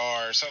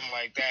star or something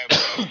like that,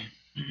 but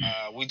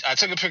I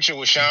took a picture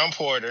with Sean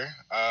Porter,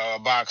 a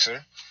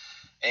boxer.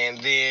 And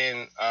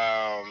then,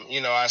 you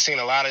know, I seen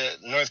a lot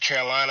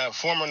of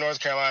former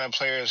North Carolina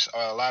players,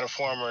 a lot of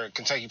former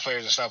Kentucky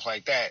players and stuff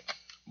like that.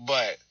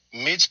 But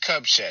Mitch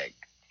Kupchak,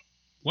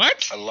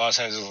 what? Of the Los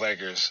Angeles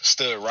Lakers,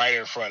 stood right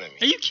in front of me.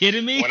 Are you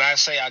kidding me? When I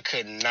say I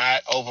could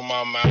not open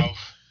my mouth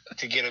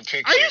to get a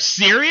picture. Are you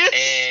serious?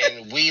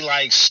 And we,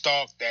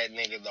 stalked that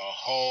nigga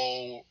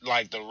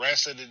the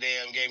rest of the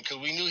damn game, because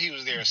we knew he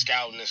was there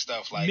scouting and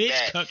stuff like Mitch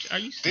that. Kupchak, are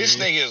you serious?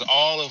 This nigga is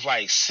all of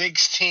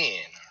 6'10",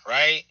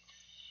 right?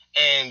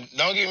 And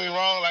don't get me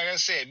wrong, like I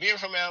said, being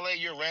from LA,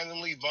 you're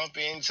randomly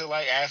bumping into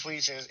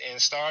athletes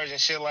and stars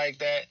and shit like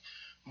that.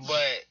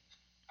 But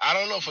I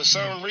don't know, for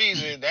some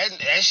reason that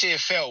shit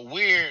felt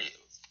weird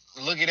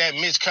looking at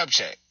Mitch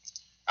Kupchak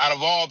out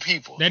of all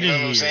people. That you know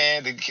is what I'm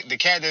saying? The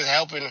cat that's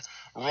helping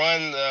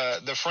run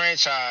the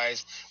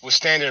franchise was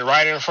standing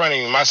right in front of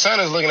me. My son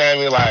is looking at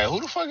me like, who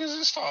the fuck is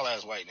this tall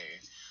ass white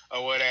nigga?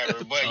 Or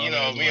whatever. But, you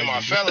know, me and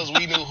my fellas,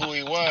 we knew who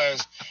he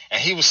was.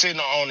 And he was sitting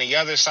on the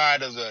other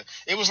side of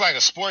it was like a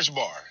sports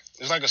bar.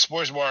 It was like a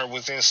sports bar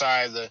within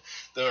inside the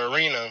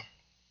arena.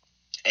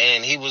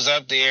 And he was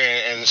up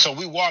there. And so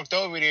we walked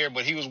over there,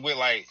 but he was with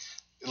it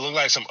looked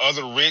like some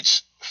other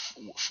rich,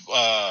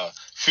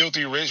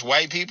 filthy rich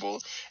white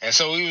people. And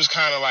so he was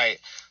kind of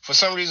for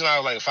some reason, I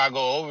was like, if I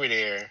go over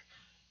there,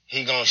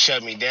 he gonna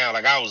shut me down.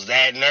 I was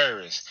that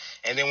nervous.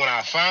 And then when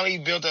I finally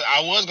built it,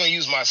 I was going to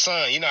use my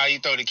son. You know how you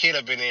throw the kid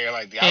up in there?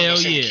 I was going to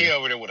send the kid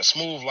over there with a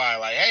smooth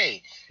line,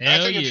 hey, can I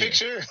take a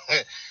picture?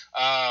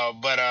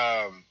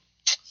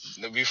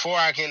 But before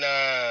I can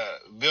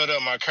build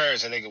up my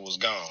courage, the nigga was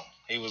gone.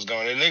 He was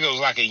gone. The nigga was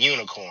like a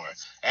unicorn.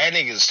 That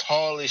nigga's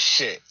tall as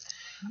shit.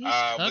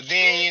 But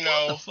then, you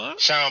know,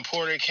 Sean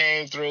Porter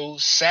came through.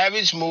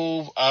 Savage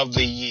move of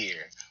the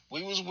year.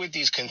 We was with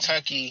these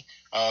Kentucky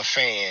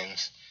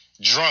fans.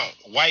 Drunk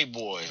white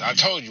boys. I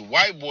told you,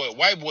 white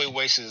boy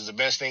wasted is the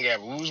best thing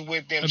ever. We was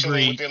with them,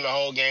 chilling with them the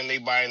whole game. They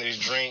buying these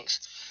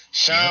drinks.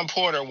 Sean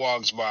Porter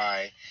walks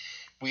by.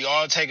 We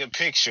all take a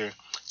picture.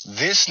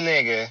 This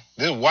nigga,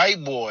 this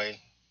white boy,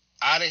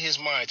 out of his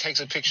mind,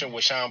 takes a picture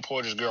with Sean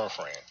Porter's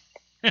girlfriend,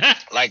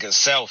 like a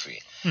selfie.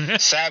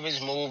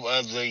 Savage move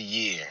of the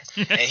year.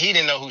 And he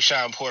didn't know who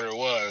Sean Porter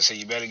was, so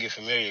you better get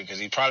familiar, because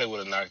he probably would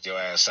have knocked your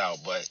ass out.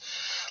 But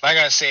like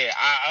I said,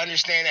 I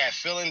understand that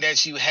feeling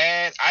that you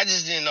had. I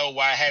just didn't know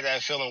why I had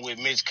that feeling with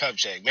Mitch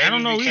Kupchak. Maybe I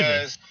don't know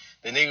because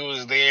the nigga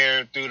was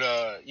there through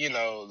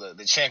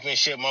the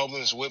championship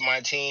moments with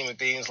my team and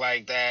things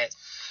like that.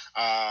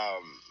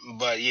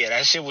 But yeah,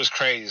 that shit was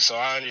crazy. So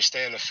I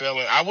understand the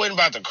feeling. I wasn't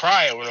about to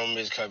cry over no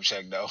Mitch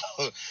Kupchak though.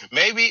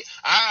 Maybe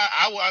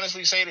I will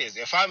honestly say this: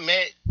 if I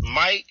met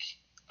Mike,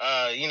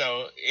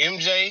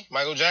 MJ,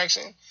 Michael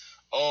Jackson.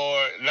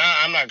 Or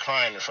I'm not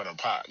crying in front of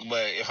Pac,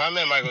 but if I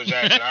met Michael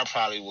Jackson, I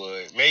probably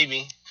would.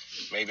 Maybe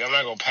I'm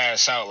not gonna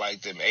pass out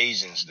like them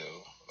Asians do.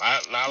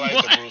 Not like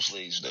the Bruce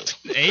Lees do.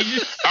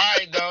 Asians? All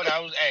right, though.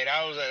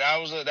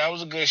 That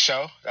was a good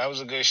show. That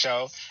was a good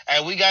show.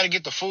 And we got to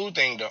get the food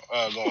thing going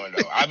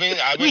though. I've been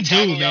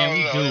tagging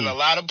y'all in a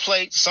lot of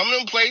plates. Some of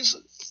them plates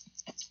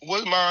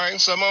was mine.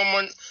 Some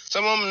of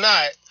them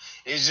not.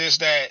 It's just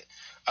that.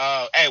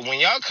 Hey, when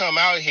y'all come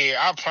out here,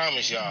 I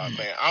promise y'all,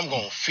 man, I'm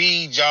gonna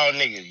feed y'all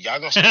niggas. Y'all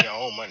gonna spend your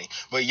own money,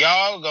 but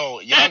y'all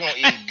gonna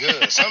eat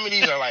good. Some of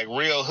these are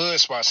real hood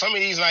spots. Some of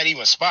these not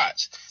even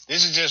spots.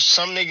 This is just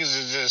some niggas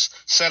is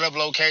just set up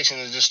locations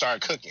and just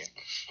start cooking.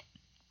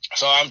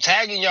 So I'm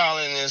tagging y'all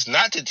in this,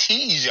 not to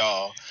tease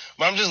y'all,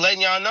 but I'm just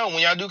letting y'all know when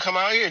y'all do come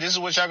out here, this is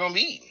what y'all gonna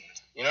be eating.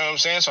 You know what I'm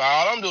saying? So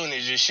all I'm doing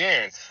is just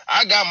sharing.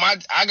 I got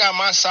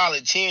my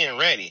solid 10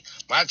 ready.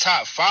 My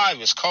top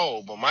 5 is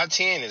cold, but my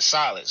 10 is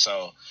solid.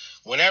 So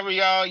whenever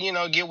y'all,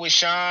 get with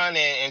Sean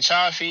and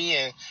Chaffee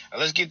and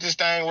let's get this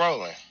thing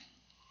rolling.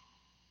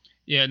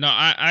 Yeah, no,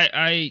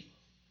 I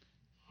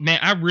Man,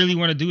 I really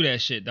want to do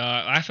that shit,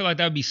 dog. I feel like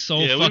that would be so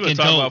Yeah, we've fucking been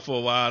talking dope. about it for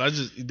a while. I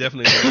just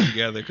definitely get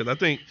together because I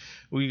think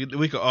we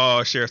could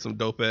all share some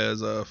dope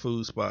ass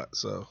food spots.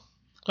 So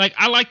Like,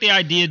 I like the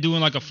idea of doing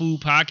like a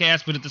food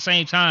podcast, but at the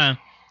same time,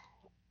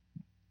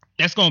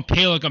 that's gonna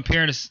pale in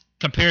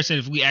comparison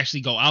if we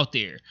actually go out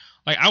there.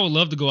 Like, I would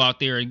love to go out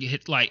there and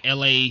hit like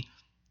LA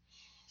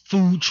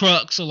food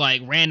trucks or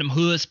like random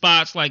hood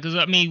spots. Like, 'cause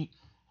I mean,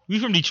 we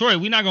from Detroit.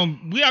 We not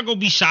gonna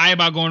be shy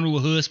about going to a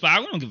hood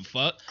spot. We don't give a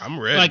fuck. I'm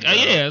ready. Like, bro.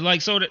 yeah,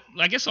 like so that,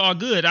 like, it's all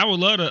good. I would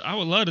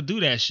love to do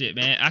that shit,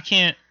 man. I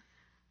can't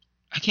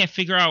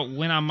figure out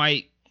when I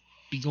might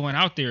be going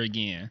out there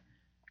again.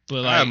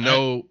 But like, I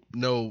have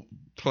no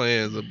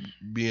plans of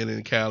being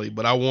in Cali,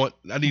 but I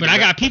need. But I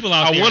got people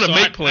out I there, wanna so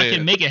make I plans.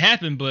 can make it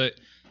happen. But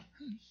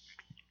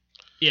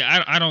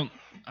yeah, I don't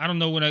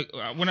know when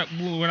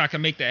I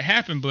can make that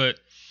happen. But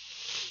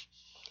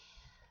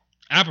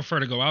I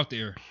prefer to go out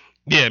there.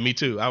 Yeah, me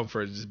too. I would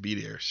prefer to just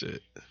be there.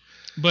 Shit.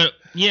 But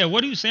yeah,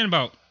 what are you saying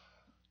about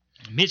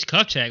Mitch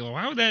Kupchak?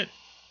 Why would that?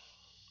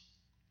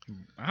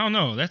 I don't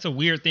know. That's a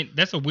weird thing.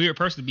 That's a weird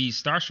person to be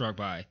starstruck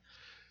by.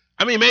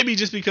 I mean, maybe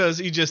just because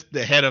he's just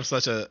the head of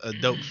such a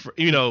dope,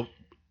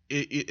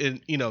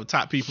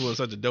 top people in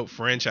such a dope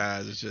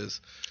franchise. It's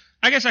just.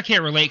 I guess I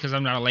can't relate because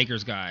I'm not a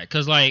Lakers guy.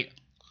 Because like,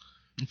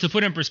 to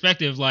put in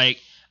perspective, like,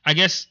 I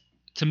guess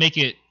to make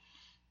it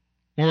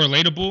more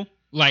relatable,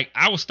 like,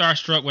 I was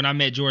starstruck when I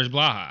met George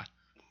Blaha,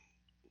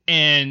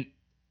 and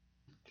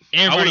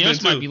everybody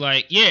else might be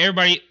like, yeah,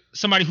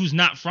 somebody who's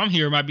not from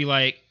here might be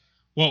like,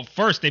 well,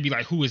 first they'd be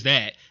like, who is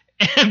that?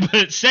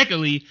 But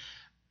secondly,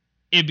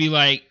 it'd be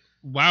like,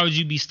 why would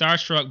you be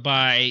starstruck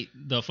by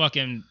the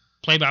fucking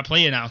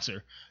play-by-play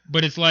announcer?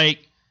 But it's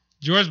like,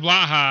 George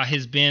Blaha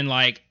has been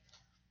like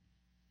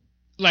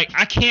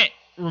I can't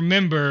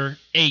remember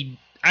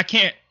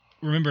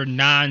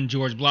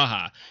non-George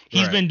Blaha.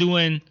 He's Right. been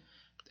doing,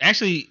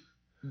 actually,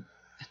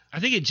 I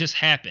think it just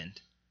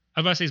happened. I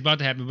was about to say it's about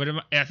to happen, but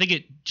I think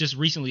it just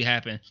recently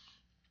happened.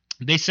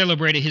 They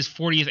celebrated his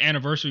 40th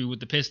anniversary with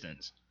the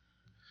Pistons.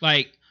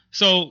 Like,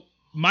 so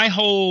my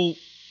whole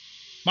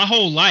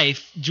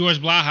life, George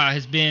Blaha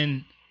has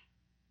been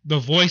the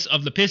voice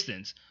of the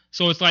Pistons.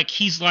 So it's like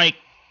he's like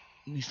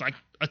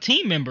a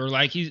team member.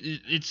 Like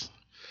he is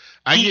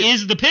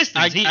the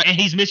Pistons, and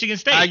he's Michigan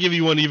State. I give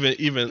you one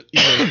even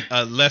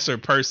a lesser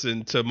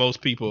person to most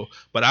people,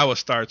 but I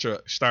was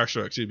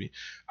starstruck. Excuse me.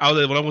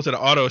 When I went to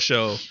the auto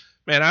show,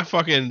 man, I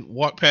fucking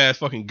walked past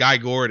fucking Guy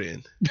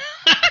Gordon.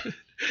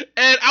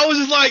 And I was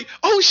just like,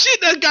 oh shit,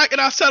 that guy.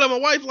 And I was telling my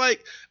wife,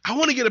 like, I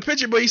want to get a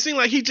picture, but he seemed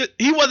like he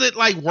wasn't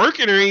like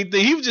working or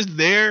anything. He was just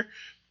there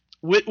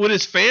with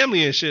his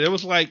family and shit. It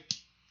was like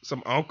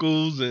some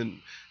uncles and,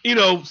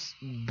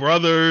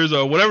 brothers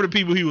or whatever the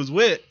people he was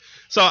with.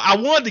 So I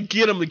wanted to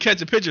get him to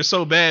catch a picture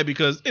so bad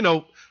because,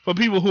 for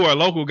people who are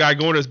local, Guy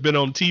Gordon's been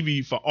on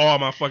TV for all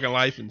my fucking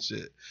life and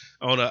shit.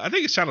 I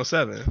think it's Channel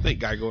 7. I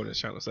think Guy Gordon is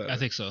Channel 7. I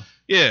think so.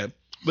 Yeah.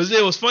 But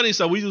it was funny.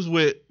 So we was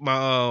with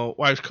my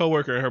wife's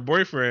coworker and her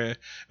boyfriend,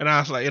 and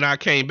I was like, and I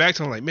came back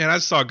to him like, man, I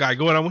just saw a guy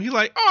going. He's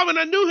like, oh man,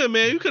 I knew him,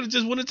 man. You could have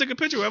just went and took a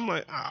picture with him. I'm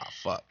like,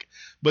 fuck.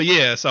 But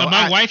yeah, so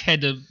my wife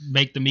had to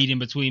make the meeting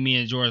between me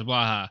and George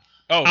Blaha.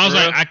 Oh, I was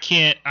real? like, I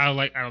can't. I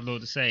don't know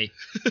what to say.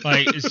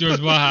 Like, it's George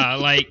Blaha.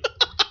 Like,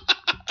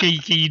 can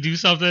you do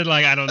something?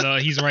 Like, I don't know.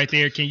 He's right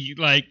there. Can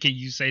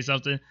you say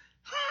something?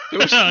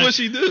 What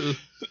she do?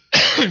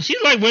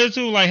 She's like, went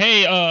to like,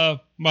 hey,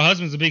 my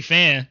husband's a big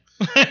fan.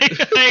 And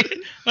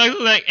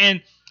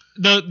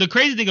the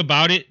crazy thing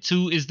about it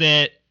too is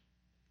that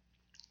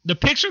the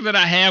picture that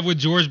I have with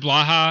George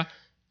Blaha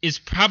is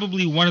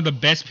probably one of the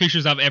best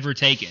pictures I've ever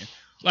taken.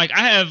 Like,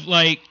 I have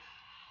like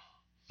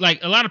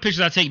a lot of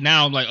pictures I take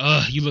now, I'm like,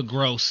 ugh, you look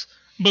gross.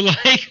 But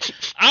like,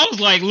 I was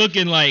like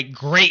looking like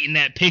great in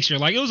that picture.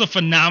 Like, it was a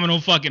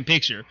phenomenal fucking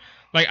picture.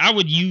 Like, I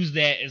would use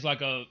that as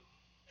like a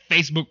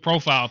Facebook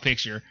profile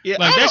picture. Yeah,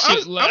 like I'm that so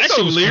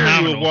shit was leery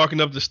phenomenal. with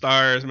walking up the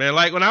stars, man.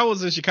 Like when I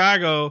was in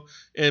Chicago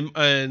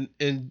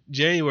in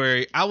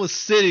January, I was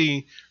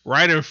sitting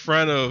right in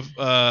front of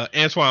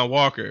Antoine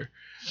Walker,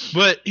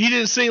 but he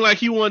didn't seem like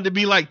he wanted to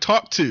be like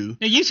talked to.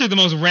 And you took the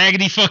most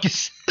raggedy fucking.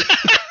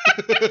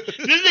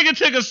 This nigga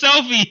took a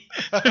selfie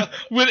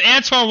with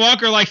Antoine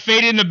Walker like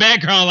faded in the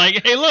background.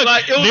 Like, hey, look,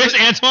 Like, there's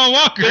Antoine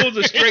Walker. It was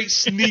a straight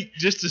sneak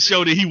just to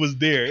show that he was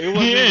there. It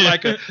wasn't even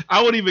like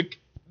I wouldn't even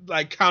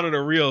like counted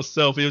a real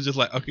selfie. It was just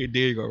like, okay,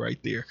 there you go, right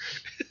there.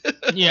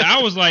 Yeah,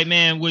 I was like,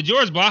 man, with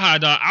George Blaha,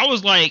 dog, I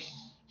was like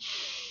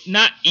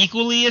not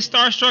equally as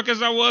starstruck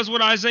as I was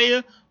with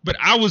Isaiah, but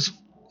I was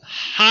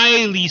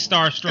highly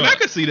starstruck. And I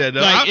could see that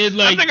though. Like,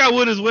 I think I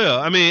would as well.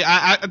 I mean,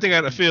 I think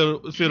I'd feel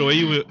the way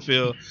you would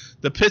feel.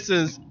 The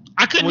Pistons.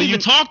 I couldn't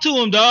even talk to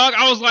him, dog.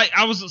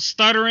 I was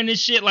stuttering and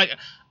shit. Like,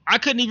 I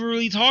couldn't even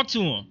really talk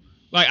to him.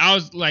 Like, I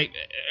was like,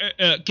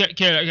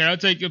 can I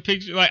take a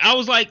picture? Like, I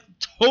was like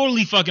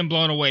totally fucking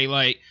blown away.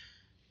 Like,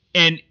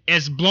 and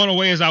as blown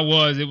away as I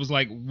was, it was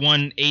like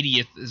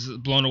 1/80th as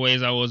blown away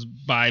as I was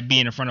by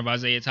being in front of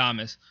Isaiah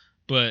Thomas.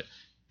 But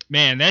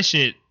man, that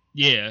shit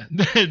Yeah,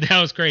 that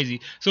was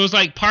crazy. So it's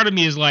like part of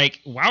me is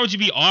like, why would you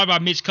be all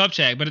about Mitch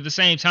Kupchak? But at the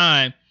same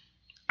time,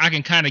 I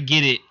can kind of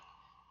get it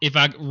if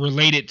I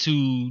relate it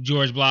to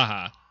George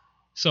Blaha.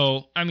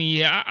 So I mean,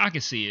 yeah, I can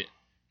see it.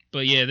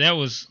 But yeah, that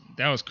was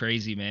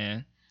crazy,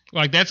 man.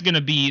 Like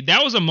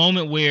that was a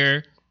moment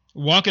where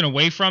walking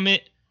away from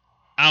it,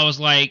 I was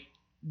like,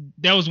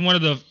 that was one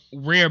of the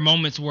rare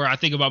moments where I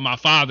think about my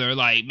father.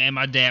 Like, man,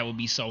 my dad would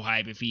be so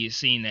hype if he had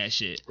seen that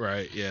shit.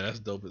 Right. Yeah, that's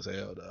dope as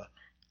hell, though.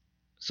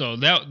 So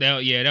that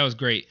was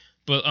great.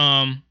 But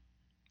I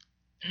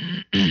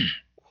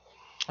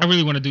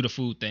really want to do the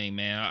food thing,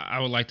 man. I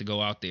would like to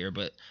go out there,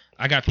 but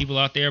I got people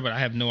out there, but I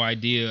have no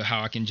idea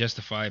how I can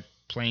justify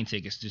plane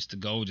tickets just to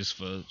go just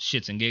for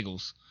shits and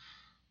giggles.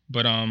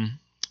 But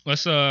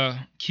let's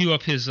cue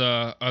up his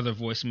other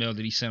voicemail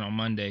that he sent on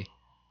Monday.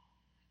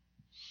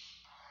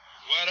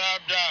 What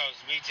up, dogs?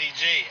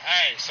 BTG.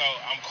 Hey, so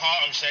I'm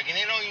checking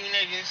in on you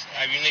niggas.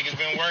 Have you niggas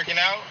been working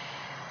out?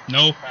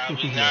 Nope.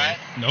 Probably not.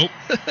 Nope.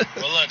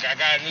 Well, look, I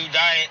got a new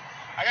diet.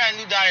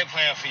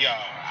 Plan for y'all.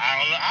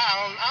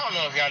 I don't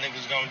know if y'all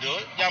niggas gonna do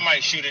it. Y'all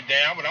might shoot it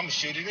down, but I'm gonna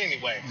shoot it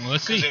anyway. Well,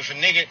 let's see. If a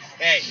nigga,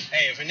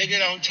 if a nigga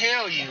don't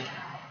tell you,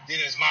 then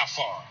it's my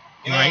fault.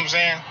 You know Right. what I'm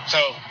saying?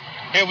 So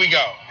here we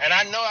go. And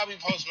I know I be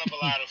posting up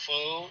a lot of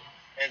food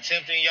and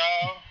tempting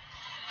y'all.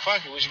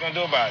 Fuck it, what you gonna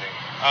do about it?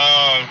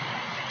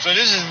 So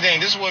this is the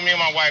thing. This is what me and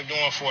my wife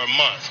doing for a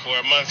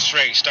month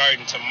straight,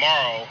 starting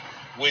tomorrow,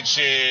 which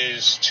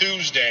is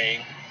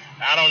Tuesday.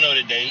 I don't know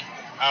the date.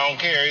 I don't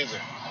care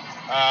either.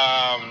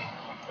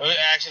 It would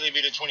actually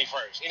be the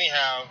 21st.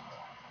 Anyhow,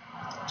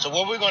 so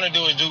what we're gonna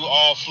do is do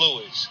all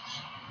fluids.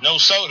 No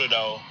soda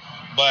though,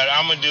 but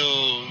I'm gonna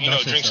do,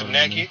 Don't say drink some soda,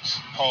 man. Neckids.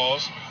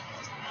 Pause.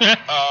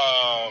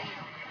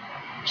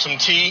 Some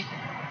tea.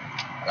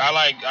 I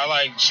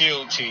like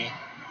chilled tea,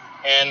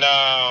 and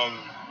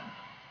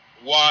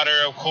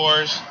water, of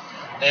course.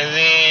 And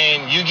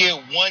then you get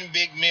one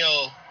big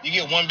meal. You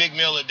get one big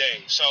meal a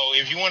day. So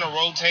if you want to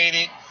rotate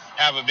it,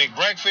 have a big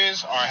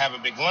breakfast, or have a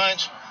big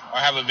lunch, or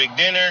have a big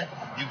dinner,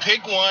 you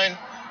pick one,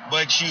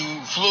 but you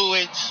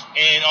fluids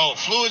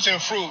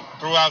and fruit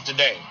throughout the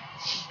day.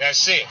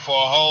 That's it for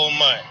a whole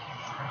month.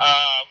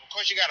 Of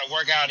course, you got to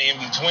work out in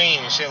between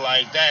and shit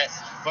like that.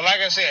 But like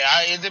I said,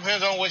 it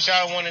depends on what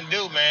y'all want to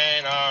do,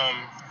 man.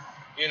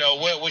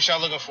 What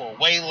y'all looking for?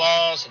 Weight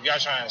loss? If y'all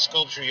trying to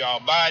sculpture y'all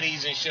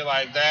bodies and shit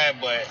like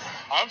that. But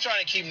I'm trying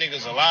to keep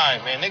niggas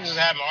alive, man. Niggas is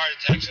having heart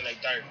attacks in their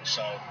 30s.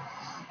 So,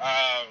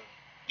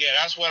 yeah,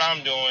 that's what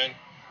I'm doing.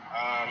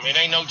 It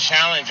ain't no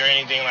challenge or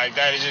anything like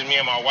that. It's just me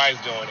and my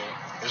wife doing it.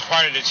 It's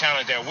part of the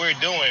challenge that we're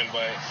doing,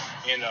 but,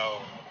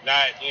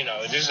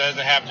 this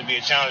doesn't have to be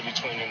a challenge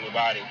between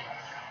anybody.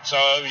 So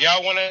if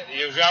y'all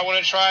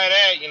wanna try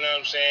that, you know what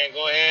I'm saying,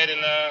 go ahead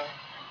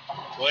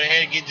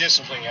and get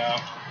disciplined, y'all.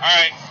 All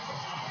right.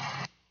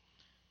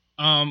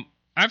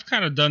 I've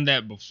kind of done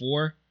that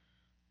before,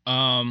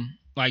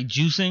 like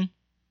juicing.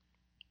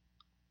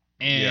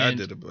 And Yeah, I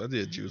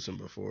did juicing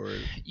before.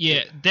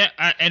 yeah,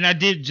 I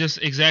did just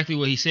exactly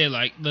what he said.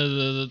 Like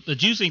the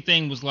juicing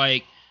thing was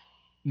like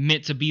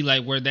meant to be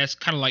like where that's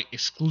kind of like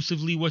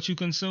exclusively what you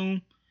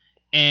consume,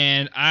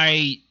 and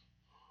I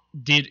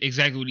did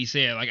exactly what he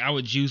said. Like I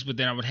would juice, but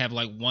then I would have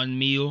like one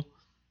meal,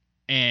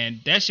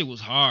 and that shit was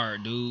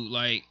hard, dude.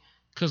 Like,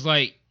 cause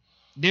like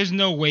there's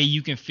no way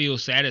you can feel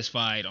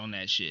satisfied on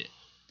that shit.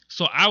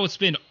 So I would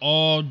spend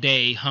all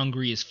day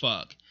hungry as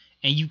fuck,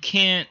 and you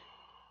can't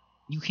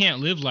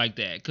live like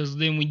that, because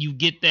then when you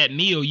get that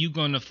meal, you're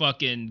gonna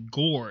fucking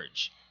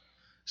gorge.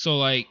 So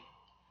like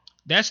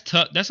that's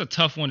tough. That's a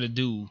tough one to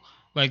do.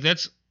 Like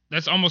that's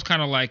almost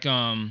kind of like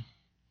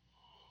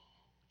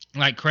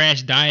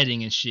crash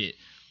dieting and shit.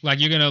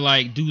 Like you're gonna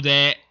like do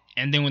that,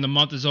 and then when the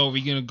month is over,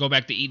 you're gonna go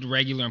back to eating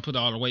regular and put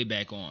all the weight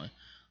back on.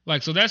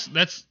 Like so that's.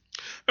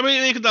 I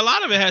mean, because a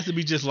lot of it has to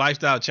be just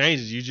lifestyle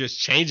changes. You're just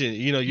changing.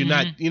 You're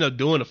not,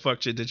 doing the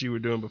fuck shit that you were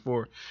doing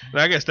before. And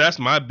I guess that's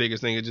my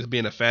biggest thing, is just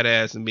being a fat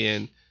ass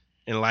and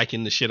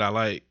liking the shit I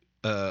like.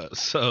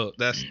 So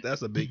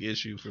that's a big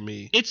issue for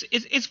me. It's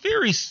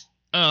very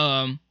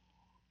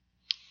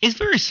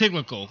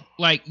cyclical.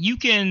 Like you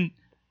can,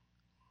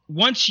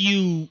 once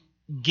you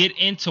get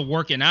into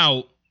working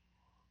out,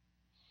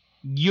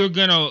 you're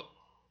gonna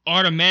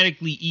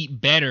automatically eat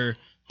better,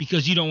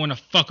 because you don't want to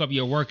fuck up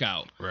your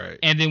workout. Right.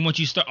 And then when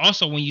you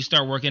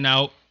start working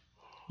out,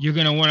 you're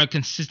going to want to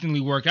consistently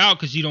work out,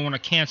 because you don't want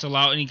to cancel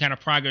out any kind of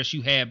progress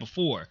you had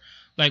before.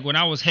 Like when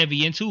I was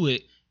heavy into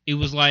it, it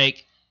was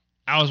like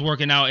I was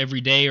working out every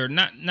day, or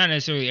not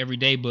necessarily every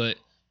day, but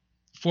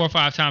 4 or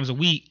 5 times a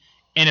week.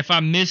 And if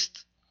I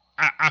missed,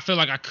 I feel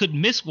like I couldn't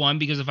miss one,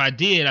 because if I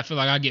did, I feel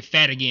like I'd get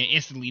fat again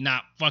instantly,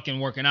 not fucking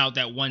working out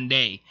that one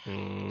day.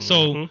 Mm-hmm.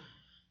 So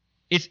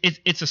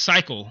it's a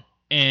cycle.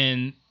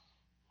 And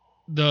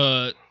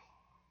the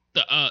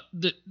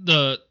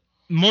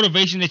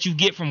motivation that you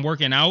get from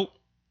working out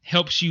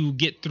helps you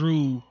get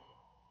through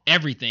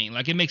everything.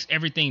 Like it makes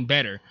everything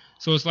better.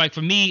 So it's like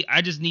for me,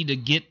 I just need to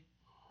get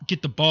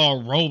the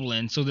ball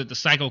rolling so that the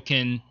cycle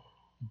can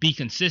be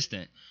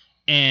consistent.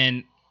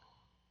 And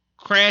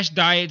crash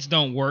diets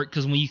don't work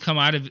because when you come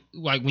out of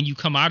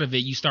it,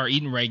 you start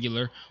eating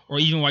regular, or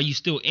even while you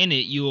still in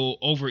it, you'll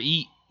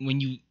overeat when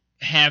you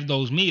have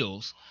those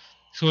meals.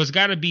 So it's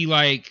got to be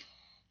like,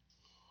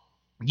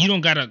 you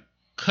don't got to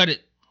cut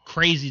it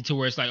crazy to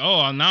where it's like,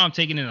 oh, now I'm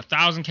taking in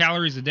 1,000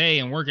 calories a day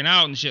and working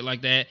out and shit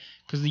like that,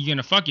 because you're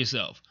gonna fuck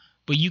yourself.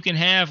 But you can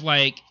have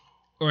like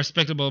a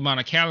respectable amount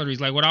of calories.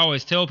 Like what I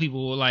always tell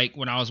people, like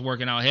when I was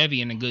working out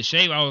heavy and in good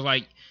shape, I was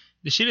like,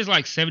 the shit is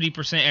like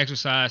 70%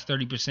 exercise,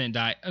 30%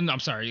 diet. I'm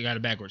sorry, you got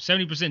it backwards.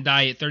 70%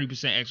 diet,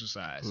 30%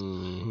 exercise.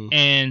 Mm-hmm.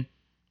 And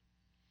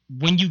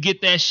when you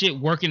get that shit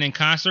working in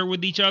concert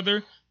with each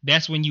other,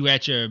 that's when you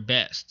at your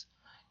best.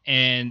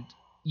 And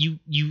you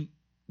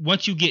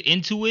once you get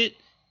into it,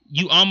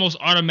 you almost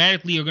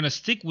automatically are gonna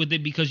stick with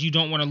it because you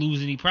don't want to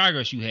lose any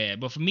progress you had.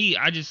 But for me,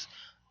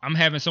 I'm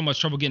having so much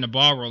trouble getting the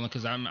ball rolling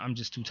because I'm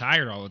just too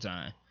tired all the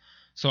time.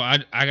 So I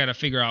got to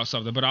figure out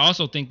something. But I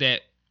also think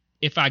that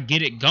if I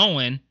get it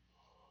going,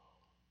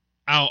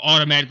 I'll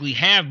automatically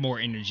have more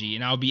energy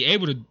and I'll be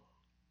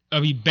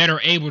better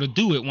able to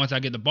do it once I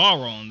get the ball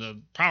rolling. The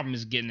problem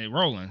is getting it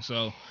rolling.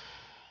 So,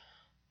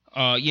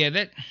 yeah,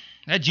 that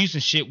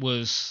juicing shit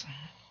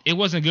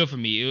wasn't good for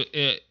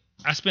me.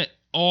 I spent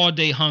all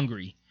day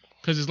hungry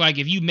because it's like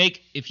if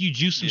you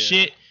juice some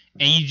shit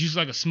and you juice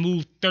like a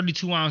smooth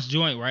 32-ounce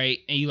joint, right?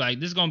 And you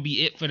like, this is gonna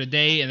be it for the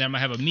day, and then I'm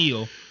gonna have a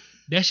meal.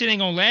 That shit ain't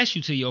gonna last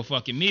you till your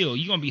fucking meal.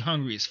 You gonna be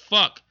hungry as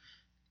fuck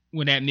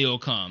when that meal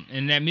come.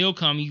 And that meal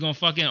come, you gonna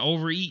fucking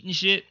overeat and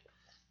shit.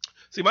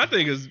 See, my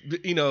thing is,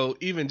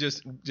 even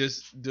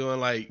just doing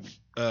like,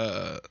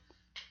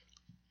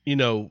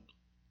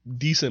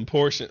 decent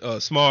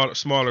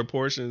smaller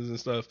portions and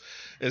stuff,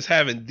 is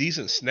having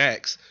decent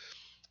snacks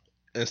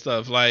and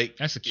stuff. Like,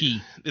 that's the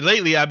key.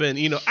 Lately, I've been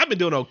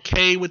doing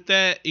okay with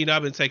that.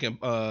 I've been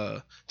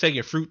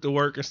taking fruit to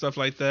work and stuff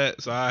like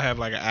that. So I have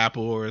like an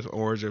apple or an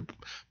orange or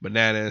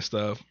banana and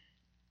stuff.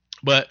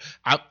 But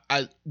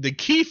the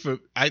key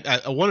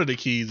one of the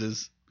keys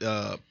is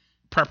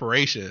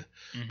preparation.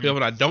 Mm-hmm. Because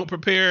when I don't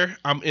prepare,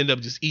 I'm end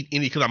up just eating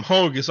any because I'm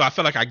hungry. So I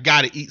feel like I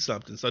gotta eat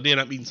something. So then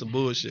I'm eating some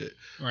bullshit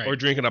or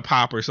drinking a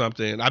pop or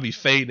something. I be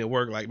fading at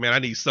work like, man, I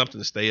need something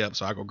to stay up.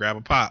 So I go grab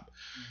a pop.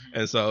 Mm-hmm.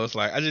 And so it's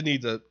like I just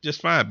need to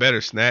just find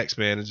better snacks,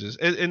 man.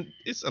 And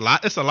it's a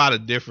lot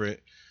of different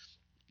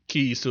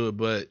keys to it,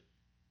 but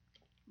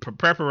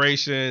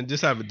preparation,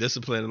 just have a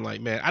discipline and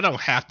like, man, I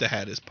don't have to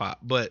have this pop,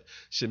 but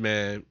shit,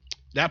 man,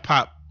 that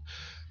pop.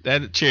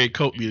 That cherry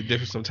Coke be the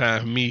difference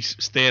sometimes for me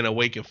staying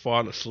awake and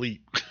falling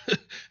asleep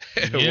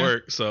at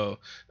work. So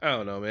I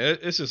don't know, man.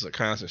 It's just a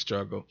constant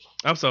struggle.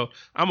 I'm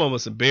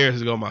almost embarrassed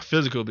to go on my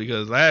physical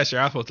because last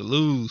year I was supposed to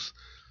lose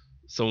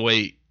some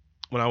weight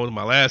when I was in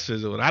my last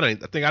physical, and I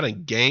think I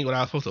didn't gain what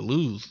I was supposed to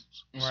lose.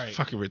 Right.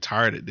 Fucking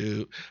retarded,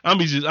 dude. I'm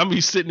be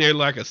sitting there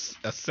like a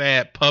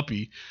sad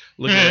puppy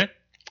looking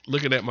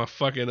at my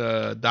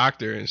fucking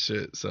doctor and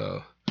shit.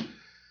 So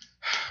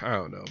I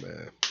don't know,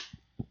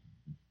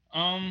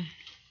 man.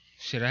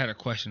 Shit, I had a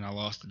question. I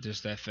lost it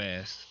just that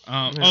fast.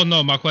 Oh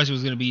no, my question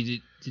was gonna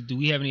be: do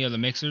we have any other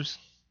mixers?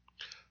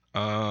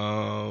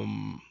 Other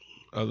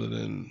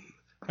than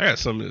I got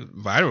some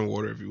vitamin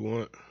water if you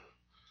want.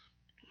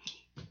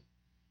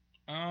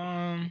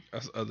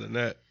 That's other than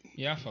that.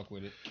 Yeah, I fuck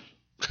with it.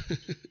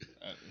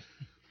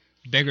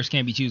 Beggars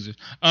can't be choosers.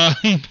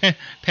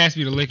 Pass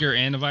me the liquor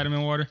and the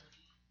vitamin water.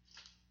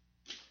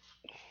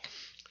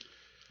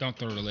 Don't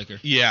throw the liquor.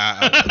 Yeah,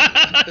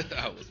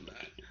 I was not.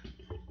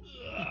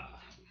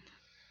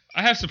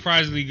 I have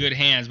surprisingly good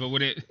hands, but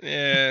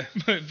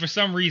but for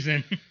some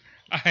reason,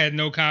 I had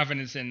no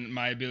confidence in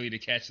my ability to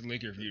catch the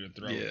liquor for you to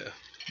throw. Yeah.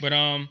 But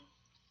I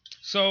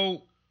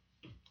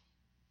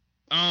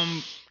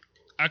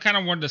kind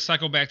of wanted to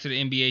cycle back to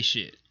the NBA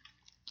shit.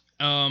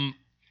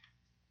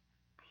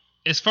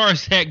 As far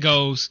as that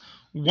goes,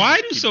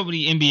 why do so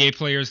many NBA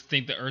players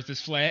think the Earth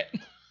is flat?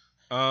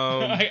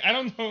 I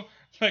don't know.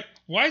 Like,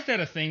 why is that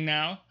a thing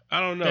now? I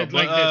don't know.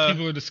 That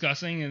people are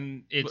discussing,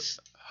 and it's.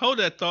 Hold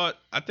that thought.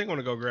 I think I'm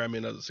gonna go grab me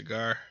another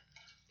cigar.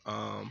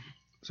 So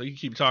you can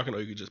keep talking,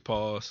 or you can just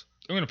pause.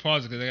 I'm gonna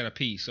pause it because I gotta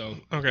pee. So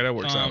okay, that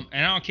works out.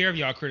 And I don't care if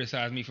y'all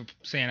criticize me for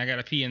saying I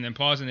gotta pee and then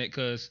pausing it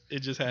because it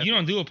just happened. You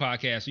don't do a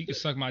podcast, so you can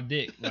suck my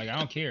dick. Like, I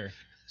don't care.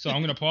 So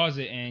I'm gonna pause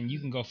it, and you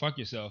can go fuck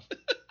yourself.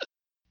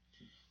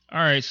 All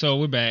right, so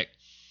we're back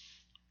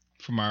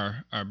from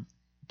our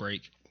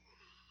break.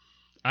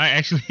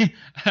 I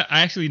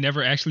actually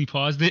never actually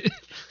paused it.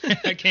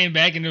 I came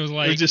back and it was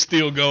like it's just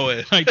still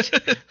going.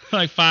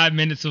 like 5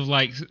 minutes of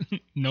like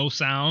no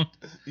sound.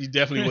 You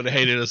definitely would have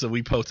hated us if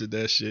we posted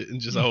that shit and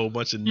just a whole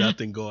bunch of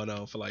nothing going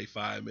on for like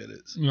 5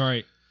 minutes.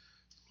 Right.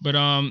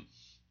 But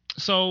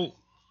so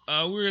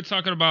we were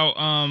talking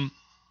about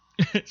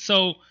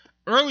so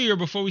earlier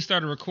before we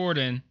started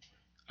recording,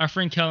 our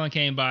friend Kellen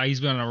came by. He's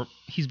been on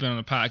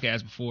the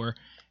podcast before,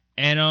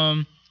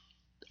 and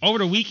over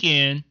the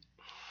weekend.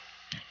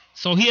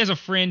 So he has a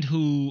friend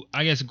who,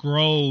 I guess,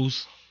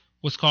 grows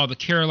what's called the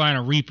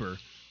Carolina Reaper,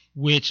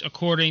 which,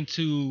 according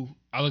to,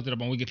 I looked it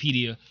up on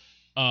Wikipedia,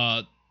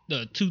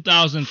 the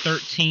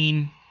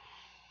 2013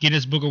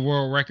 Guinness Book of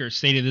World Records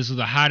stated this was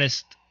the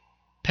hottest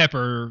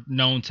pepper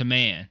known to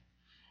man.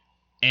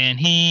 And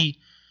he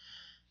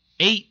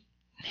ate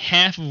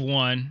half of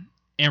one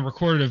and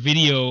recorded a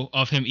video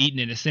of him eating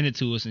it and sent it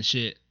to us and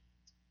shit.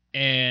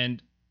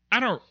 And I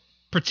don't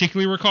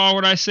particularly recall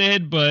what I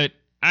said, but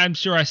I'm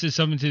sure I said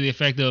something to the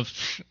effect of,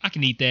 I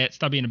can eat that,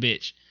 stop being a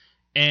bitch.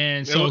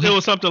 And so it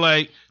was something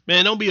like,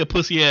 man, don't be a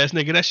pussy ass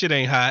nigga, that shit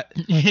ain't hot.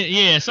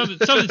 Yeah, something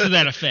to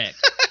that effect.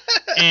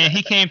 And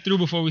he came through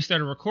before we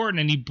started recording,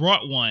 and he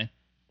brought one.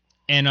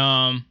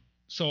 And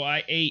so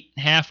I ate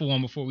half of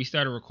one before we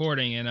started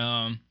recording,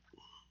 and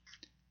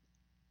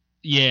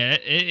yeah,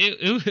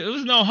 it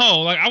was no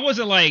hoe. Like, I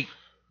wasn't like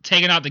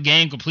taking out the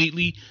game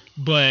completely,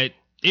 but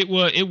it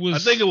was. I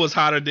think it was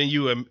hotter than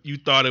you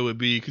thought it would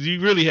be, because you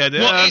really had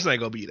that. Well, it's not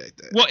gonna be like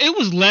that. Well, it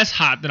was less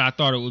hot than I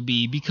thought it would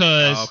be,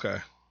 because okay.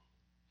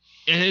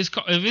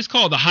 If it's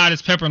called the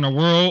hottest pepper in the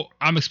world,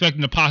 I'm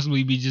expecting to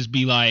possibly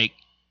be like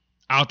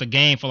out the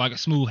game for like a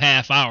smooth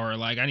half hour.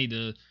 Like, I need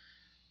to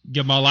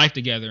get my life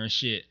together and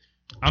shit.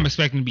 I'm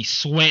expecting to be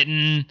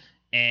sweating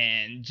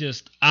and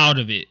just out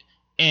of it.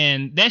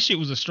 And that shit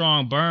was a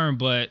strong burn,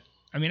 but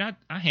I mean,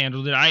 I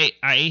handled it. I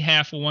ate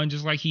half of one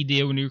just like he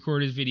did when he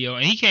recorded his video.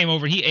 And he came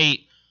over and he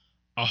ate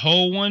a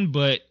whole one,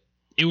 but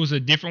it was a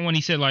different one.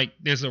 He said, like,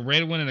 there's a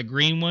red one and a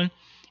green one.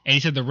 And he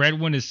said the red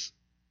one is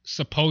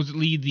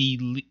supposedly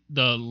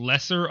the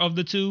lesser of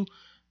the two,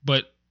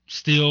 but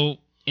still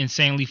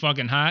insanely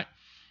fucking hot.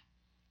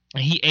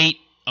 And he ate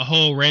a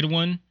whole red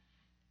one,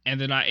 and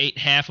then I ate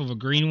half of a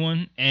green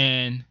one.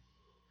 And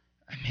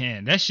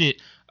man, that shit,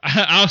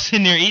 I was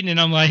sitting there eating, and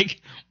I'm like,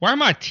 why are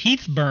my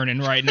teeth burning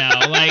right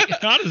now? Like,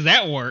 how does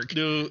that work?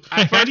 Dude,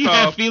 How do you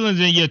have feelings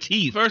in your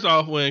teeth? First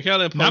off, when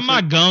Kellen posted... Not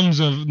my gums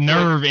of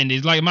nerve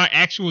endings, like my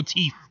actual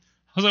teeth.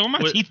 I was like, why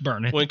are my teeth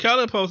burning? When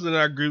Kellen posted in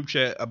our group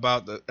chat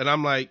about and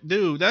I'm like,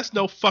 dude, that's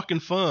no fucking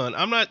fun.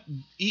 I'm not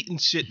eating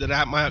shit that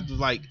I might have to,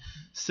 like,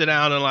 sit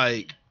down and,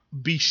 like,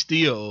 be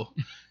still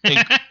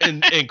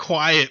and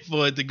quiet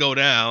for it to go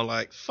down.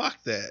 Like,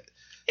 fuck that.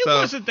 It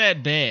wasn't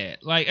that bad.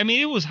 Like, I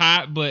mean, it was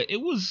hot, but it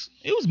was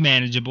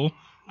manageable.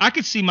 I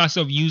could see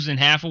myself using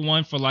half of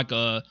one for like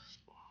a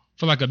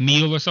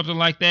meal or something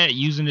like that.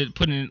 Using it,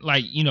 putting it,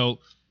 like, you know,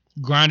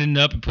 grinding it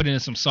up and putting in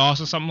some sauce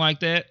or something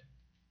like that.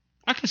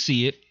 I could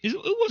see it. It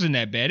wasn't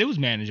that bad. It was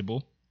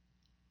manageable.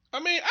 I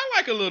mean, I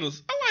like a little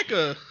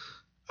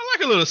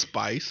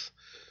spice.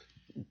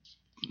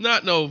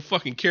 Not no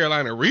fucking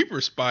Carolina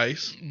Reaper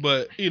spice,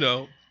 but, you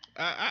know,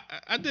 I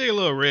dig a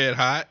little red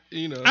hot,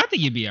 you know. I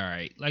think you'd be all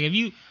right. Like, if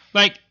you,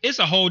 like, it's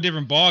a whole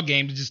different ball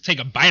game to just take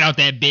a bite out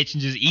that bitch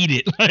and just eat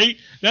it. Like,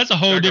 that's a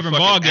whole like different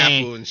ball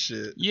game. Apple and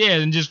shit. Yeah,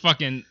 and just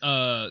fucking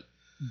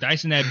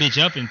dicing that bitch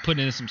up and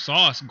putting in some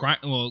sauce.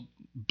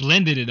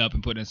 Blended it up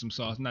and putting in some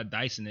sauce, not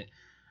dicing it.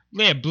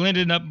 Yeah,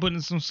 blended it up and putting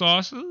in some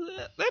sauce.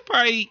 They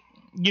probably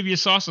give your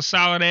sauce a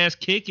solid ass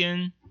kick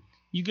and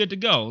you good to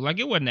go. Like,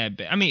 it wasn't that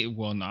bad. I mean,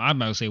 well, no, I'm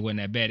not gonna say it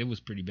wasn't that bad. It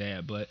was pretty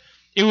bad, but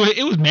it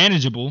was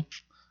manageable.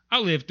 I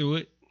lived through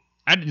it.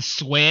 I didn't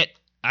sweat.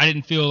 I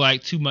didn't feel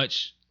like too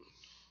much.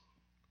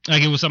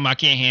 Like, it was something I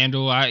can't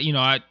handle.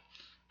 I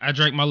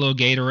drank my little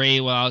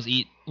Gatorade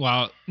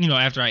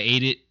after I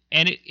ate it,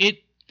 and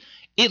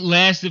it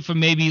lasted for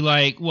maybe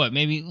like what?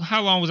 Maybe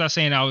how long was I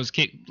saying I was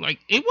kicked? Like,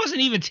 it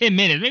wasn't even 10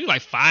 minutes. Maybe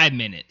like 5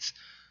 minutes.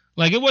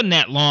 Like, it wasn't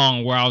that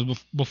long where I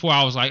was before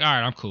I was like, all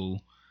right, I'm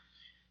cool.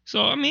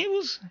 So I mean,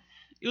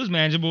 it was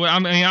manageable. I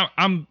mean,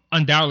 I'm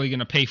undoubtedly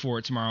gonna pay for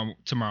it tomorrow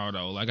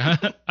though. Like,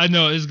 I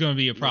know it's gonna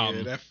be a problem.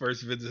 Yeah, that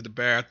first visit to the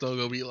marathon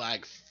gonna be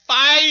like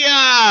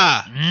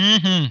fire.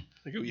 Mm-hmm.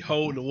 They're gonna be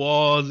holding the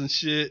walls and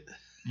shit.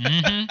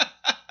 Mm-hmm.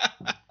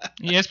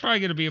 Yeah, it's probably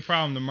gonna be a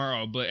problem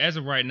tomorrow, but as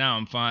of right now,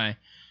 I'm fine.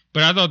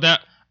 But I thought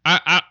that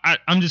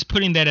I'm just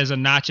putting that as a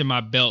notch in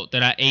my belt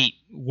that I ate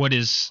what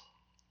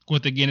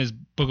the Guinness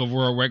Book of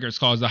World Records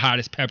calls the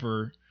hottest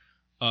pepper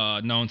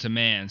known to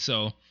man.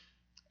 So,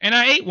 and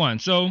I ate one,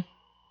 so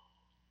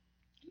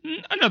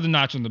another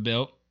notch on the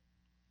belt.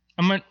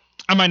 I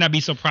might not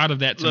be so proud of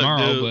that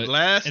tomorrow. Look, dude, but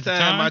last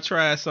time I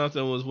tried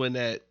something was when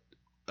that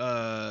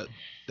the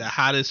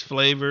hottest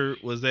flavor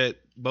was that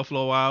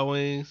Buffalo Wild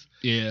Wings.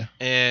 Yeah,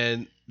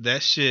 and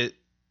that shit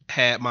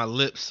had my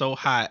lips so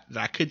hot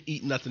that I couldn't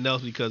eat nothing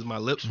else because my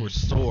lips were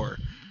sore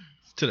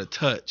to the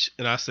touch.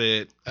 And I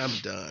said, I'm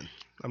done.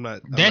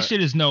 That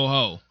shit is no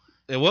ho.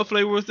 And what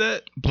flavor was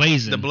that?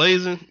 Blazing. The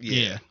Blazing?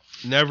 Yeah.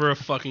 Never a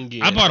fucking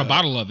again. I bought a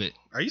bottle of it.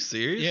 Are you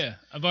serious? Yeah,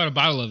 I bought a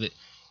bottle of it.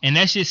 And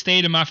that shit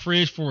stayed in my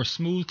fridge for a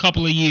smooth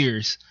couple of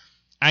years.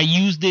 I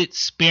used it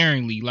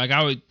sparingly. Like,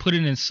 I would put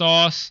it in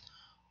sauce,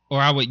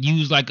 or I would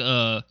use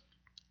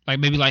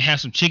maybe have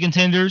some chicken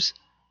tenders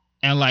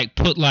and like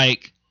put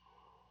like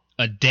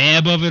a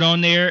dab of it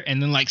on there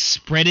and then like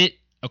spread it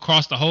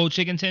across the whole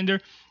chicken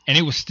tender, and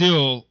it was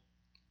still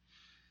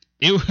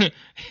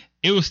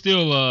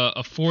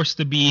a force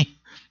to be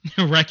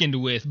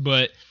reckoned with.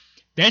 But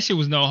that shit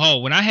was no hoe.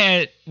 When I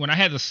had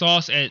the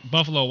sauce at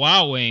Buffalo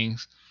Wild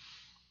Wings,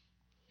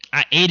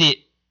 I ate it,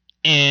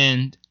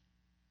 and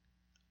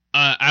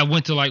I I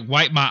went to like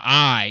wipe my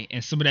eye,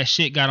 and some of that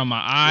shit got on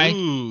my eye.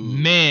 Ooh.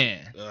 Man,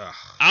 Ugh.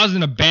 I was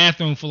in the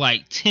bathroom for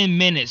like 10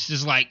 minutes,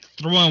 just like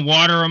throwing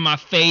water on my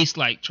face,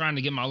 like trying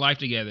to get my life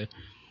together.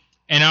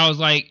 And I was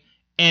like,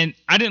 and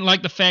I didn't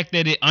like the fact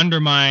that it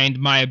undermined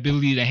my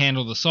ability to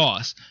handle the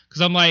sauce.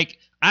 Because I'm like,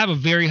 I have a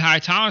very high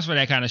tolerance for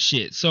that kind of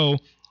shit. So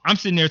I'm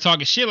sitting there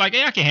talking shit like,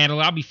 hey, I can handle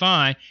it. I'll be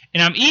fine.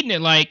 And I'm eating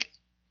it like,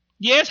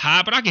 yeah, it's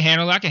hot, but I can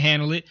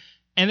handle it.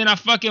 And then I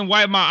fucking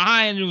wiped my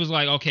eye, and it was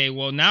like, okay,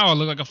 well, now I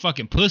look like a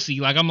fucking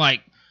pussy. Like, I'm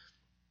like,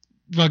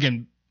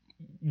 fucking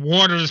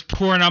water is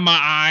pouring out my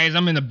eyes.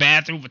 I'm in the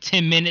bathroom for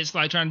 10 minutes,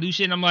 like, trying to do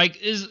shit. And I'm like,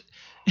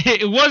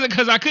 it wasn't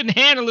because I couldn't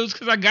handle it. It was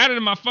because I got it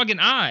in my fucking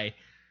eye.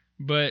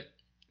 But,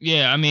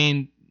 yeah, I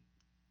mean,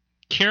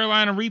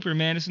 Carolina Reaper,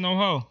 man, it's no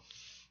hoe.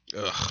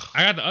 Ugh.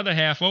 I got the other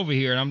half over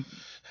here, and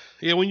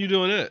Yeah, when you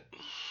doing it?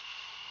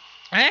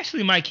 I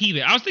actually might keep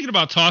it. I was thinking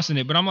about tossing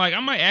it, but I'm like, I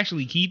might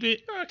actually keep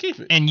it.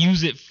 Keep it. And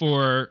use it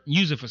for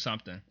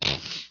something.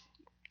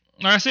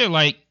 Like I said,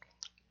 like,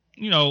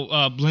 you know,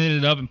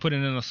 blend it up and put it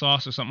in a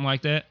sauce or something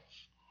like that.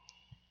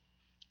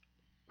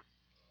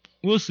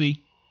 We'll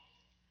see.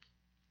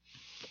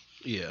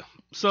 Yeah.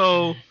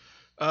 So,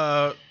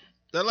 the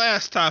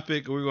last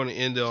topic we're going to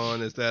end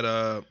on is that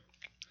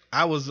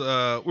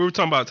we were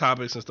talking about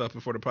topics and stuff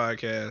before the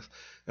podcast,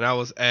 and I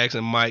was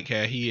asking Mike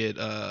had he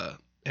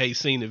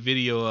seen the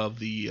video of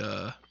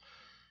the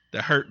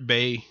Hurt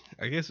Bay.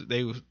 I guess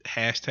they was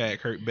hashtag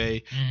Hurt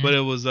Bay, but it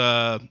was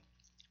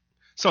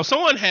so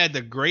someone had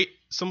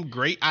some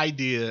great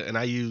idea, and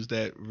I used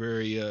that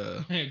very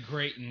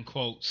great in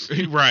quotes.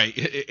 right,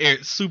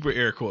 super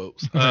air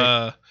quotes.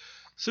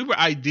 Super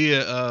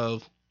idea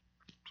of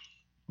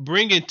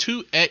bringing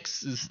two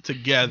exes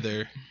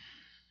together,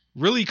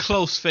 really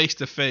close face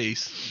to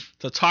face,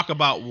 to talk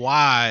about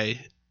why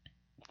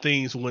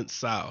things went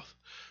south.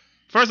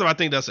 First of all, I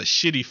think that's a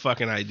shitty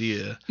fucking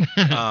idea.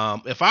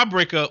 If I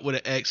break up with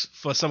an ex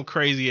for some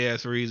crazy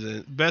ass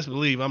reason, best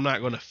believe I'm not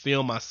going to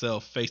film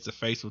myself face to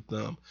face with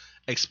them,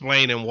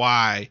 explaining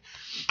why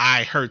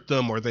I hurt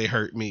them or they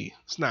hurt me.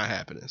 It's not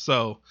happening.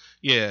 So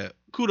yeah,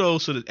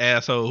 kudos to the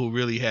asshole who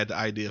really had the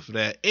idea for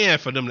that,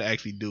 and for them to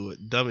actually do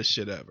it. Dumbest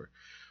shit ever.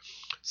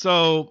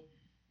 So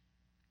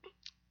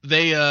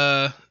they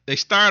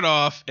start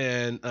off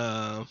and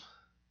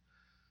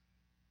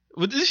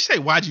did you say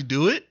why'd you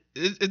do it?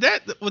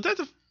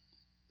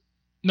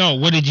 No,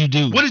 what did you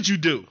do? What did you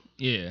do?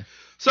 Yeah.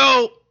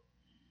 So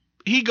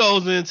he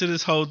goes into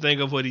this whole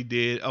thing of what he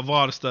did, of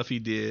all the stuff he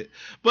did.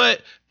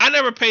 But I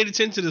never paid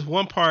attention to this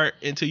one part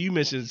until you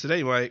mentioned it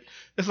today, Mike.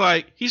 It's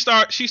like she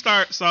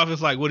starts off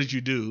as like, what did you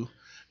do?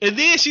 And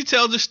then she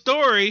tells a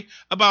story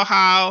about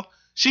how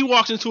she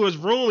walks into his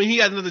room and he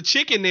had another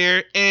chick in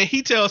there, and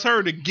he tells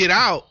her to get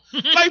out.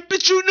 Like,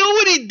 bitch, you knew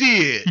what he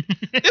did.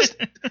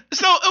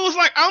 So it was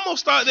like, I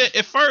almost thought that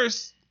at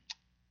first,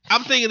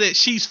 I'm thinking that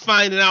she's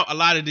finding out a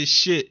lot of this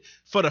shit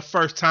for the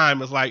first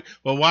time. It's like,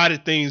 well, why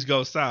did things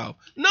go south?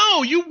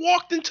 No, you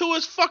walked into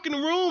his fucking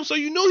room, so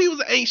you knew he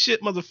was an ain't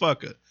shit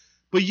motherfucker.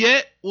 But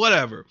yet,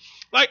 whatever.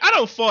 Like, I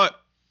don't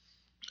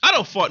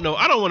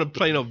want to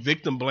play no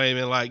victim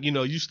blaming, like, you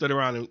know, you stood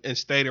around and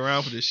stayed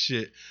around for this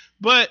shit.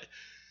 But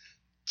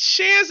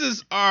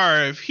chances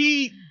are, if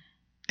he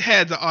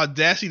had the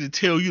audacity to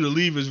tell you to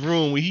leave his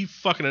room when he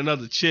fucking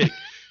another chick,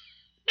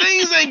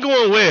 things ain't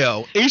going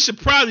well. And you should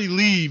probably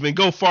leave and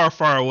go far,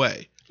 far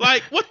away.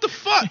 Like, what the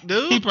fuck,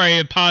 dude? He probably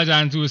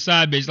apologized to his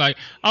side bitch, like,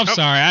 I'm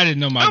sorry, I didn't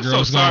know my girl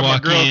was gonna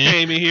walk in. My girl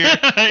came in here.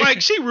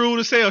 Like, she rude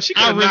as hell. She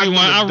I really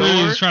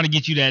was trying to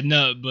get you that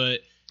nut,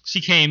 but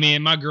she came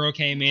in, my girl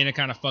came in and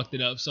kind of fucked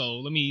it up. So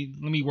let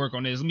me work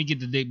on this. Let me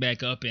get the dick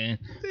back up and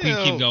we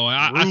can keep going.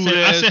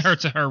 I sent her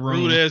to her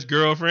room. Rude ass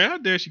girlfriend. How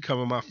dare she come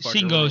in my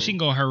fucking room? She can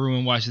go in her room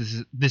and watch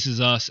This Is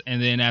Us,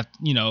 and then after,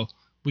 you know,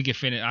 we can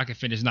finish. I can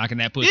finish knocking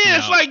that pussy out. Yeah,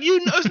 it's like,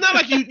 you know, it's not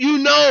like you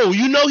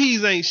know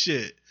he's ain't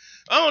shit.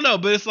 I don't know,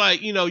 but it's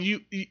like, you know,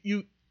 you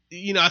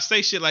know, I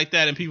say shit like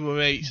that and people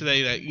may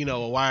say that, you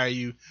know, why are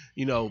you,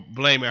 you know,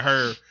 blaming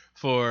her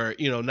for,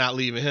 you know, not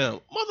leaving him?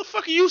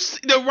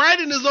 Motherfucker, the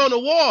writing is on the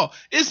wall.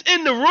 It's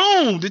in the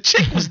room. The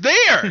chick was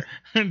there.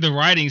 The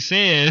writing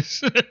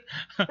says,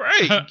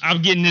 right,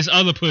 I'm getting this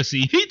other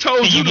pussy. He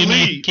told you to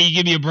leave. Can you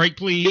give me a break,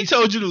 please? He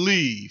told you to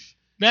leave.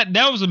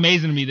 That was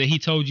amazing to me that he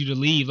told you to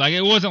leave. Like,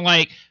 it wasn't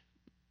like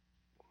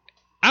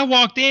I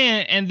walked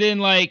in and then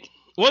like,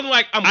 it wasn't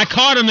like I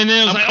caught him and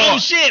then it was like, oh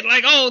shit,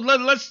 like,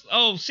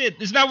 oh shit,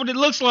 it's not what it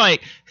looks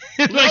like.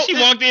 Like, she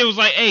walked in and was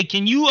like, hey,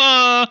 can you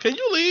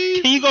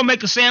leave? Can you go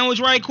make a sandwich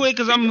right quick?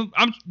 Cause I'm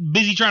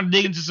busy trying to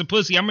dig into some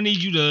pussy. I'm gonna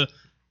need you to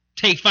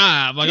take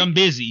 5. Like, I'm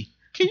busy.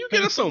 Can you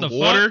get us some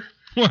water?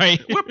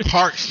 Right. We're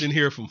parched in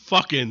here from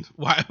fucking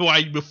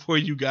why before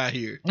you got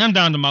here. I'm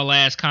down to my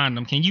last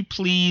condom. Can you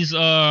please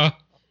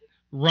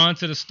run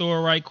to the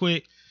store right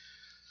quick?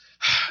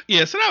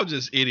 Yeah, so that was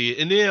just idiot.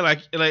 And then like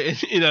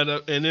you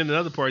know, and then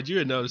another part you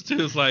had noticed too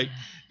is like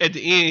at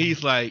the end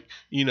he's like,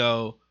 you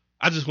know,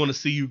 I just want to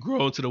see you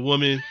grow into the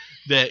woman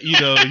that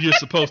you're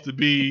supposed to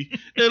be.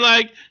 And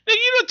like, nigga,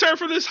 you done turned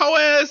from this whole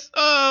ass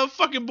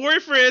fucking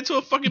boyfriend to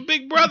a fucking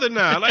big brother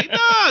now. Like,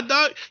 nah,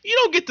 dog, you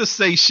don't get to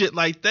say shit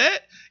like that.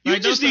 You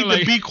Like, just don't need say, to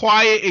like- be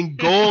quiet and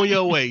go on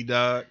your way,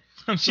 dog.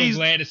 I'm so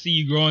glad to see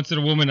you grow into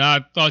the woman I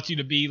thought you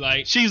to be.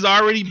 Like, She's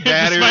already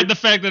battered. despite the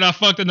fact that I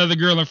fucked another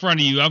girl in front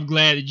of you, I'm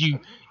glad that you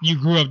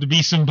grew up to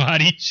be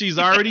somebody. She's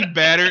already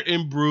battered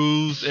and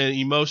bruised and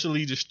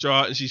emotionally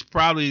distraught, and it's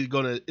probably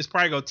gonna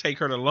take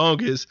her the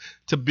longest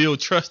to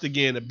build trust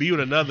again, to be with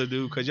another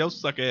dude, because your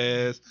sucker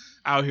ass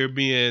out here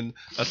being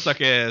a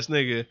sucker ass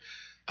nigga.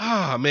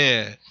 Ah,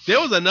 man. There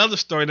was another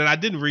story that I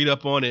didn't read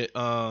up on it,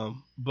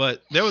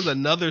 but there was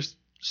another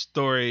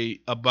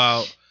story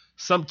about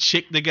some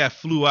chick that got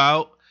flew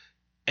out,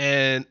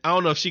 and I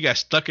don't know if she got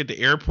stuck at the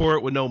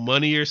airport with no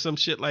money or some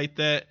shit like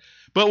that.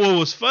 But what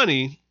was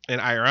funny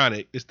and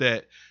ironic is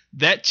that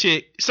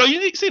chick. So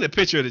you seen a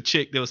picture of the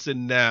chick that was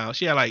sitting down.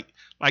 She had like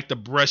the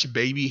brushed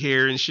baby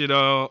hair and shit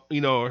on.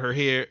 Her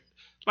hair,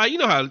 like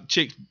how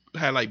chicks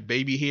had like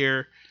baby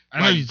hair. I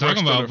know like, what you're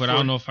talking brushed on about, her but I don't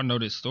forehead. know if I know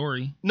this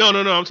story. No.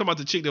 I'm talking about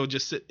the chick that was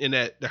just sitting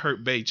in the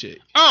Hurt Bay chick.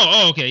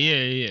 Oh, okay,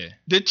 yeah.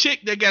 The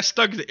chick that got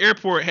stuck at the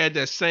airport had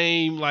that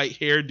same like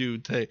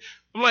hairdo thing.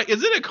 I'm like,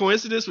 is it a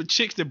coincidence with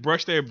chicks that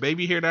brush their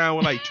baby hair down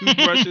with like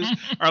toothbrushes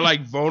are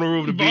like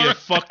vulnerable to being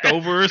fucked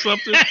over or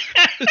something?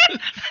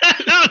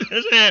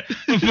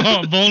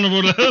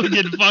 Vulnerable to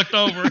getting fucked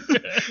over.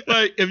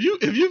 Like if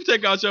you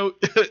take out your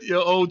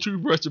old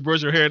toothbrush to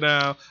brush your hair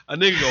down, a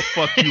nigga gonna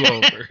fuck you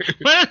over.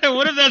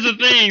 What if that's a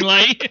thing?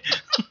 Like,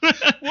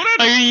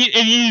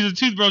 if you use a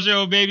toothbrush on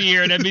your baby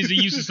hair, that means that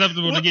you're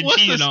susceptible to get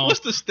cheated on. What's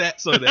the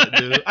stats on that,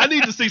 dude? I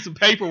need to see some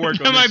paperwork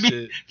on That this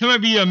shit.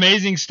 might be an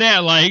amazing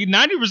stat. Like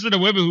 90%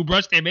 of women who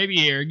brush their baby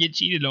hair get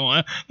cheated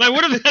on. Like,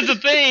 what if that's a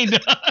thing?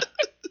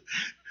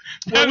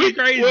 That'd be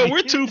crazy. Well,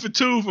 we're 2 for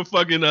 2 for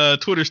fucking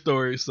Twitter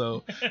stories.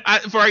 So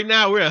for right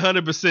now, we're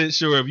 100%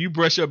 sure if you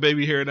brush your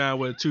baby hair down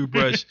with a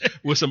toothbrush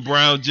with some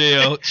brown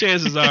gel,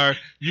 chances are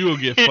you will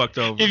get fucked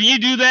over. If you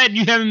do that,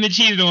 you haven't been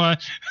cheated on.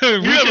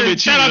 haven't been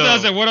Shout out cheated to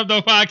us on. at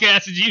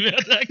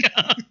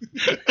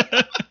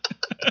whatupthopodcast@gmail.com.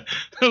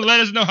 Let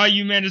us know how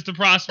you managed to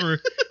prosper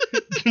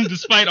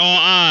despite all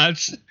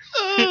odds.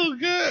 Oh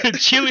god,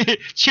 Chili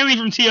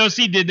from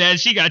TLC did that.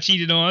 She got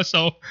cheated on.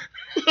 So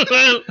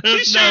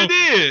he sure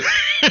did.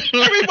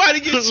 Everybody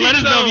gets cheated Let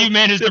us know on if you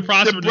managed to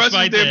prosper that brushes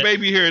despite their that.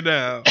 baby hair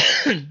down.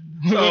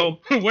 So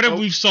What if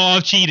we've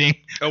solved cheating?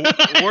 word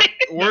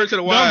to the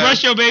Don't wise.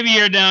 brush your baby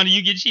hair down and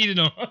you get cheated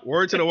on.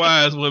 Word to the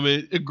wise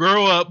women: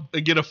 grow up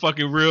and get a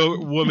fucking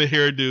real woman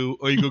hairdo,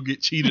 or you gonna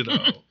get cheated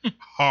on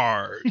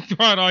hard.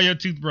 Throw out all your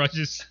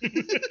toothbrushes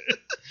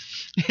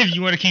if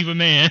you want to keep a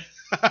man.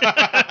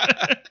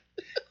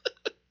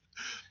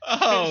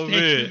 Oh Stay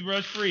man,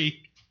 toothbrush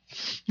free.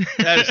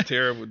 that is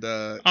terrible,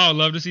 dog. I would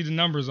love to see the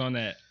numbers on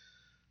that.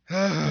 Put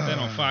that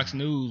on Fox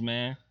News,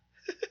 man.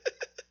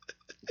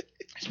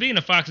 Speaking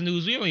of Fox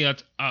News, we only an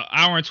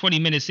hour and 20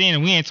 minutes in,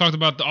 and we ain't talked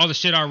about all the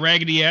shit our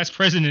raggedy ass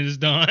president has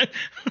done.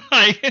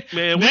 Like,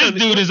 Man, this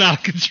dude is out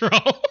of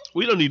control.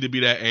 We don't need to be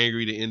that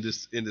angry to end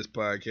this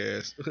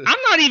podcast. I'm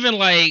not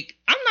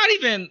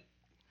even.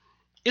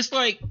 It's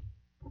like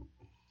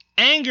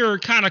anger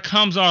kind of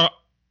comes out.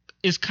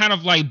 It's kind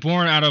of like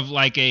born out of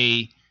like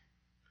a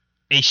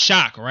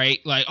shock, right?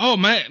 Like, oh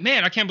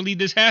man, I can't believe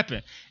this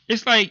happened.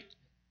 It's like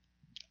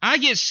I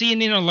get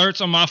CNN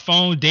alerts on my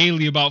phone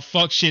daily about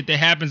fuck shit that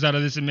happens out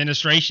of this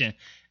administration,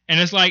 and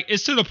it's like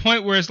it's to the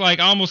point where it's like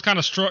I almost kind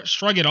of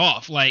shrug it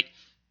off, like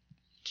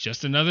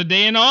just another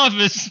day in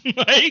office,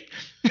 like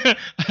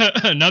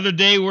another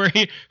day where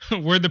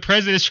the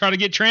president's trying to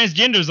get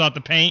transgenders out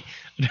the paint,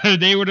 another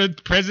day where the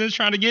president's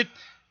trying to get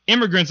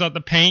immigrants out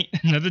the paint,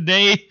 another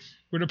day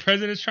where the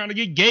president's trying to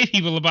get gay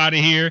people up out of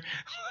here,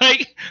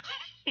 like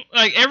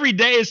every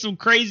day is some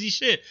crazy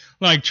shit.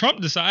 Like Trump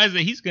decides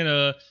that he's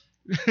gonna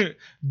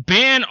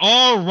ban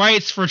all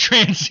rights for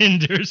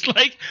transgenders.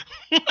 Like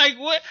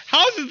what?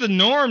 How is it the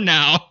norm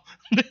now?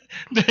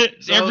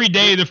 So, every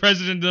day the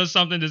president does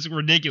something that's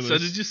ridiculous. So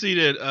did you see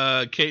that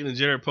Caitlyn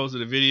Jenner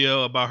posted a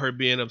video about her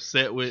being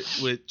upset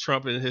with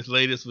Trump and his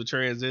latest with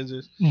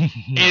transgenders? No.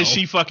 And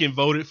she fucking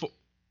voted for...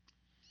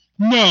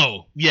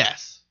 No.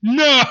 Yes.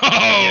 No.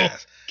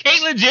 Yes.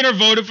 Caitlyn Jenner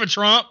voted for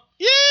Trump?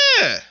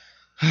 Yeah.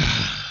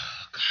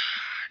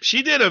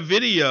 She did a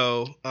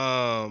video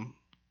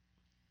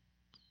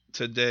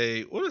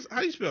today. How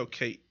do you spell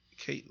Caitlyn?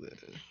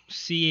 Caitlyn.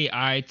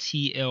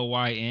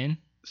 Caitlyn.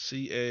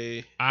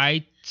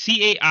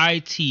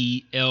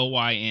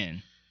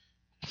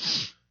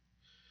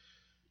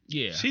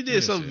 Yeah. She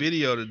did some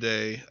video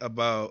today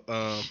about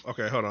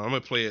okay, hold on. I'm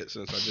gonna play it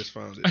since I just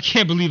found it. I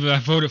can't believe I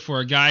voted for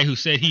a guy who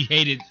said he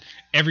hated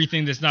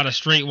everything that's not a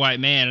straight white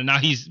man, and now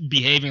he's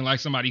behaving like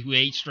somebody who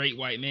hates straight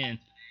white men.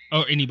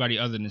 Or anybody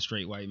other than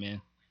straight white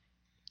men.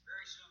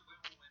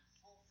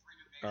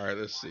 All right,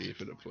 let's see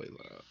if it'll play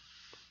loud.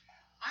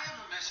 I have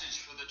a message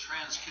for the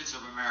trans kids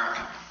of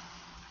America.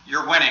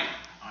 You're winning.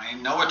 I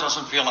know it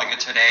doesn't feel like it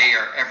today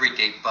or every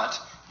day, but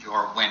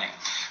you're winning.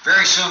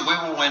 Very soon we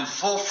will win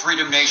full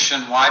freedom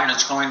nationwide, and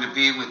it's going to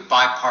be with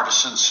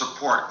bipartisan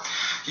support.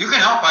 You can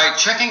help by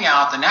checking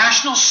out the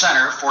National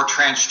Center for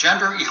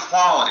Transgender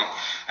Equality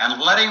and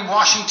letting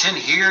Washington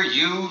hear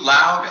you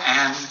loud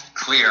and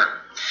clear.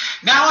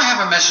 Now I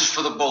have a message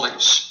for the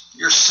bullies.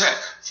 You're sick.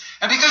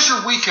 And because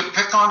you're weak, you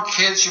pick on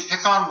kids, you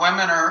pick on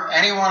women, or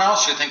anyone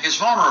else you think is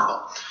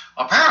vulnerable.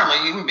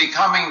 Apparently, even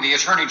becoming the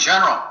Attorney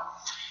General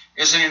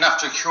isn't enough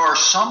to cure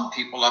some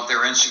people of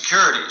their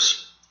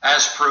insecurities.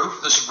 As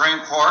proof, the Supreme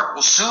Court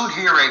will soon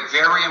hear a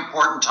very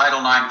important Title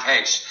IX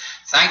case,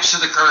 thanks to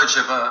the courage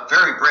of a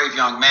very brave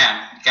young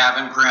man,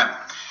 Gavin Grimm.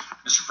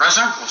 Mr.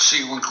 President, we'll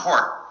see you in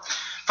court.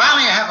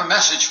 Finally, I have a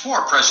message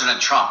for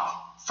President Trump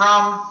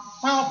from,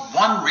 well,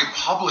 one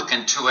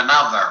Republican to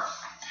another.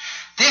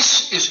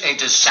 This is a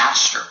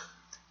disaster,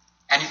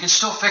 and you can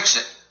still fix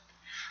it.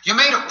 You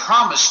made a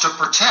promise to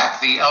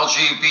protect the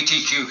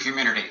LGBTQ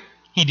community.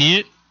 He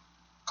did?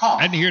 Calm.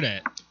 I didn't hear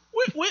that.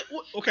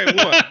 Okay,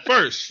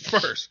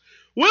 first.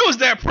 When was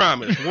that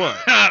promise? One.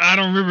 I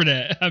don't remember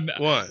that.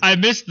 One. I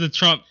missed the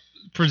Trump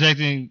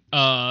protecting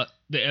the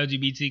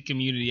LGBT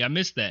community. I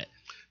missed that.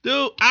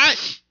 Dude, I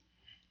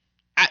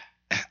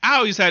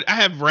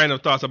have random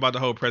thoughts about the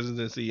whole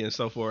presidency and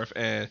so forth,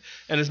 and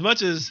as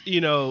much as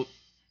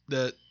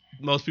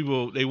most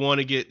people they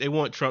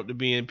want Trump to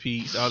be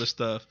impeached, all this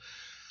stuff.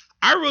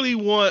 I really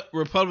want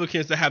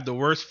Republicans to have the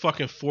worst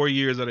fucking 4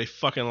 years of their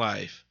fucking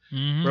life.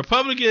 Mm-hmm.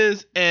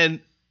 Republicans and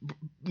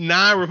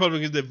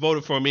non-Republicans that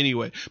voted for him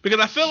anyway. Because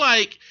I feel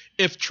like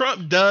if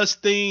Trump does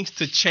things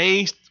to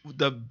change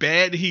the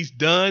bad he's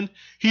done,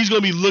 he's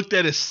going to be looked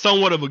at as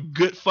somewhat of a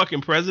good fucking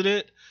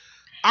president.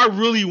 I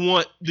really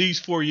want these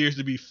 4 years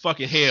to be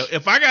fucking hell.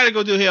 If I got to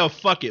go through hell,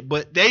 fuck it.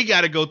 But they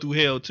got to go through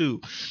hell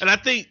too. And I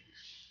think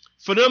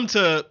for them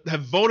to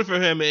have voted for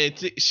him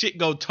and shit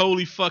go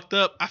totally fucked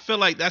up, I feel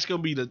like that's going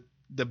to be the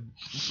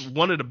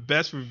one of the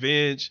best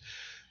revenge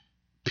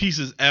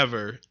pieces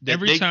ever.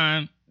 Every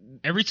time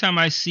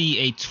I see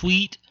a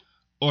tweet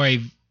or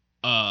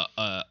a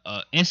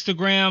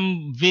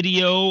Instagram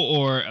video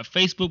or a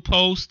Facebook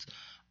post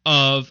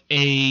of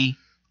a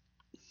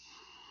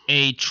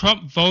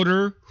Trump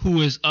voter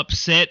who is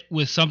upset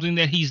with something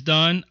that he's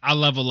done, I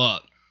level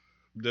up.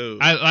 Dude.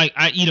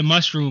 I eat a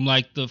mushroom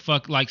like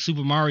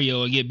Super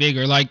Mario and get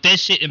bigger. Like that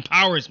shit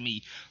empowers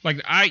me.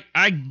 Like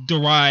I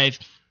derive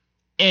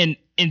an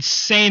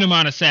insane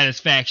amount of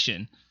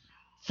satisfaction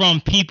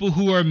from people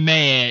who are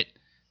mad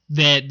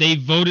that they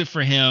voted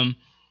for him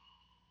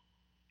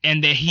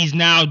and that he's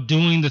now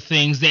doing the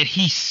things that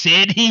he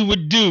said he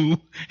would do.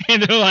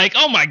 And they're like,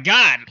 oh my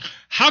God,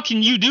 how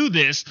can you do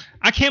this?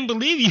 I can't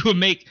believe you would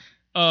make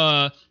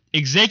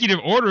executive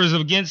orders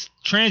against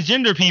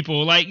transgender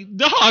people. Like,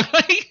 dog,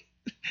 like,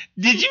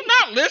 did you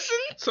not listen?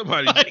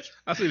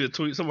 I see the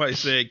tweet. Somebody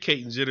said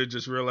Caitlyn Jenner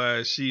just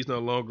realized she's no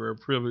longer a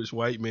privileged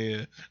white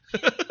man.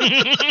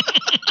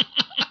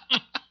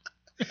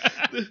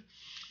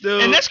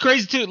 Dude. And that's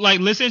crazy too. Like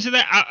listening to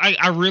that,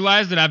 I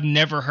realized that I've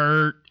never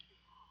heard.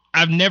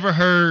 I'm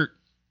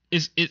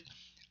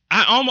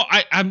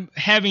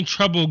having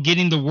trouble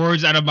getting the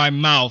words out of my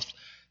mouth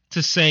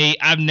to say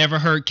I've never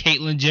heard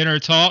Caitlyn Jenner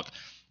talk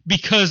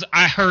because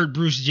I heard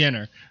Bruce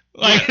Jenner.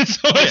 Like yeah.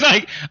 So it's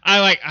like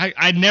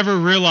I never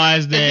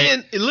realized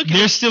that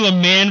there's still a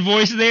man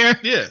voice there.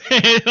 Yeah.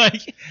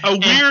 Like a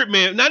weird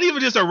man, not even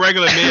just a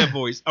regular man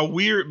voice, a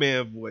weird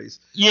man voice.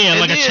 Yeah,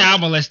 and like a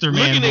child molester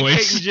man voice. Looking at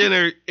Caitlyn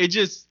Jenner, it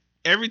just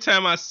every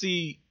time I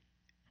see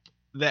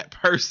that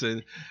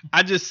person,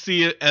 I just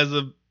see it as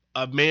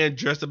a man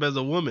dressed up as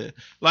a woman.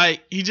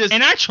 Like he just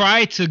and I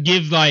try to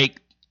give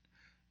like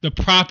the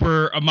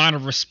proper amount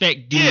of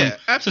respect due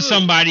to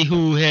somebody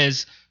who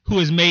has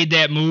made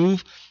that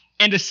move.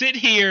 And to sit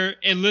here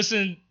and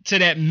listen to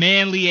that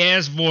manly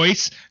ass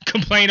voice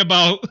complain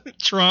about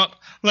Trump,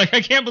 like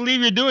I can't believe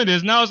you're doing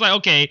this. Now it's like,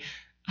 okay,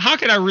 how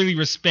can I really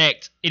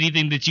respect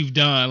anything that you've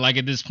done? Like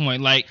at this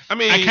point, like I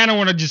mean, I kind of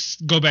want to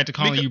just go back to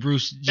calling you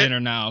Bruce Jenner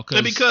now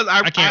because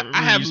I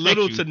have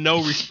little to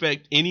no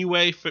respect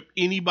anyway for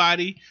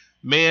anybody,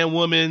 man,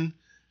 woman,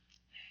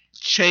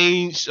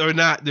 changed or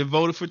not, that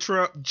voted for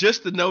Trump.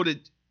 Just to know that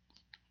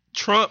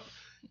Trump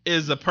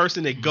is a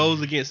person that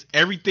goes against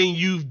everything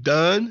you've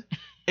done.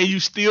 And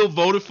you still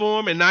voted for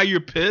him, and now you're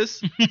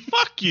pissed?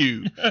 Fuck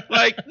you!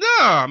 Like,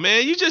 nah,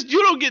 man, you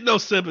don't get no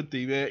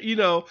sympathy, man.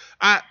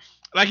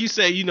 Like you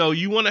say,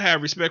 you want to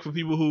have respect for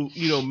people who,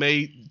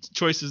 made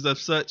choices of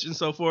such and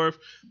so forth.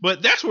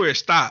 But that's where it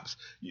stops.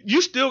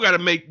 You still got to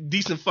make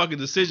decent fucking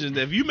decisions.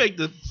 If you make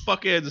the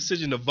fuck ass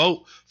decision to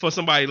vote for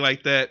somebody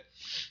like that,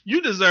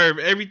 you deserve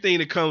everything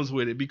that comes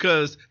with it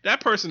because that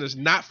person is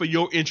not for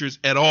your interest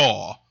at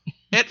all.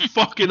 At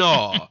fucking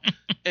all.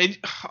 And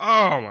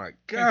oh my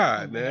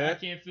God, man. I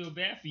can't feel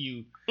bad for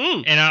you.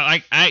 And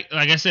like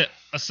I said,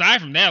 aside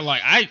from that,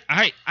 like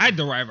I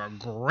derive a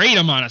great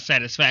amount of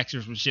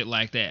satisfaction from shit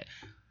like that.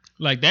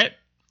 Like that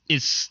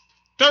is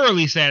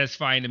thoroughly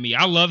satisfying to me.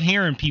 I love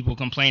hearing people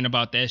complain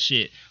about that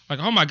shit. Like,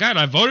 oh my God,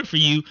 I voted for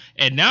you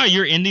and now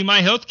you're ending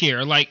my health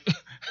care. Like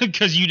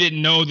because you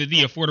didn't know that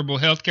the Affordable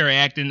Health Care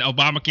Act and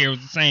Obamacare was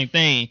the same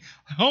thing.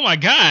 Oh my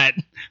God,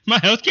 my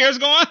health care is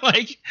gone.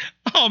 Like,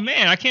 oh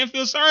man, I can't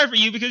feel sorry for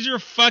you because you're a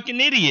fucking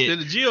idiot.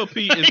 The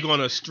GOP is going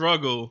to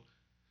struggle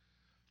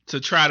to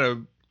try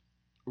to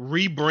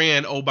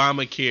rebrand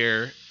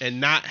Obamacare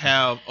and not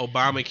have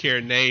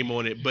Obamacare name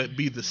on it, but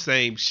be the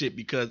same shit,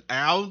 because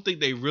I don't think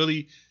they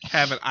really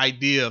have an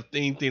idea of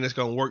anything that's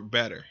going to work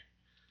better.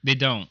 They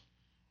don't.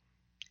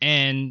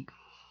 And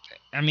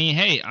I mean,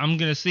 hey, I'm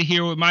going to sit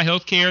here with my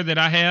health care that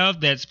I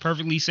have that's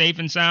perfectly safe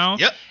and sound.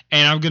 Yep.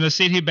 And I'm going to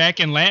sit here back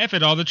and laugh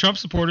at all the Trump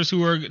supporters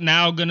who are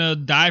now going to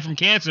die from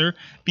cancer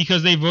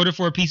because they voted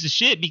for a piece of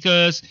shit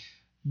because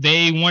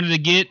they wanted to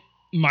get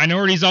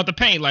minorities out the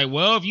paint. Like,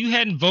 well, if you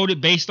hadn't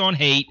voted based on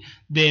hate,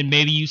 then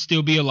maybe you'd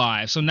still be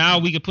alive. So now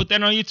we can put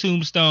that on your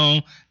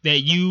tombstone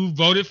that you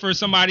voted for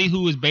somebody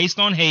who is based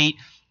on hate,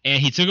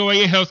 and he took away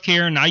your health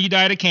care, and now you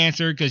died of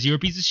cancer because you're a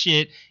piece of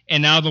shit,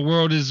 and now the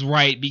world is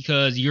right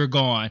because you're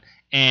gone,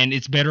 and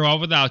it's better off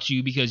without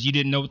you because you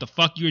didn't know what the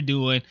fuck you were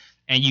doing,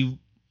 and you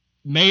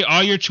made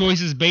all your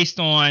choices based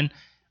on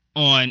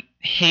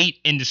hate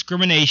and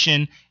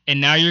discrimination,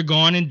 and now you're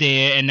gone and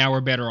dead, and now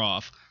we're better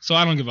off. So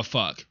I don't give a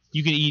fuck.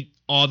 You can eat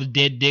all the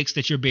dead dicks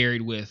that you're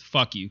buried with.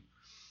 Fuck you.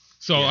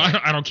 So Yeah.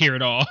 I don't care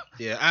at all.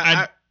 Yeah,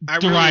 I really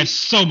derive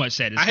so much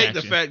I satisfaction. hate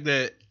the fact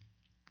that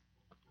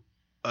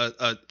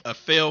a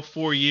failed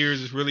 4 years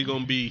is really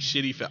going to be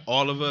shitty for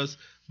all of us,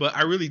 but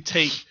I really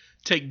take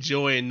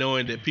joy in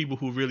knowing that people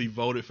who really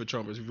voted for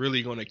Trump is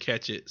really going to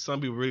catch it.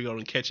 Some people really going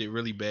to catch it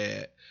really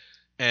bad,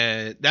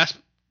 and that's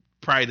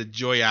probably the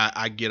joy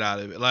I get out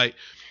of it. Like,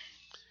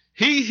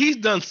 he's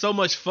done so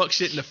much fuck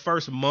shit in the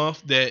first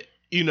month that,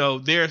 you know,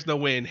 there's no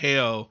way in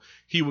hell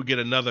he would get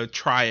another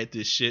try at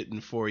this shit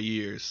in 4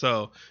 years.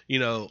 So, you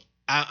know,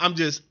 I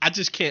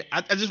just can't.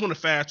 I just want to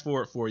fast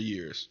forward 4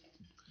 years.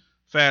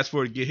 Fast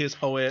forward to get his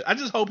whole ass. I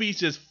just hope he's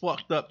just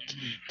fucked up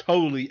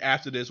totally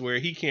after this, where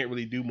he can't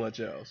really do much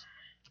else.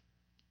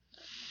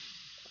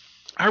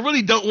 I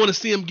really don't want to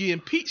see him get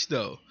impeached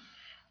though.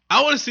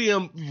 I want to see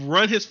him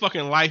run his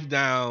fucking life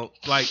down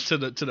like to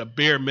the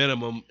bare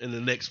minimum in the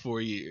next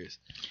 4 years.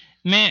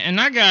 Man, and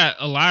I got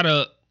a lot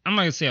of, I'm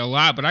not going to say a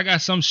lot, but I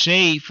got some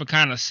shade for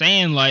kind of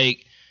saying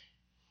like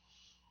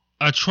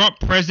a Trump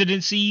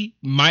presidency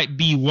might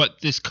be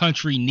what this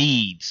country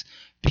needs,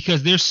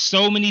 because there's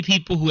so many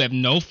people who have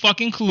no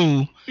fucking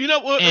clue. You know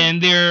what?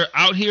 And they're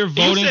out here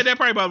voting. You said that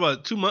probably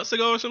about 2 months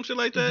ago or some shit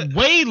like that.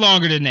 Way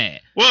longer than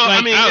that. Well, Like,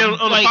 I mean,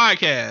 on like,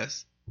 the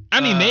podcast. I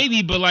mean,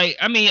 maybe, but like,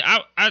 I mean,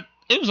 I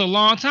it was a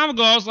long time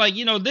ago. I was like,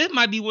 you know, this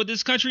might be what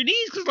this country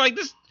needs, because like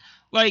this,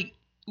 like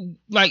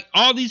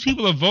all these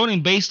people are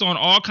voting based on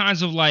all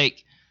kinds of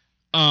like,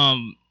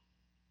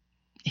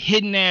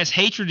 hidden ass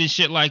hatred and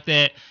shit like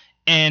that.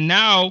 And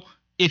now,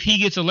 if he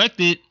gets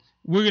elected,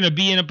 we're gonna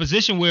be in a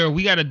position where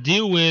we got to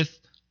deal with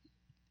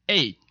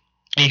a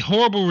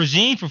horrible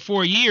regime for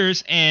 4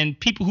 years, and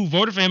people who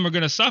voted for him are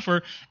gonna suffer.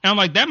 And I'm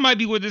like, that might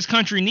be what this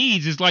country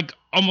needs. Is like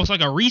almost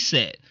like a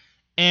reset.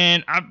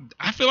 And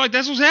I feel like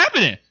that's what's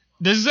happening.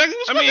 That's exactly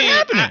what's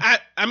happening.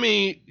 I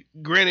mean,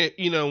 granted,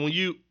 you know, when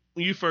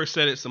you first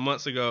said it some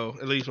months ago,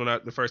 at least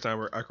the first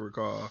time I can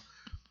recall,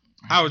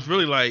 I was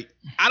really like,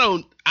 I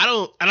don't,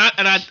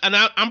 and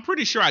I'm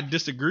pretty sure I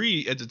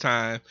disagreed at the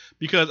time,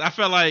 because I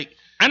felt like,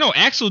 I know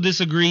Axel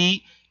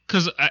disagreed,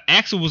 because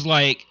Axel was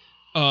like,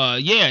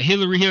 yeah,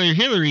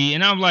 Hillary,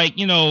 and I'm like,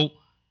 you know,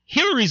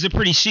 Hillary's a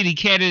pretty shitty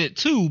candidate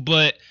too,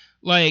 but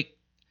like,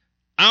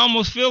 I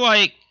almost feel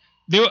like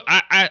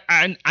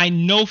I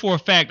know for a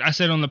fact, I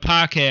said on the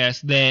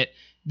podcast that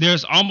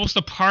there's almost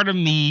a part of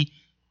me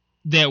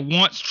that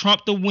wants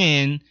Trump to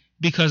win,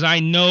 because I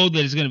know that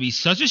it's going to be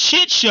such a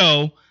shit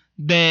show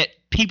that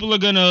people are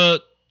going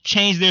to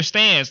change their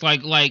stance.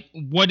 Like,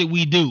 what did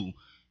we do?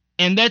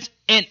 And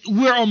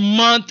we're a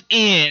month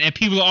in and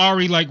people are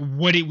already like,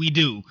 what did we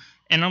do?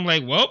 And I'm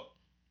like, well,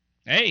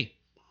 hey,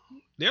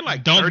 they're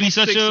like, don't be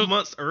such 36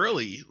 months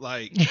early.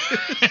 Like,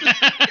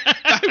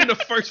 not even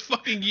the first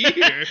fucking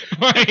year.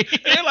 Right.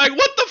 They're like,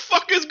 what the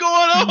fuck is going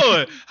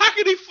on? How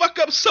can he fuck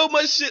up so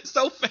much shit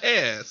so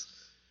fast?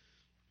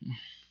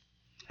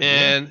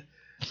 And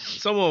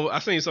I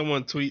seen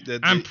someone tweet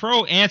that I'm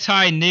pro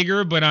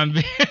anti-nigger, but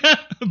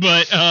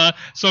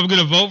so I'm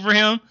gonna vote for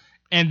him.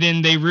 And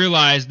then they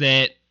realize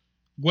that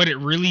what it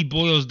really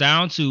boils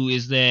down to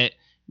is that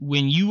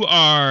when you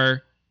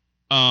are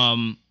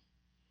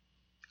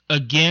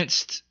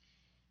against,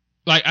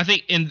 like, I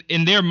think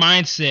in their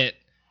mindset,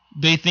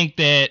 they think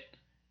that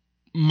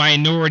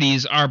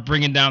minorities are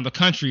bringing down the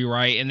country,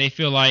 right? And they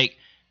feel like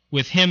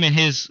with him and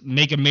his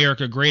Make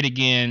America Great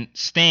Again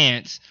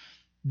stance,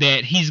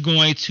 that he's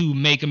going to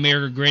make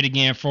America great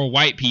again for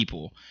white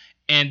people.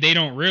 And they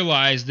don't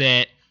realize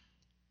that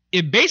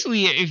it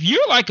basically, if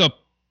you're like a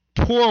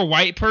poor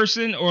white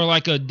person or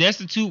like a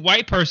destitute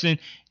white person,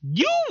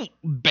 you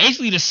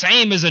basically the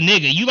same as a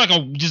nigga. You like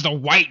just a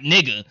white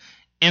nigga.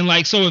 And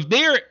like, so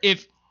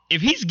if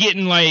he's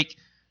getting like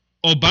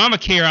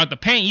Obamacare out the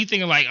paint, you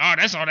thinking like, oh,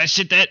 that's all that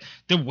shit that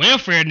the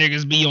welfare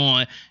niggas be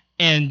on.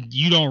 and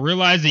you don't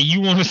realize that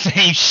you want the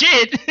same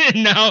shit,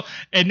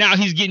 and now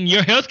he's getting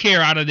your health care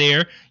out of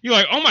there. You're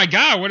like, oh my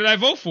God, what did I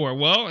vote for?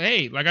 Well,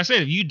 hey, like I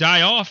said, if you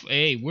die off,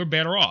 hey, we're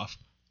better off.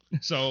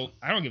 So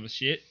I don't give a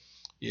shit.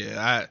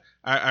 Yeah,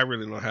 I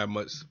really don't have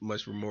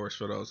much remorse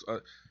for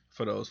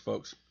those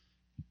folks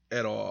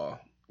at all.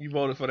 You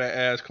voted for that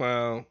ass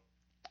clown.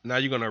 Now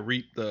you're gonna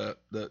reap the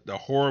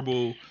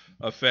horrible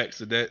effects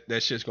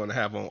that shit's gonna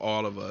have on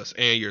all of us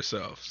and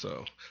yourself.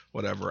 So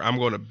whatever. I'm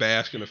gonna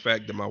bask in the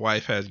fact that my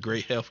wife has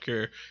great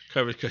healthcare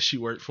coverage because she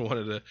worked for one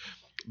of the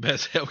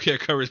best healthcare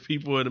coverage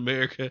people in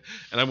America,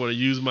 and I'm gonna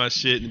use my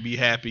shit and be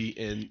happy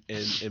and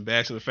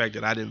bask in the fact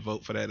that I didn't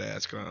vote for that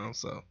ass clown.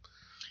 So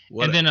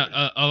whatever. And then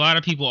a lot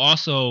of people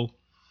also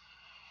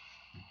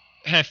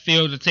have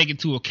failed to take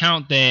into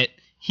account that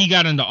he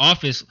got into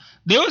office.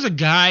 There was a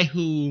guy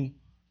who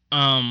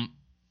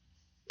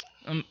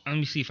let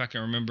me see if I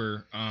can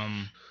remember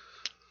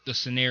the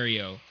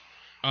scenario.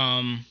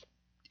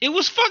 It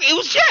was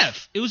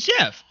Jeff. It was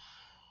Jeff.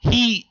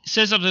 He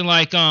said something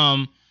like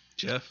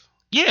Jeff?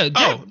 Yeah,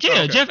 Jeff,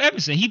 okay. Jeff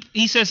Edmondson.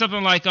 He said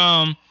something like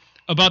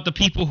about the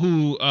people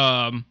who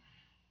are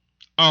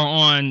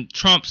on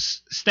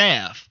Trump's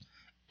staff.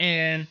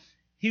 And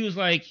he was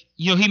like,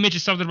 he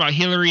mentioned something about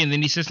Hillary, and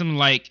then he said something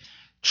like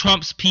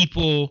Trump's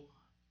people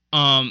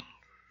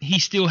he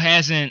still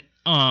hasn't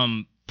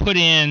put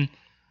in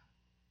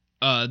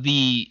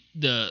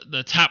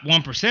the top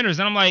 1%ers,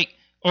 and I'm like,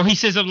 or he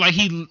says something like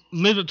he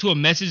lived up to a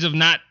message of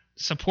not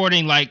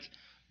supporting like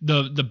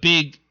the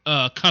big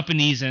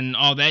companies and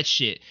all that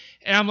shit.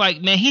 And I'm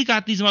like, man, he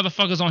got these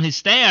motherfuckers on his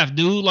staff,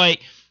 dude.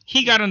 Like,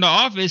 he got into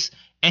office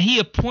and he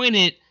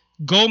appointed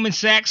Goldman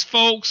Sachs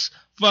folks,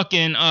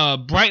 fucking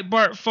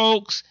Breitbart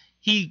folks.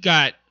 He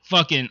got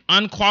fucking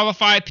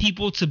unqualified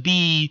people to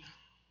be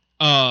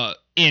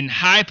in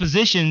high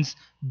positions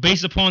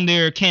based upon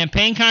their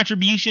campaign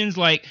contributions.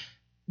 Like,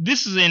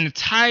 this is an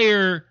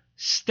entire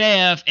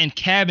staff and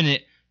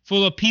cabinet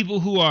full of people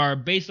who are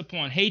based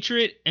upon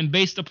hatred and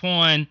based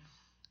upon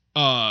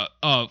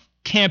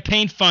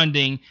campaign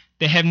funding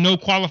that have no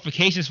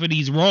qualifications for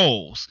these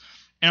roles.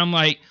 And I'm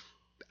like,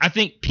 I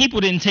think people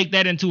didn't take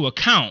that into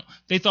account.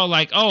 They thought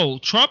like, oh,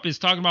 Trump is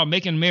talking about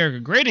making America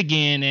great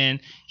again, and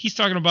he's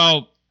talking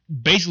about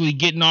basically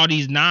getting all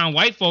these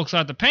non-white folks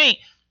out the paint.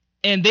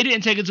 And they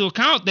didn't take into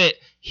account that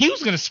he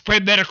was going to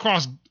spread that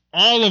across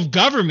all of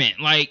government.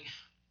 Like,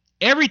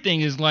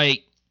 everything is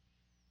like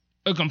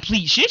a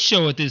complete shit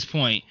show at this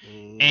point.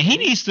 And he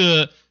needs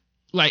to,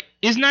 like,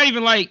 it's not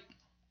even like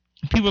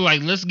people are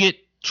like, let's get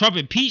Trump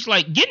impeached.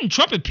 Like, getting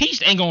Trump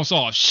impeached ain't going to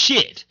solve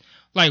shit.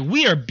 Like,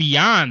 we are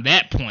beyond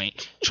that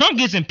point. Trump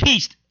gets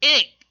impeached,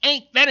 that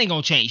ain't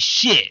going to change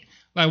shit.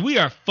 Like, we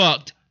are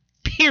fucked,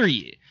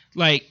 period.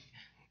 Like,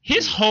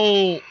 his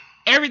whole,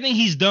 everything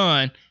he's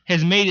done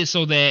has made it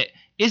so that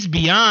it's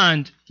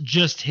beyond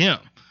just him.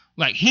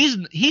 Like,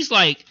 he's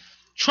like,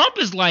 Trump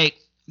is like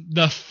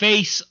the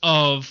face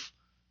of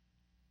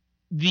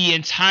the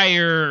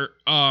entire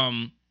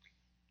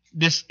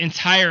this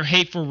entire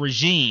hateful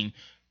regime,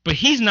 but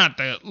he's not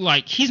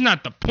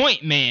the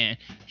point man.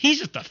 He's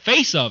just the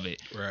face of it.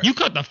 Right. You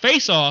cut the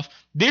face off,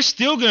 there's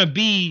gonna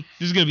be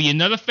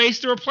another face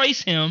to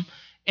replace him,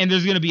 and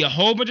there's gonna be a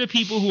whole bunch of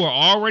people who are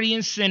already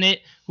in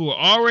Senate, who are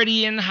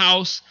already in the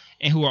House,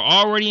 and who are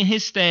already in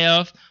his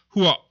staff,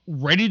 who are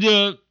ready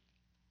to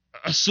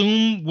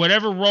assume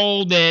whatever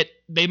role that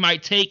they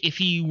might take if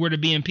he were to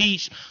be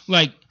impeached.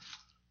 Like,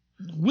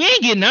 we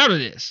ain't getting out of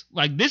this.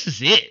 Like, this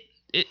is it.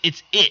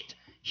 It's it.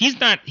 He's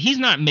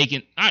not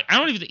making. I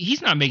don't even think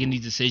he's not making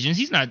these decisions.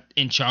 He's not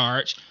in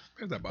charge.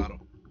 Where's that bottle?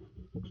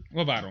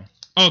 What bottle?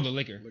 Oh, the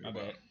liquor. My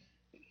bad.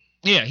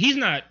 Yeah, he's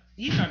not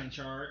in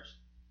charge.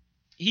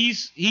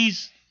 He's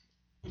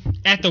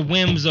at the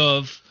whims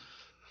of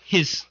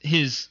his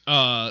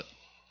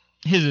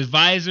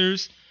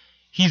advisors.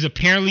 He's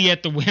apparently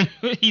at the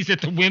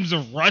whims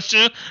of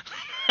Russia.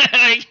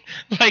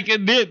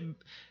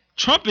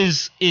 Trump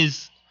is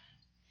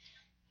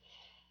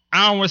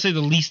I don't want to say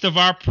the least of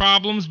our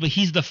problems, but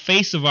he's the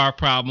face of our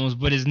problems,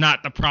 but is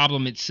not the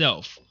problem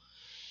itself.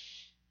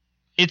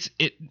 It's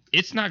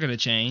not gonna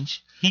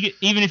change.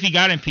 Even if he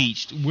got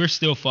impeached, we're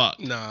still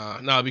fucked.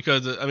 Nah,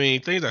 because I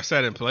mean things are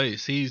set in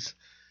place. He's,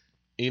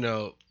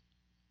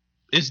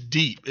 it's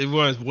deep. It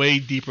runs way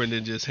deeper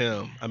than just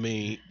him. I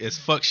mean, as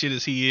fuck shit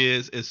as he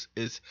is,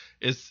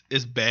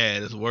 it's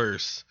bad. It's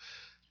worse.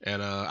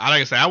 And like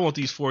I said, I want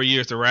these 4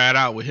 years to ride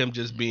out with him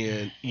just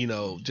being,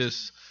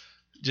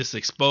 just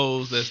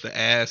exposed as the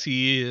ass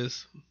he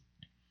is.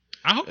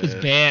 I hope it's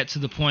bad to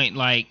the point,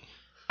 like,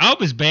 I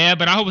hope it's bad,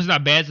 but I hope it's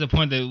not bad to the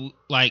point that,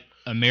 like,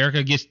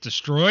 America gets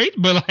destroyed.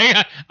 But,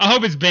 like, I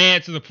hope it's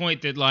bad to the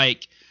point that,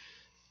 like,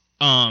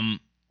 I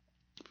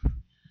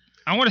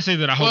want to say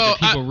that I hope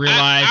that people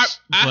realize,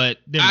 but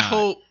they're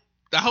not.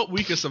 I hope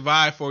we can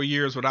survive 4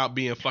 years without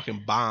being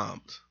fucking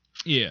bombed.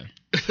 Yeah.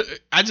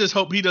 I just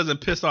hope he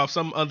doesn't piss off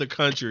some other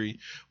country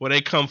when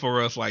they come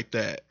for us like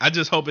that. I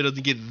just hope it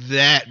doesn't get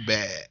that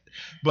bad.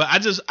 But I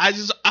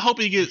hope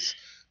he gets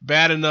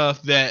bad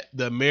enough that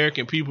the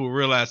American people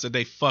realize that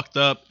they fucked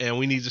up, and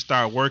we need to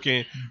start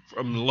working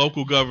from the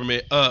local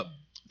government up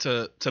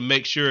to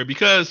make sure,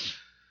 because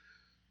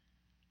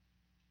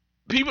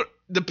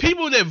the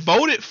people that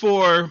voted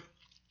for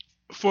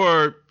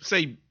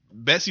say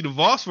Betsy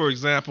DeVos, for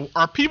example,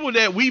 are people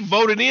that we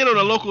voted in on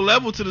a local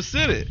level to the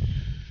Senate.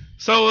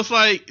 So it's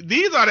like,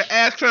 these are the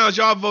ass clowns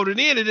y'all voted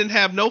in and didn't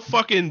have no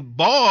fucking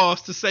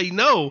balls to say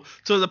no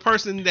to the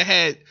person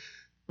that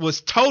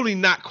was totally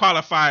not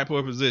qualified for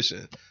a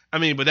position. I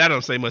mean, but that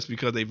don't say much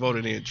because they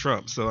voted in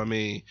Trump. So I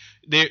mean,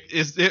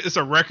 it's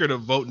a record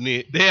of voting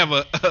in. They have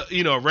a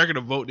record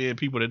of voting in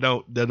people that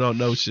don't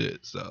know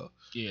shit. So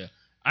yeah,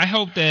 I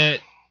hope that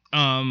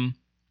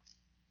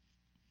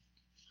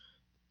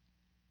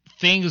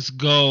things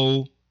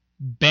go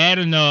bad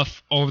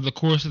enough over the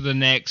course of the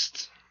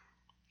next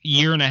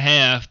year and a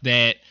half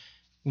that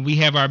when we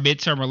have our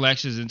midterm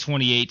elections in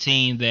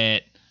 2018,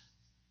 that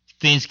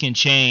things can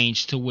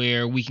change to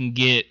where we can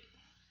get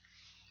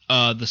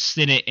the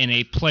Senate in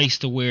a place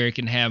to where it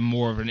can have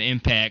more of an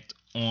impact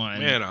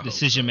on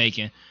decision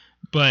making.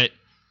 But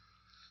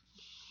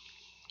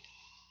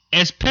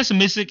as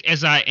pessimistic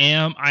as I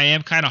am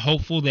kind of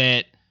hopeful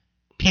that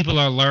people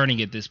are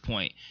learning at this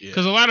point,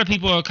 because a lot of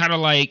people are kind of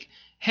like,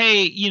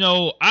 hey,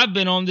 I've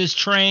been on this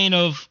train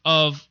of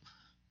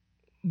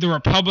the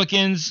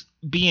Republicans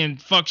being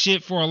fuck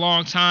shit for a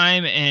long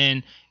time,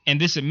 and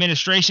this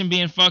administration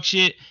being fuck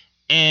shit,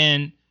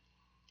 and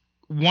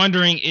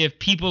wondering if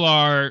people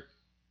are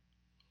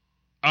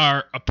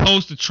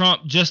opposed to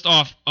Trump just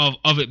off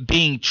of it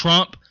being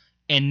Trump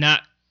and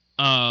not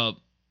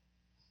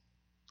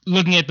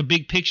looking at the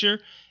big picture.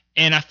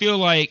 And I feel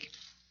like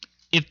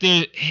if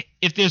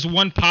there's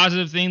one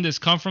positive thing that's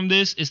come from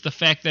this, it's the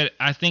fact that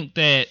I think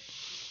that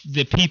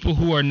the people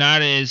who are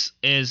not as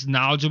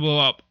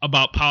knowledgeable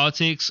about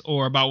politics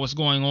or about what's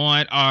going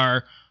on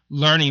are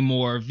learning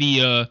more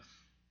via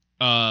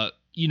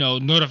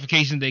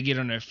notifications they get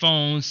on their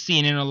phones,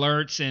 CNN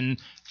alerts, and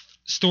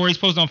stories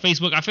posted on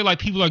Facebook. I feel like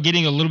people are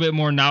getting a little bit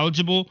more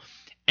knowledgeable,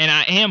 and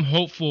I am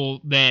hopeful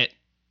that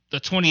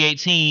the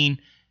 2018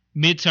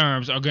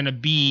 midterms are going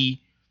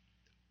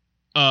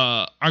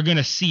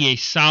to see a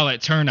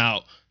solid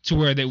turnout to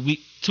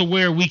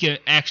where we can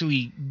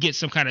actually get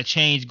some kind of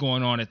change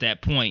going on at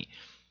that point,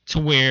 to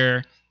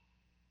where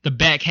the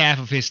back half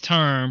of his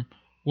term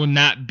will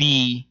not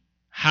be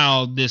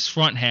how this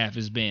front half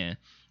has been.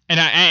 And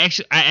I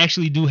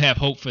actually do have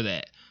hope for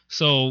that.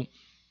 So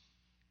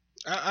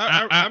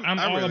I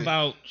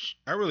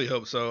really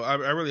hope so. I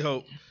really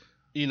hope,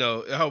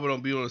 I hope we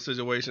don't be in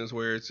situations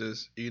where it's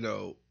just,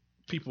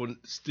 people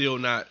still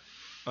not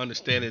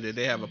understanding that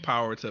they have a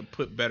power to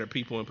put better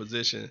people in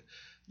position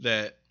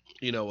that,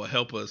 will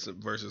help us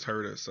versus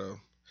hurt us. So,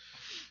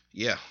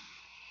 yeah.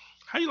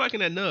 How you liking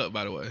that nub,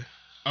 by the way?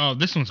 Oh,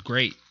 this one's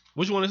great.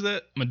 Which one is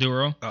that?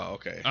 Maduro. Oh,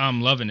 okay.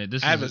 I'm loving it.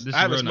 I haven't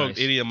smoked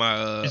any of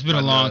my. It's been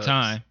a long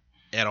time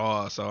at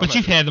all. So, but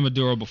you've had the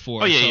Maduro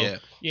before. Oh yeah,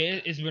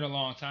 It's been a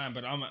long time,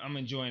 but I'm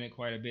enjoying it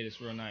quite a bit.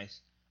 It's real nice.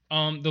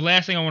 The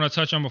last thing I want to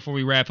touch on before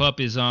we wrap up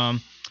is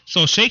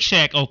so Shake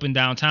Shack opened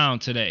downtown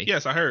today.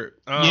 Yes, I heard.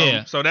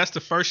 So that's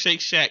the first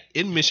Shake Shack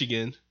in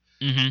Michigan.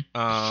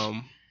 Mm-hmm.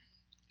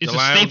 It's a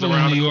staple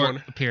in New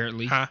York,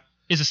 apparently. Huh?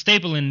 It's a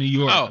staple in New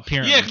York,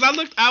 apparently. Yeah,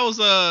 because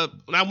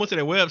when I went to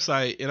their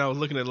website and I was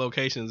looking at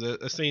locations,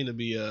 it seemed to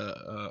be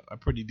a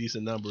pretty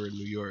decent number in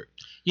New York.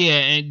 Yeah,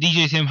 and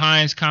DJ Tim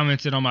Hines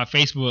commented on my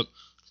Facebook,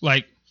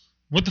 like,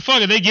 what the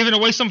fuck? Are they giving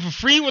away something for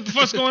free? What the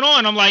fuck's going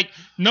on? I'm like,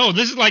 no,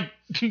 this is like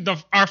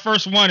our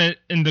first one,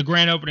 and the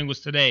grand opening was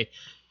today.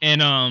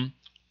 And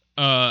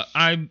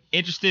I'm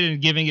interested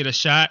in giving it a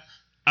shot.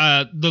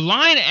 The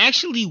line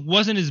actually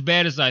wasn't as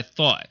bad as I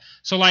thought.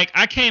 So like,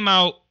 I came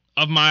out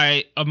of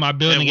my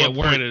building at work. At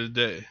what point of the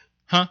day?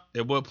 Huh?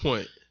 At what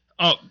point?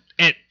 Oh,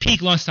 at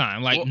peak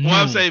lunchtime. Like, well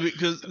I'm saying,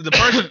 because the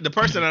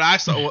person that I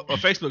saw, a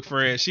Facebook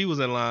friend, she was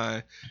in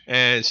line,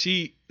 and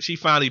she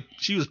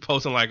was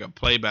posting like a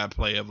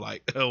play-by-play of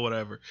like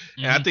whatever,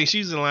 and I think she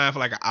was in line for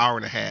like an hour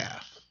and a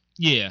half.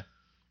 Yeah,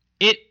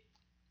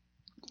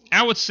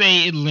 I would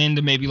say it led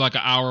to maybe like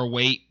an hour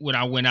wait when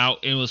I went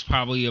out. It was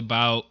probably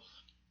about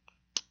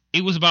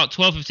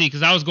 12:15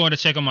 because I was going to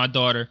check on my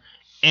daughter,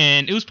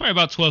 and it was probably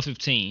about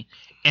 12:15.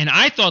 And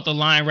I thought the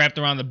line wrapped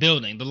around the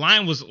building. The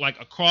line was like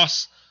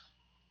across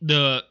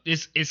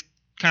it's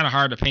kind of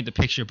hard to paint the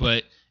picture,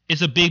 but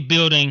it's a big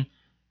building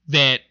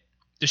that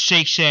the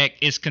Shake Shack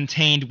is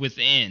contained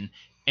within.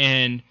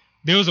 And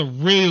there was a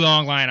really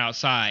long line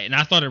outside, and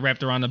I thought it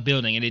wrapped around the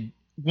building. And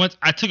once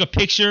I took a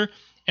picture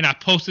and I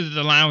posted that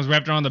the line was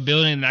wrapped around the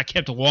building, and I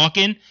kept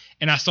walking,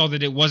 and I saw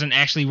that it wasn't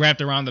actually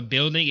wrapped around the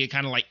building. It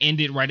kind of like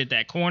ended right at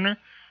that corner.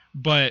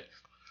 But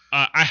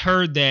I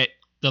heard that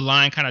the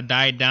line kind of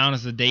died down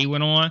as the day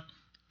went on,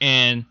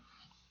 and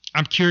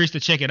I'm curious to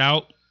check it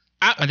out.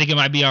 I think it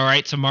might be all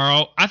right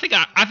tomorrow. I think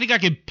I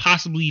could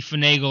possibly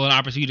finagle an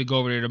opportunity to go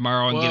over there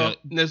tomorrow and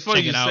it's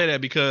funny you say that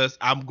because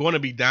I'm going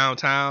to be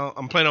downtown.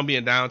 I'm planning on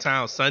being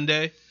downtown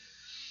Sunday.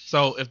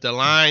 So if the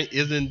line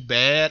isn't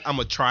bad, I'm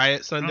gonna try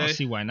it I Sunday. don't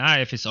see why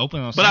not if it's open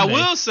on But Sunday. I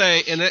will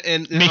say,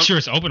 and Make sure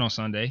it's open on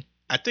Sunday.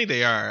 I think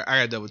they are. I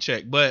gotta double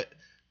check. But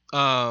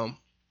the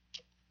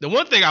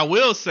one thing I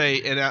will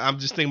say, and I'm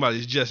just thinking about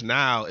this just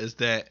now, is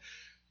that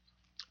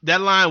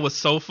line was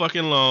so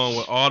fucking long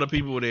with all the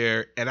people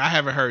there, and I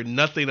haven't heard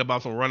nothing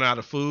about them running out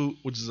of food,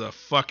 which is a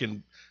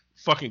fucking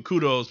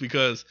kudos,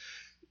 because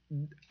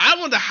I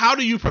wonder, how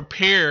do you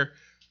prepare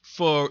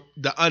for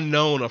the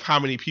unknown of how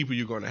many people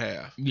you're going to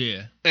have?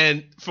 Yeah.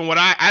 And from what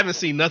I haven't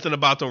seen nothing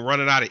about them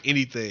running out of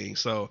anything.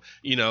 So,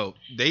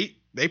 they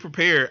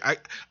prepare.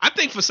 I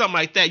think for something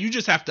like that, you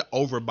just have to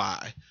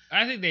overbuy.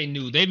 I think they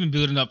knew. They've been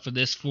building up for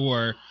this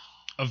for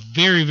a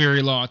very,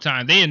 very long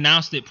time. They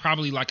announced it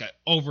probably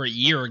over a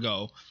year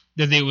ago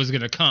that they was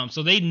going to come.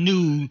 So they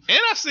knew. And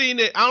I've seen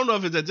it. I don't know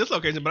if it's at this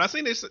location, but I've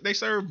seen they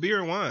serve beer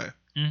and wine.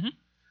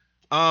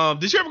 Mm-hmm.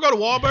 Did you ever go to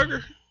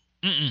Wahlburger?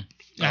 Mm-mm.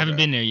 I haven't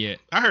been there yet.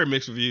 I heard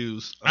mixed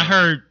reviews. I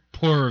heard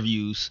poor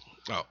reviews.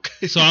 Oh.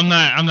 So I'm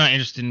not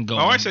interested in going.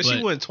 My wife said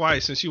she went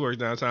twice since she worked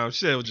downtown.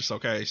 She said it was just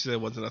okay. She said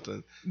it wasn't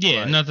nothing.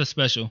 Yeah, like, nothing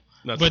special.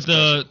 Nothing but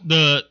special.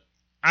 the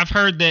I've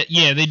heard that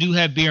they do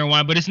have beer and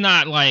wine, but it's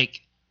not like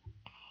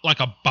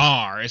a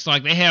bar. It's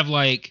like they have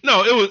a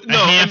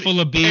handful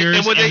of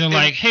beers, and they're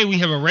like, hey, we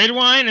have a red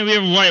wine and we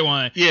have a white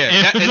wine.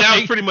 Yeah, and that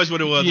was pretty much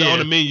what it was Yeah. on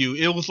the menu.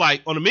 It was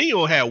like on the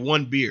menu it had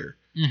one beer.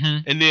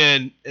 Mm-hmm. And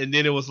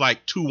then it was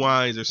like two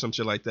wines or some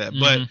shit like that.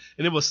 But and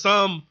it was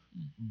some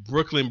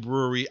Brooklyn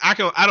brewery. I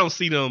don't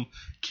see them.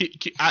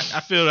 I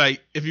feel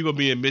like if you're gonna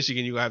be in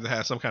Michigan, you're gonna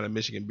have some kind of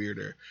Michigan beer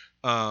there.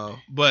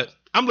 But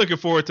I'm looking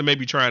forward to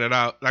maybe trying it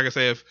out. Like I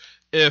say,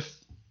 if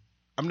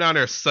I'm down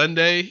there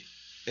Sunday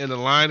and the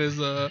line is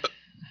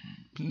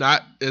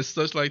not as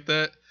such like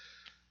that,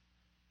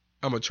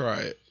 I'm gonna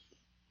try it.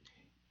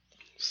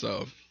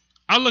 So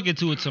I'll look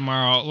into it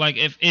tomorrow. Like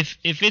if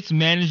it's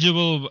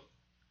manageable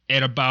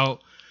at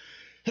about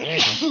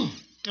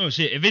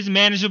if it's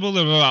manageable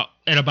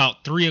at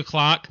about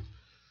 3:00,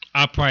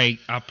 I'll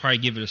probably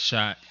give it a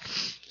shot.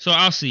 So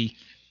I'll see.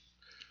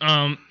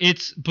 We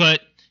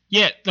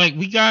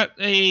got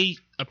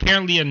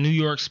apparently a New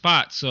York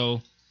spot.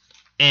 So,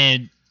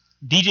 and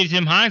DJ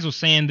Tim Hines was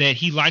saying that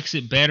he likes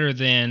it better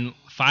than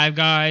Five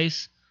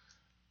Guys,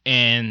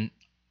 and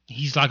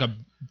he's like a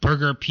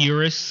burger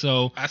purist.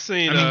 So I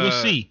seen we'll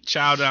see.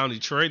 Chow Down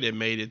Detroit that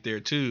made it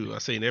there too. I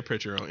seen their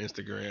picture on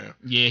Instagram.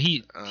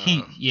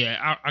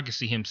 Yeah, I can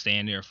see him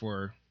staying there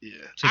for. Yeah,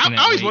 I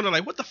always wonder,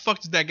 like, what the fuck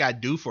does that guy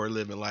do for a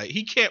living? Like,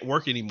 he can't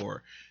work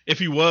anymore. If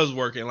he was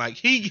working, like,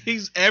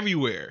 he's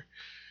everywhere.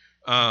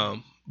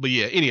 But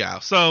yeah, anyhow.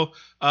 So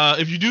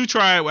if you do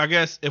try it, I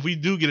guess if we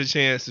do get a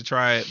chance to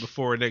try it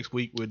before next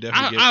week, we'll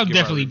definitely. I'll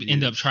definitely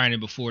end up trying it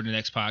before the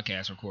next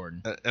podcast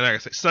recording. And like I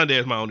said, Sunday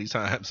is my only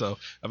time. So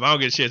if I don't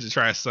get a chance to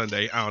try it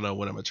Sunday, I don't know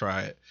when I'm gonna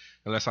try it,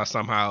 unless I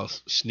somehow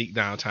sneak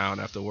downtown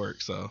after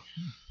work. So.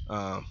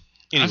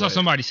 Anyway. I saw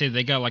somebody say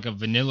they got like a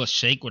vanilla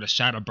shake with a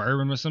shot of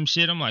bourbon or some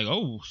shit. I'm like,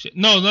 oh shit.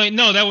 No,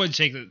 that wasn't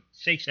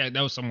Shake Shack.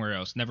 That was somewhere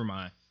else. Never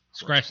mind.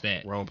 Scratch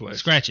that. Wrong place.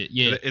 Scratch it.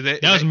 Yeah.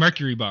 That was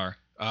Mercury Bar.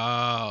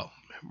 Oh,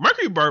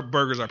 Mercury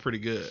burgers are pretty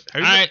good.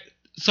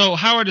 So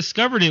how I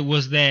discovered it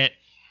was that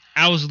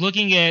I was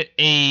looking at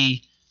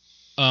a.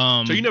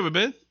 So you never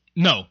been?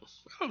 No.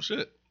 Oh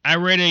shit. I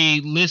read a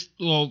list.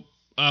 Well,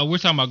 we're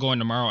talking about going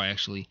tomorrow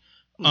actually.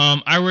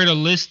 I read a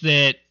list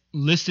that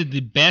listed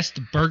the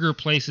best burger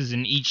places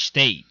in each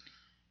state.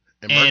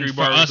 And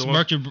for us,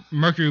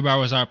 Mercury Bar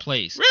was our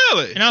place.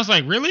 Really? And I was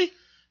like, really?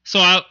 So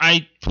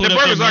I put the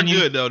up burgers their are menu.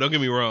 good though. Don't get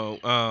me wrong.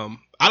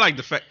 I like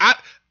the fact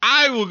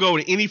I will go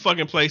to any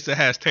fucking place that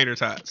has tater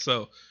tots.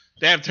 So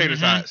they have tater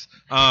tots.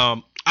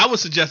 I would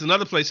suggest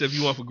another place if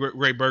you want for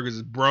great burgers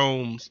is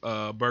Brome's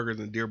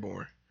Burgers in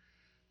Dearborn.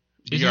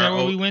 Isn't that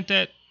where we went?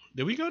 Did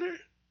we go there?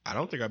 I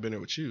don't think I've been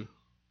there with you.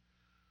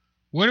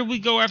 Where did we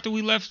go after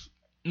we left?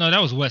 No,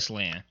 that was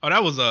Westland. Oh,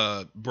 that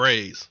was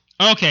Bray's.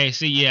 Okay,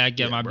 see, yeah, I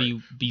get my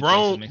beef.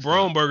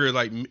 Brome Burger,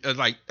 like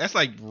that's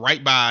like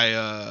right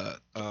by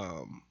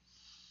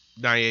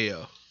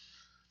Diego,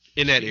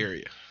 in that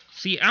area.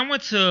 See, I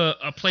went to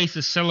a place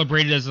that's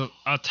celebrated as a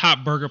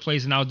top burger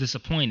place, and I was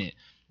disappointed.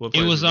 What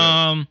place it was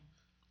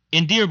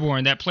in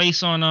Dearborn, that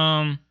place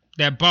on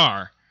that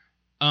bar.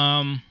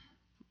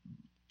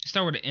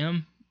 Start with an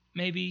M,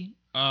 maybe.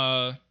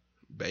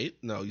 Bait?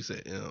 No, you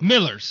said M.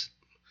 Miller's.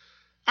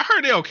 I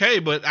heard they're okay,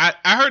 but I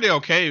heard they're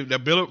okay. The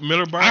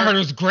Miller Bar. I heard it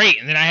was great,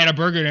 and then I had a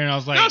burger there, and I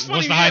was like, "What's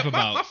the hype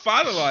about?" My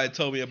father-in-law had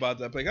told me about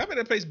that place. I bet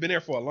that place been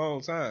there for a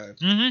long time.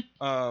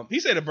 Mm-hmm.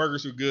 He said the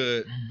burgers were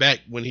good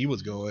back when he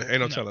was going. Ain't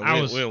no telling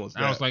when was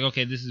that. I was like,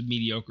 okay, this is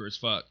mediocre as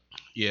fuck.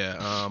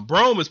 Yeah,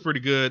 Brome is pretty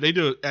good. They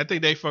do. I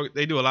think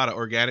they do a lot of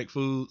organic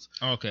foods.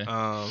 Okay.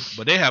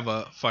 But they have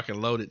a fucking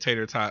loaded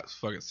tater tots,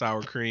 fucking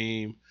sour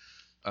cream.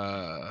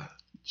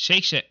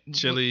 Shake Shack,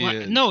 chili.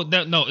 No,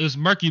 it was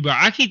Mercury Bar.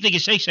 I keep thinking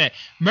Shake Shack.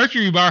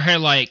 Mercury Bar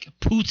had like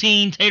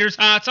poutine tater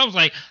tots. I was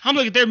like, I'm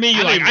looking at their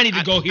menu I need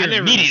to go here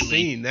immediately. I never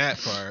seen that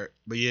part,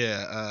 but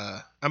yeah,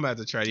 I'm about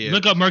to try. Yeah,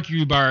 look up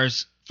Mercury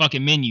Bar's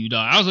fucking menu,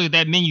 dog. I was looking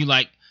at that menu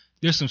like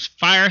There's some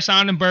fire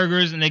sounding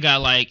burgers, and they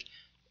got like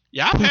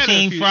Yeah, I've had it a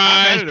poutine few- fries,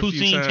 I've had it a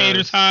few poutine times.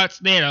 tater tots.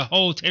 They had a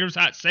whole tater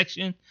tot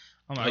section.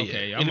 I'm like, Oh,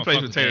 okay, yeah. I'm Any gonna place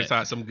fuck with with tater that.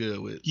 tots, I'm good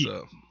with. Yeah.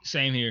 So,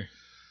 Same here.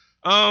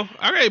 all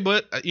right,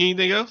 but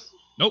anything else?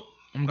 Nope,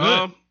 I'm good.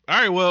 All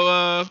right,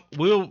 well,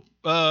 we'll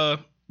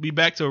be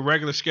back to a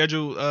regular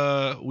scheduled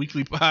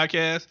weekly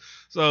podcast.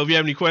 So if you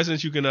have any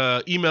questions, you can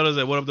email us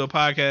at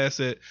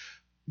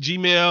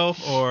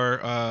whatupthopodcast@gmail,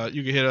 or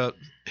you can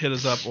hit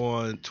us up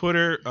on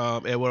Twitter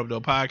at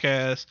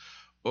whatupthopodcast,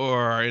 or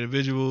our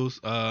individuals,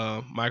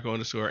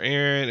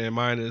 Michael_Aaron, and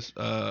mine is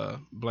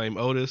Blame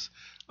Otis.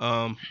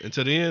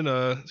 Until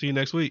then, see you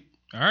next week.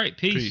 All right,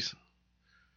 peace. Peace.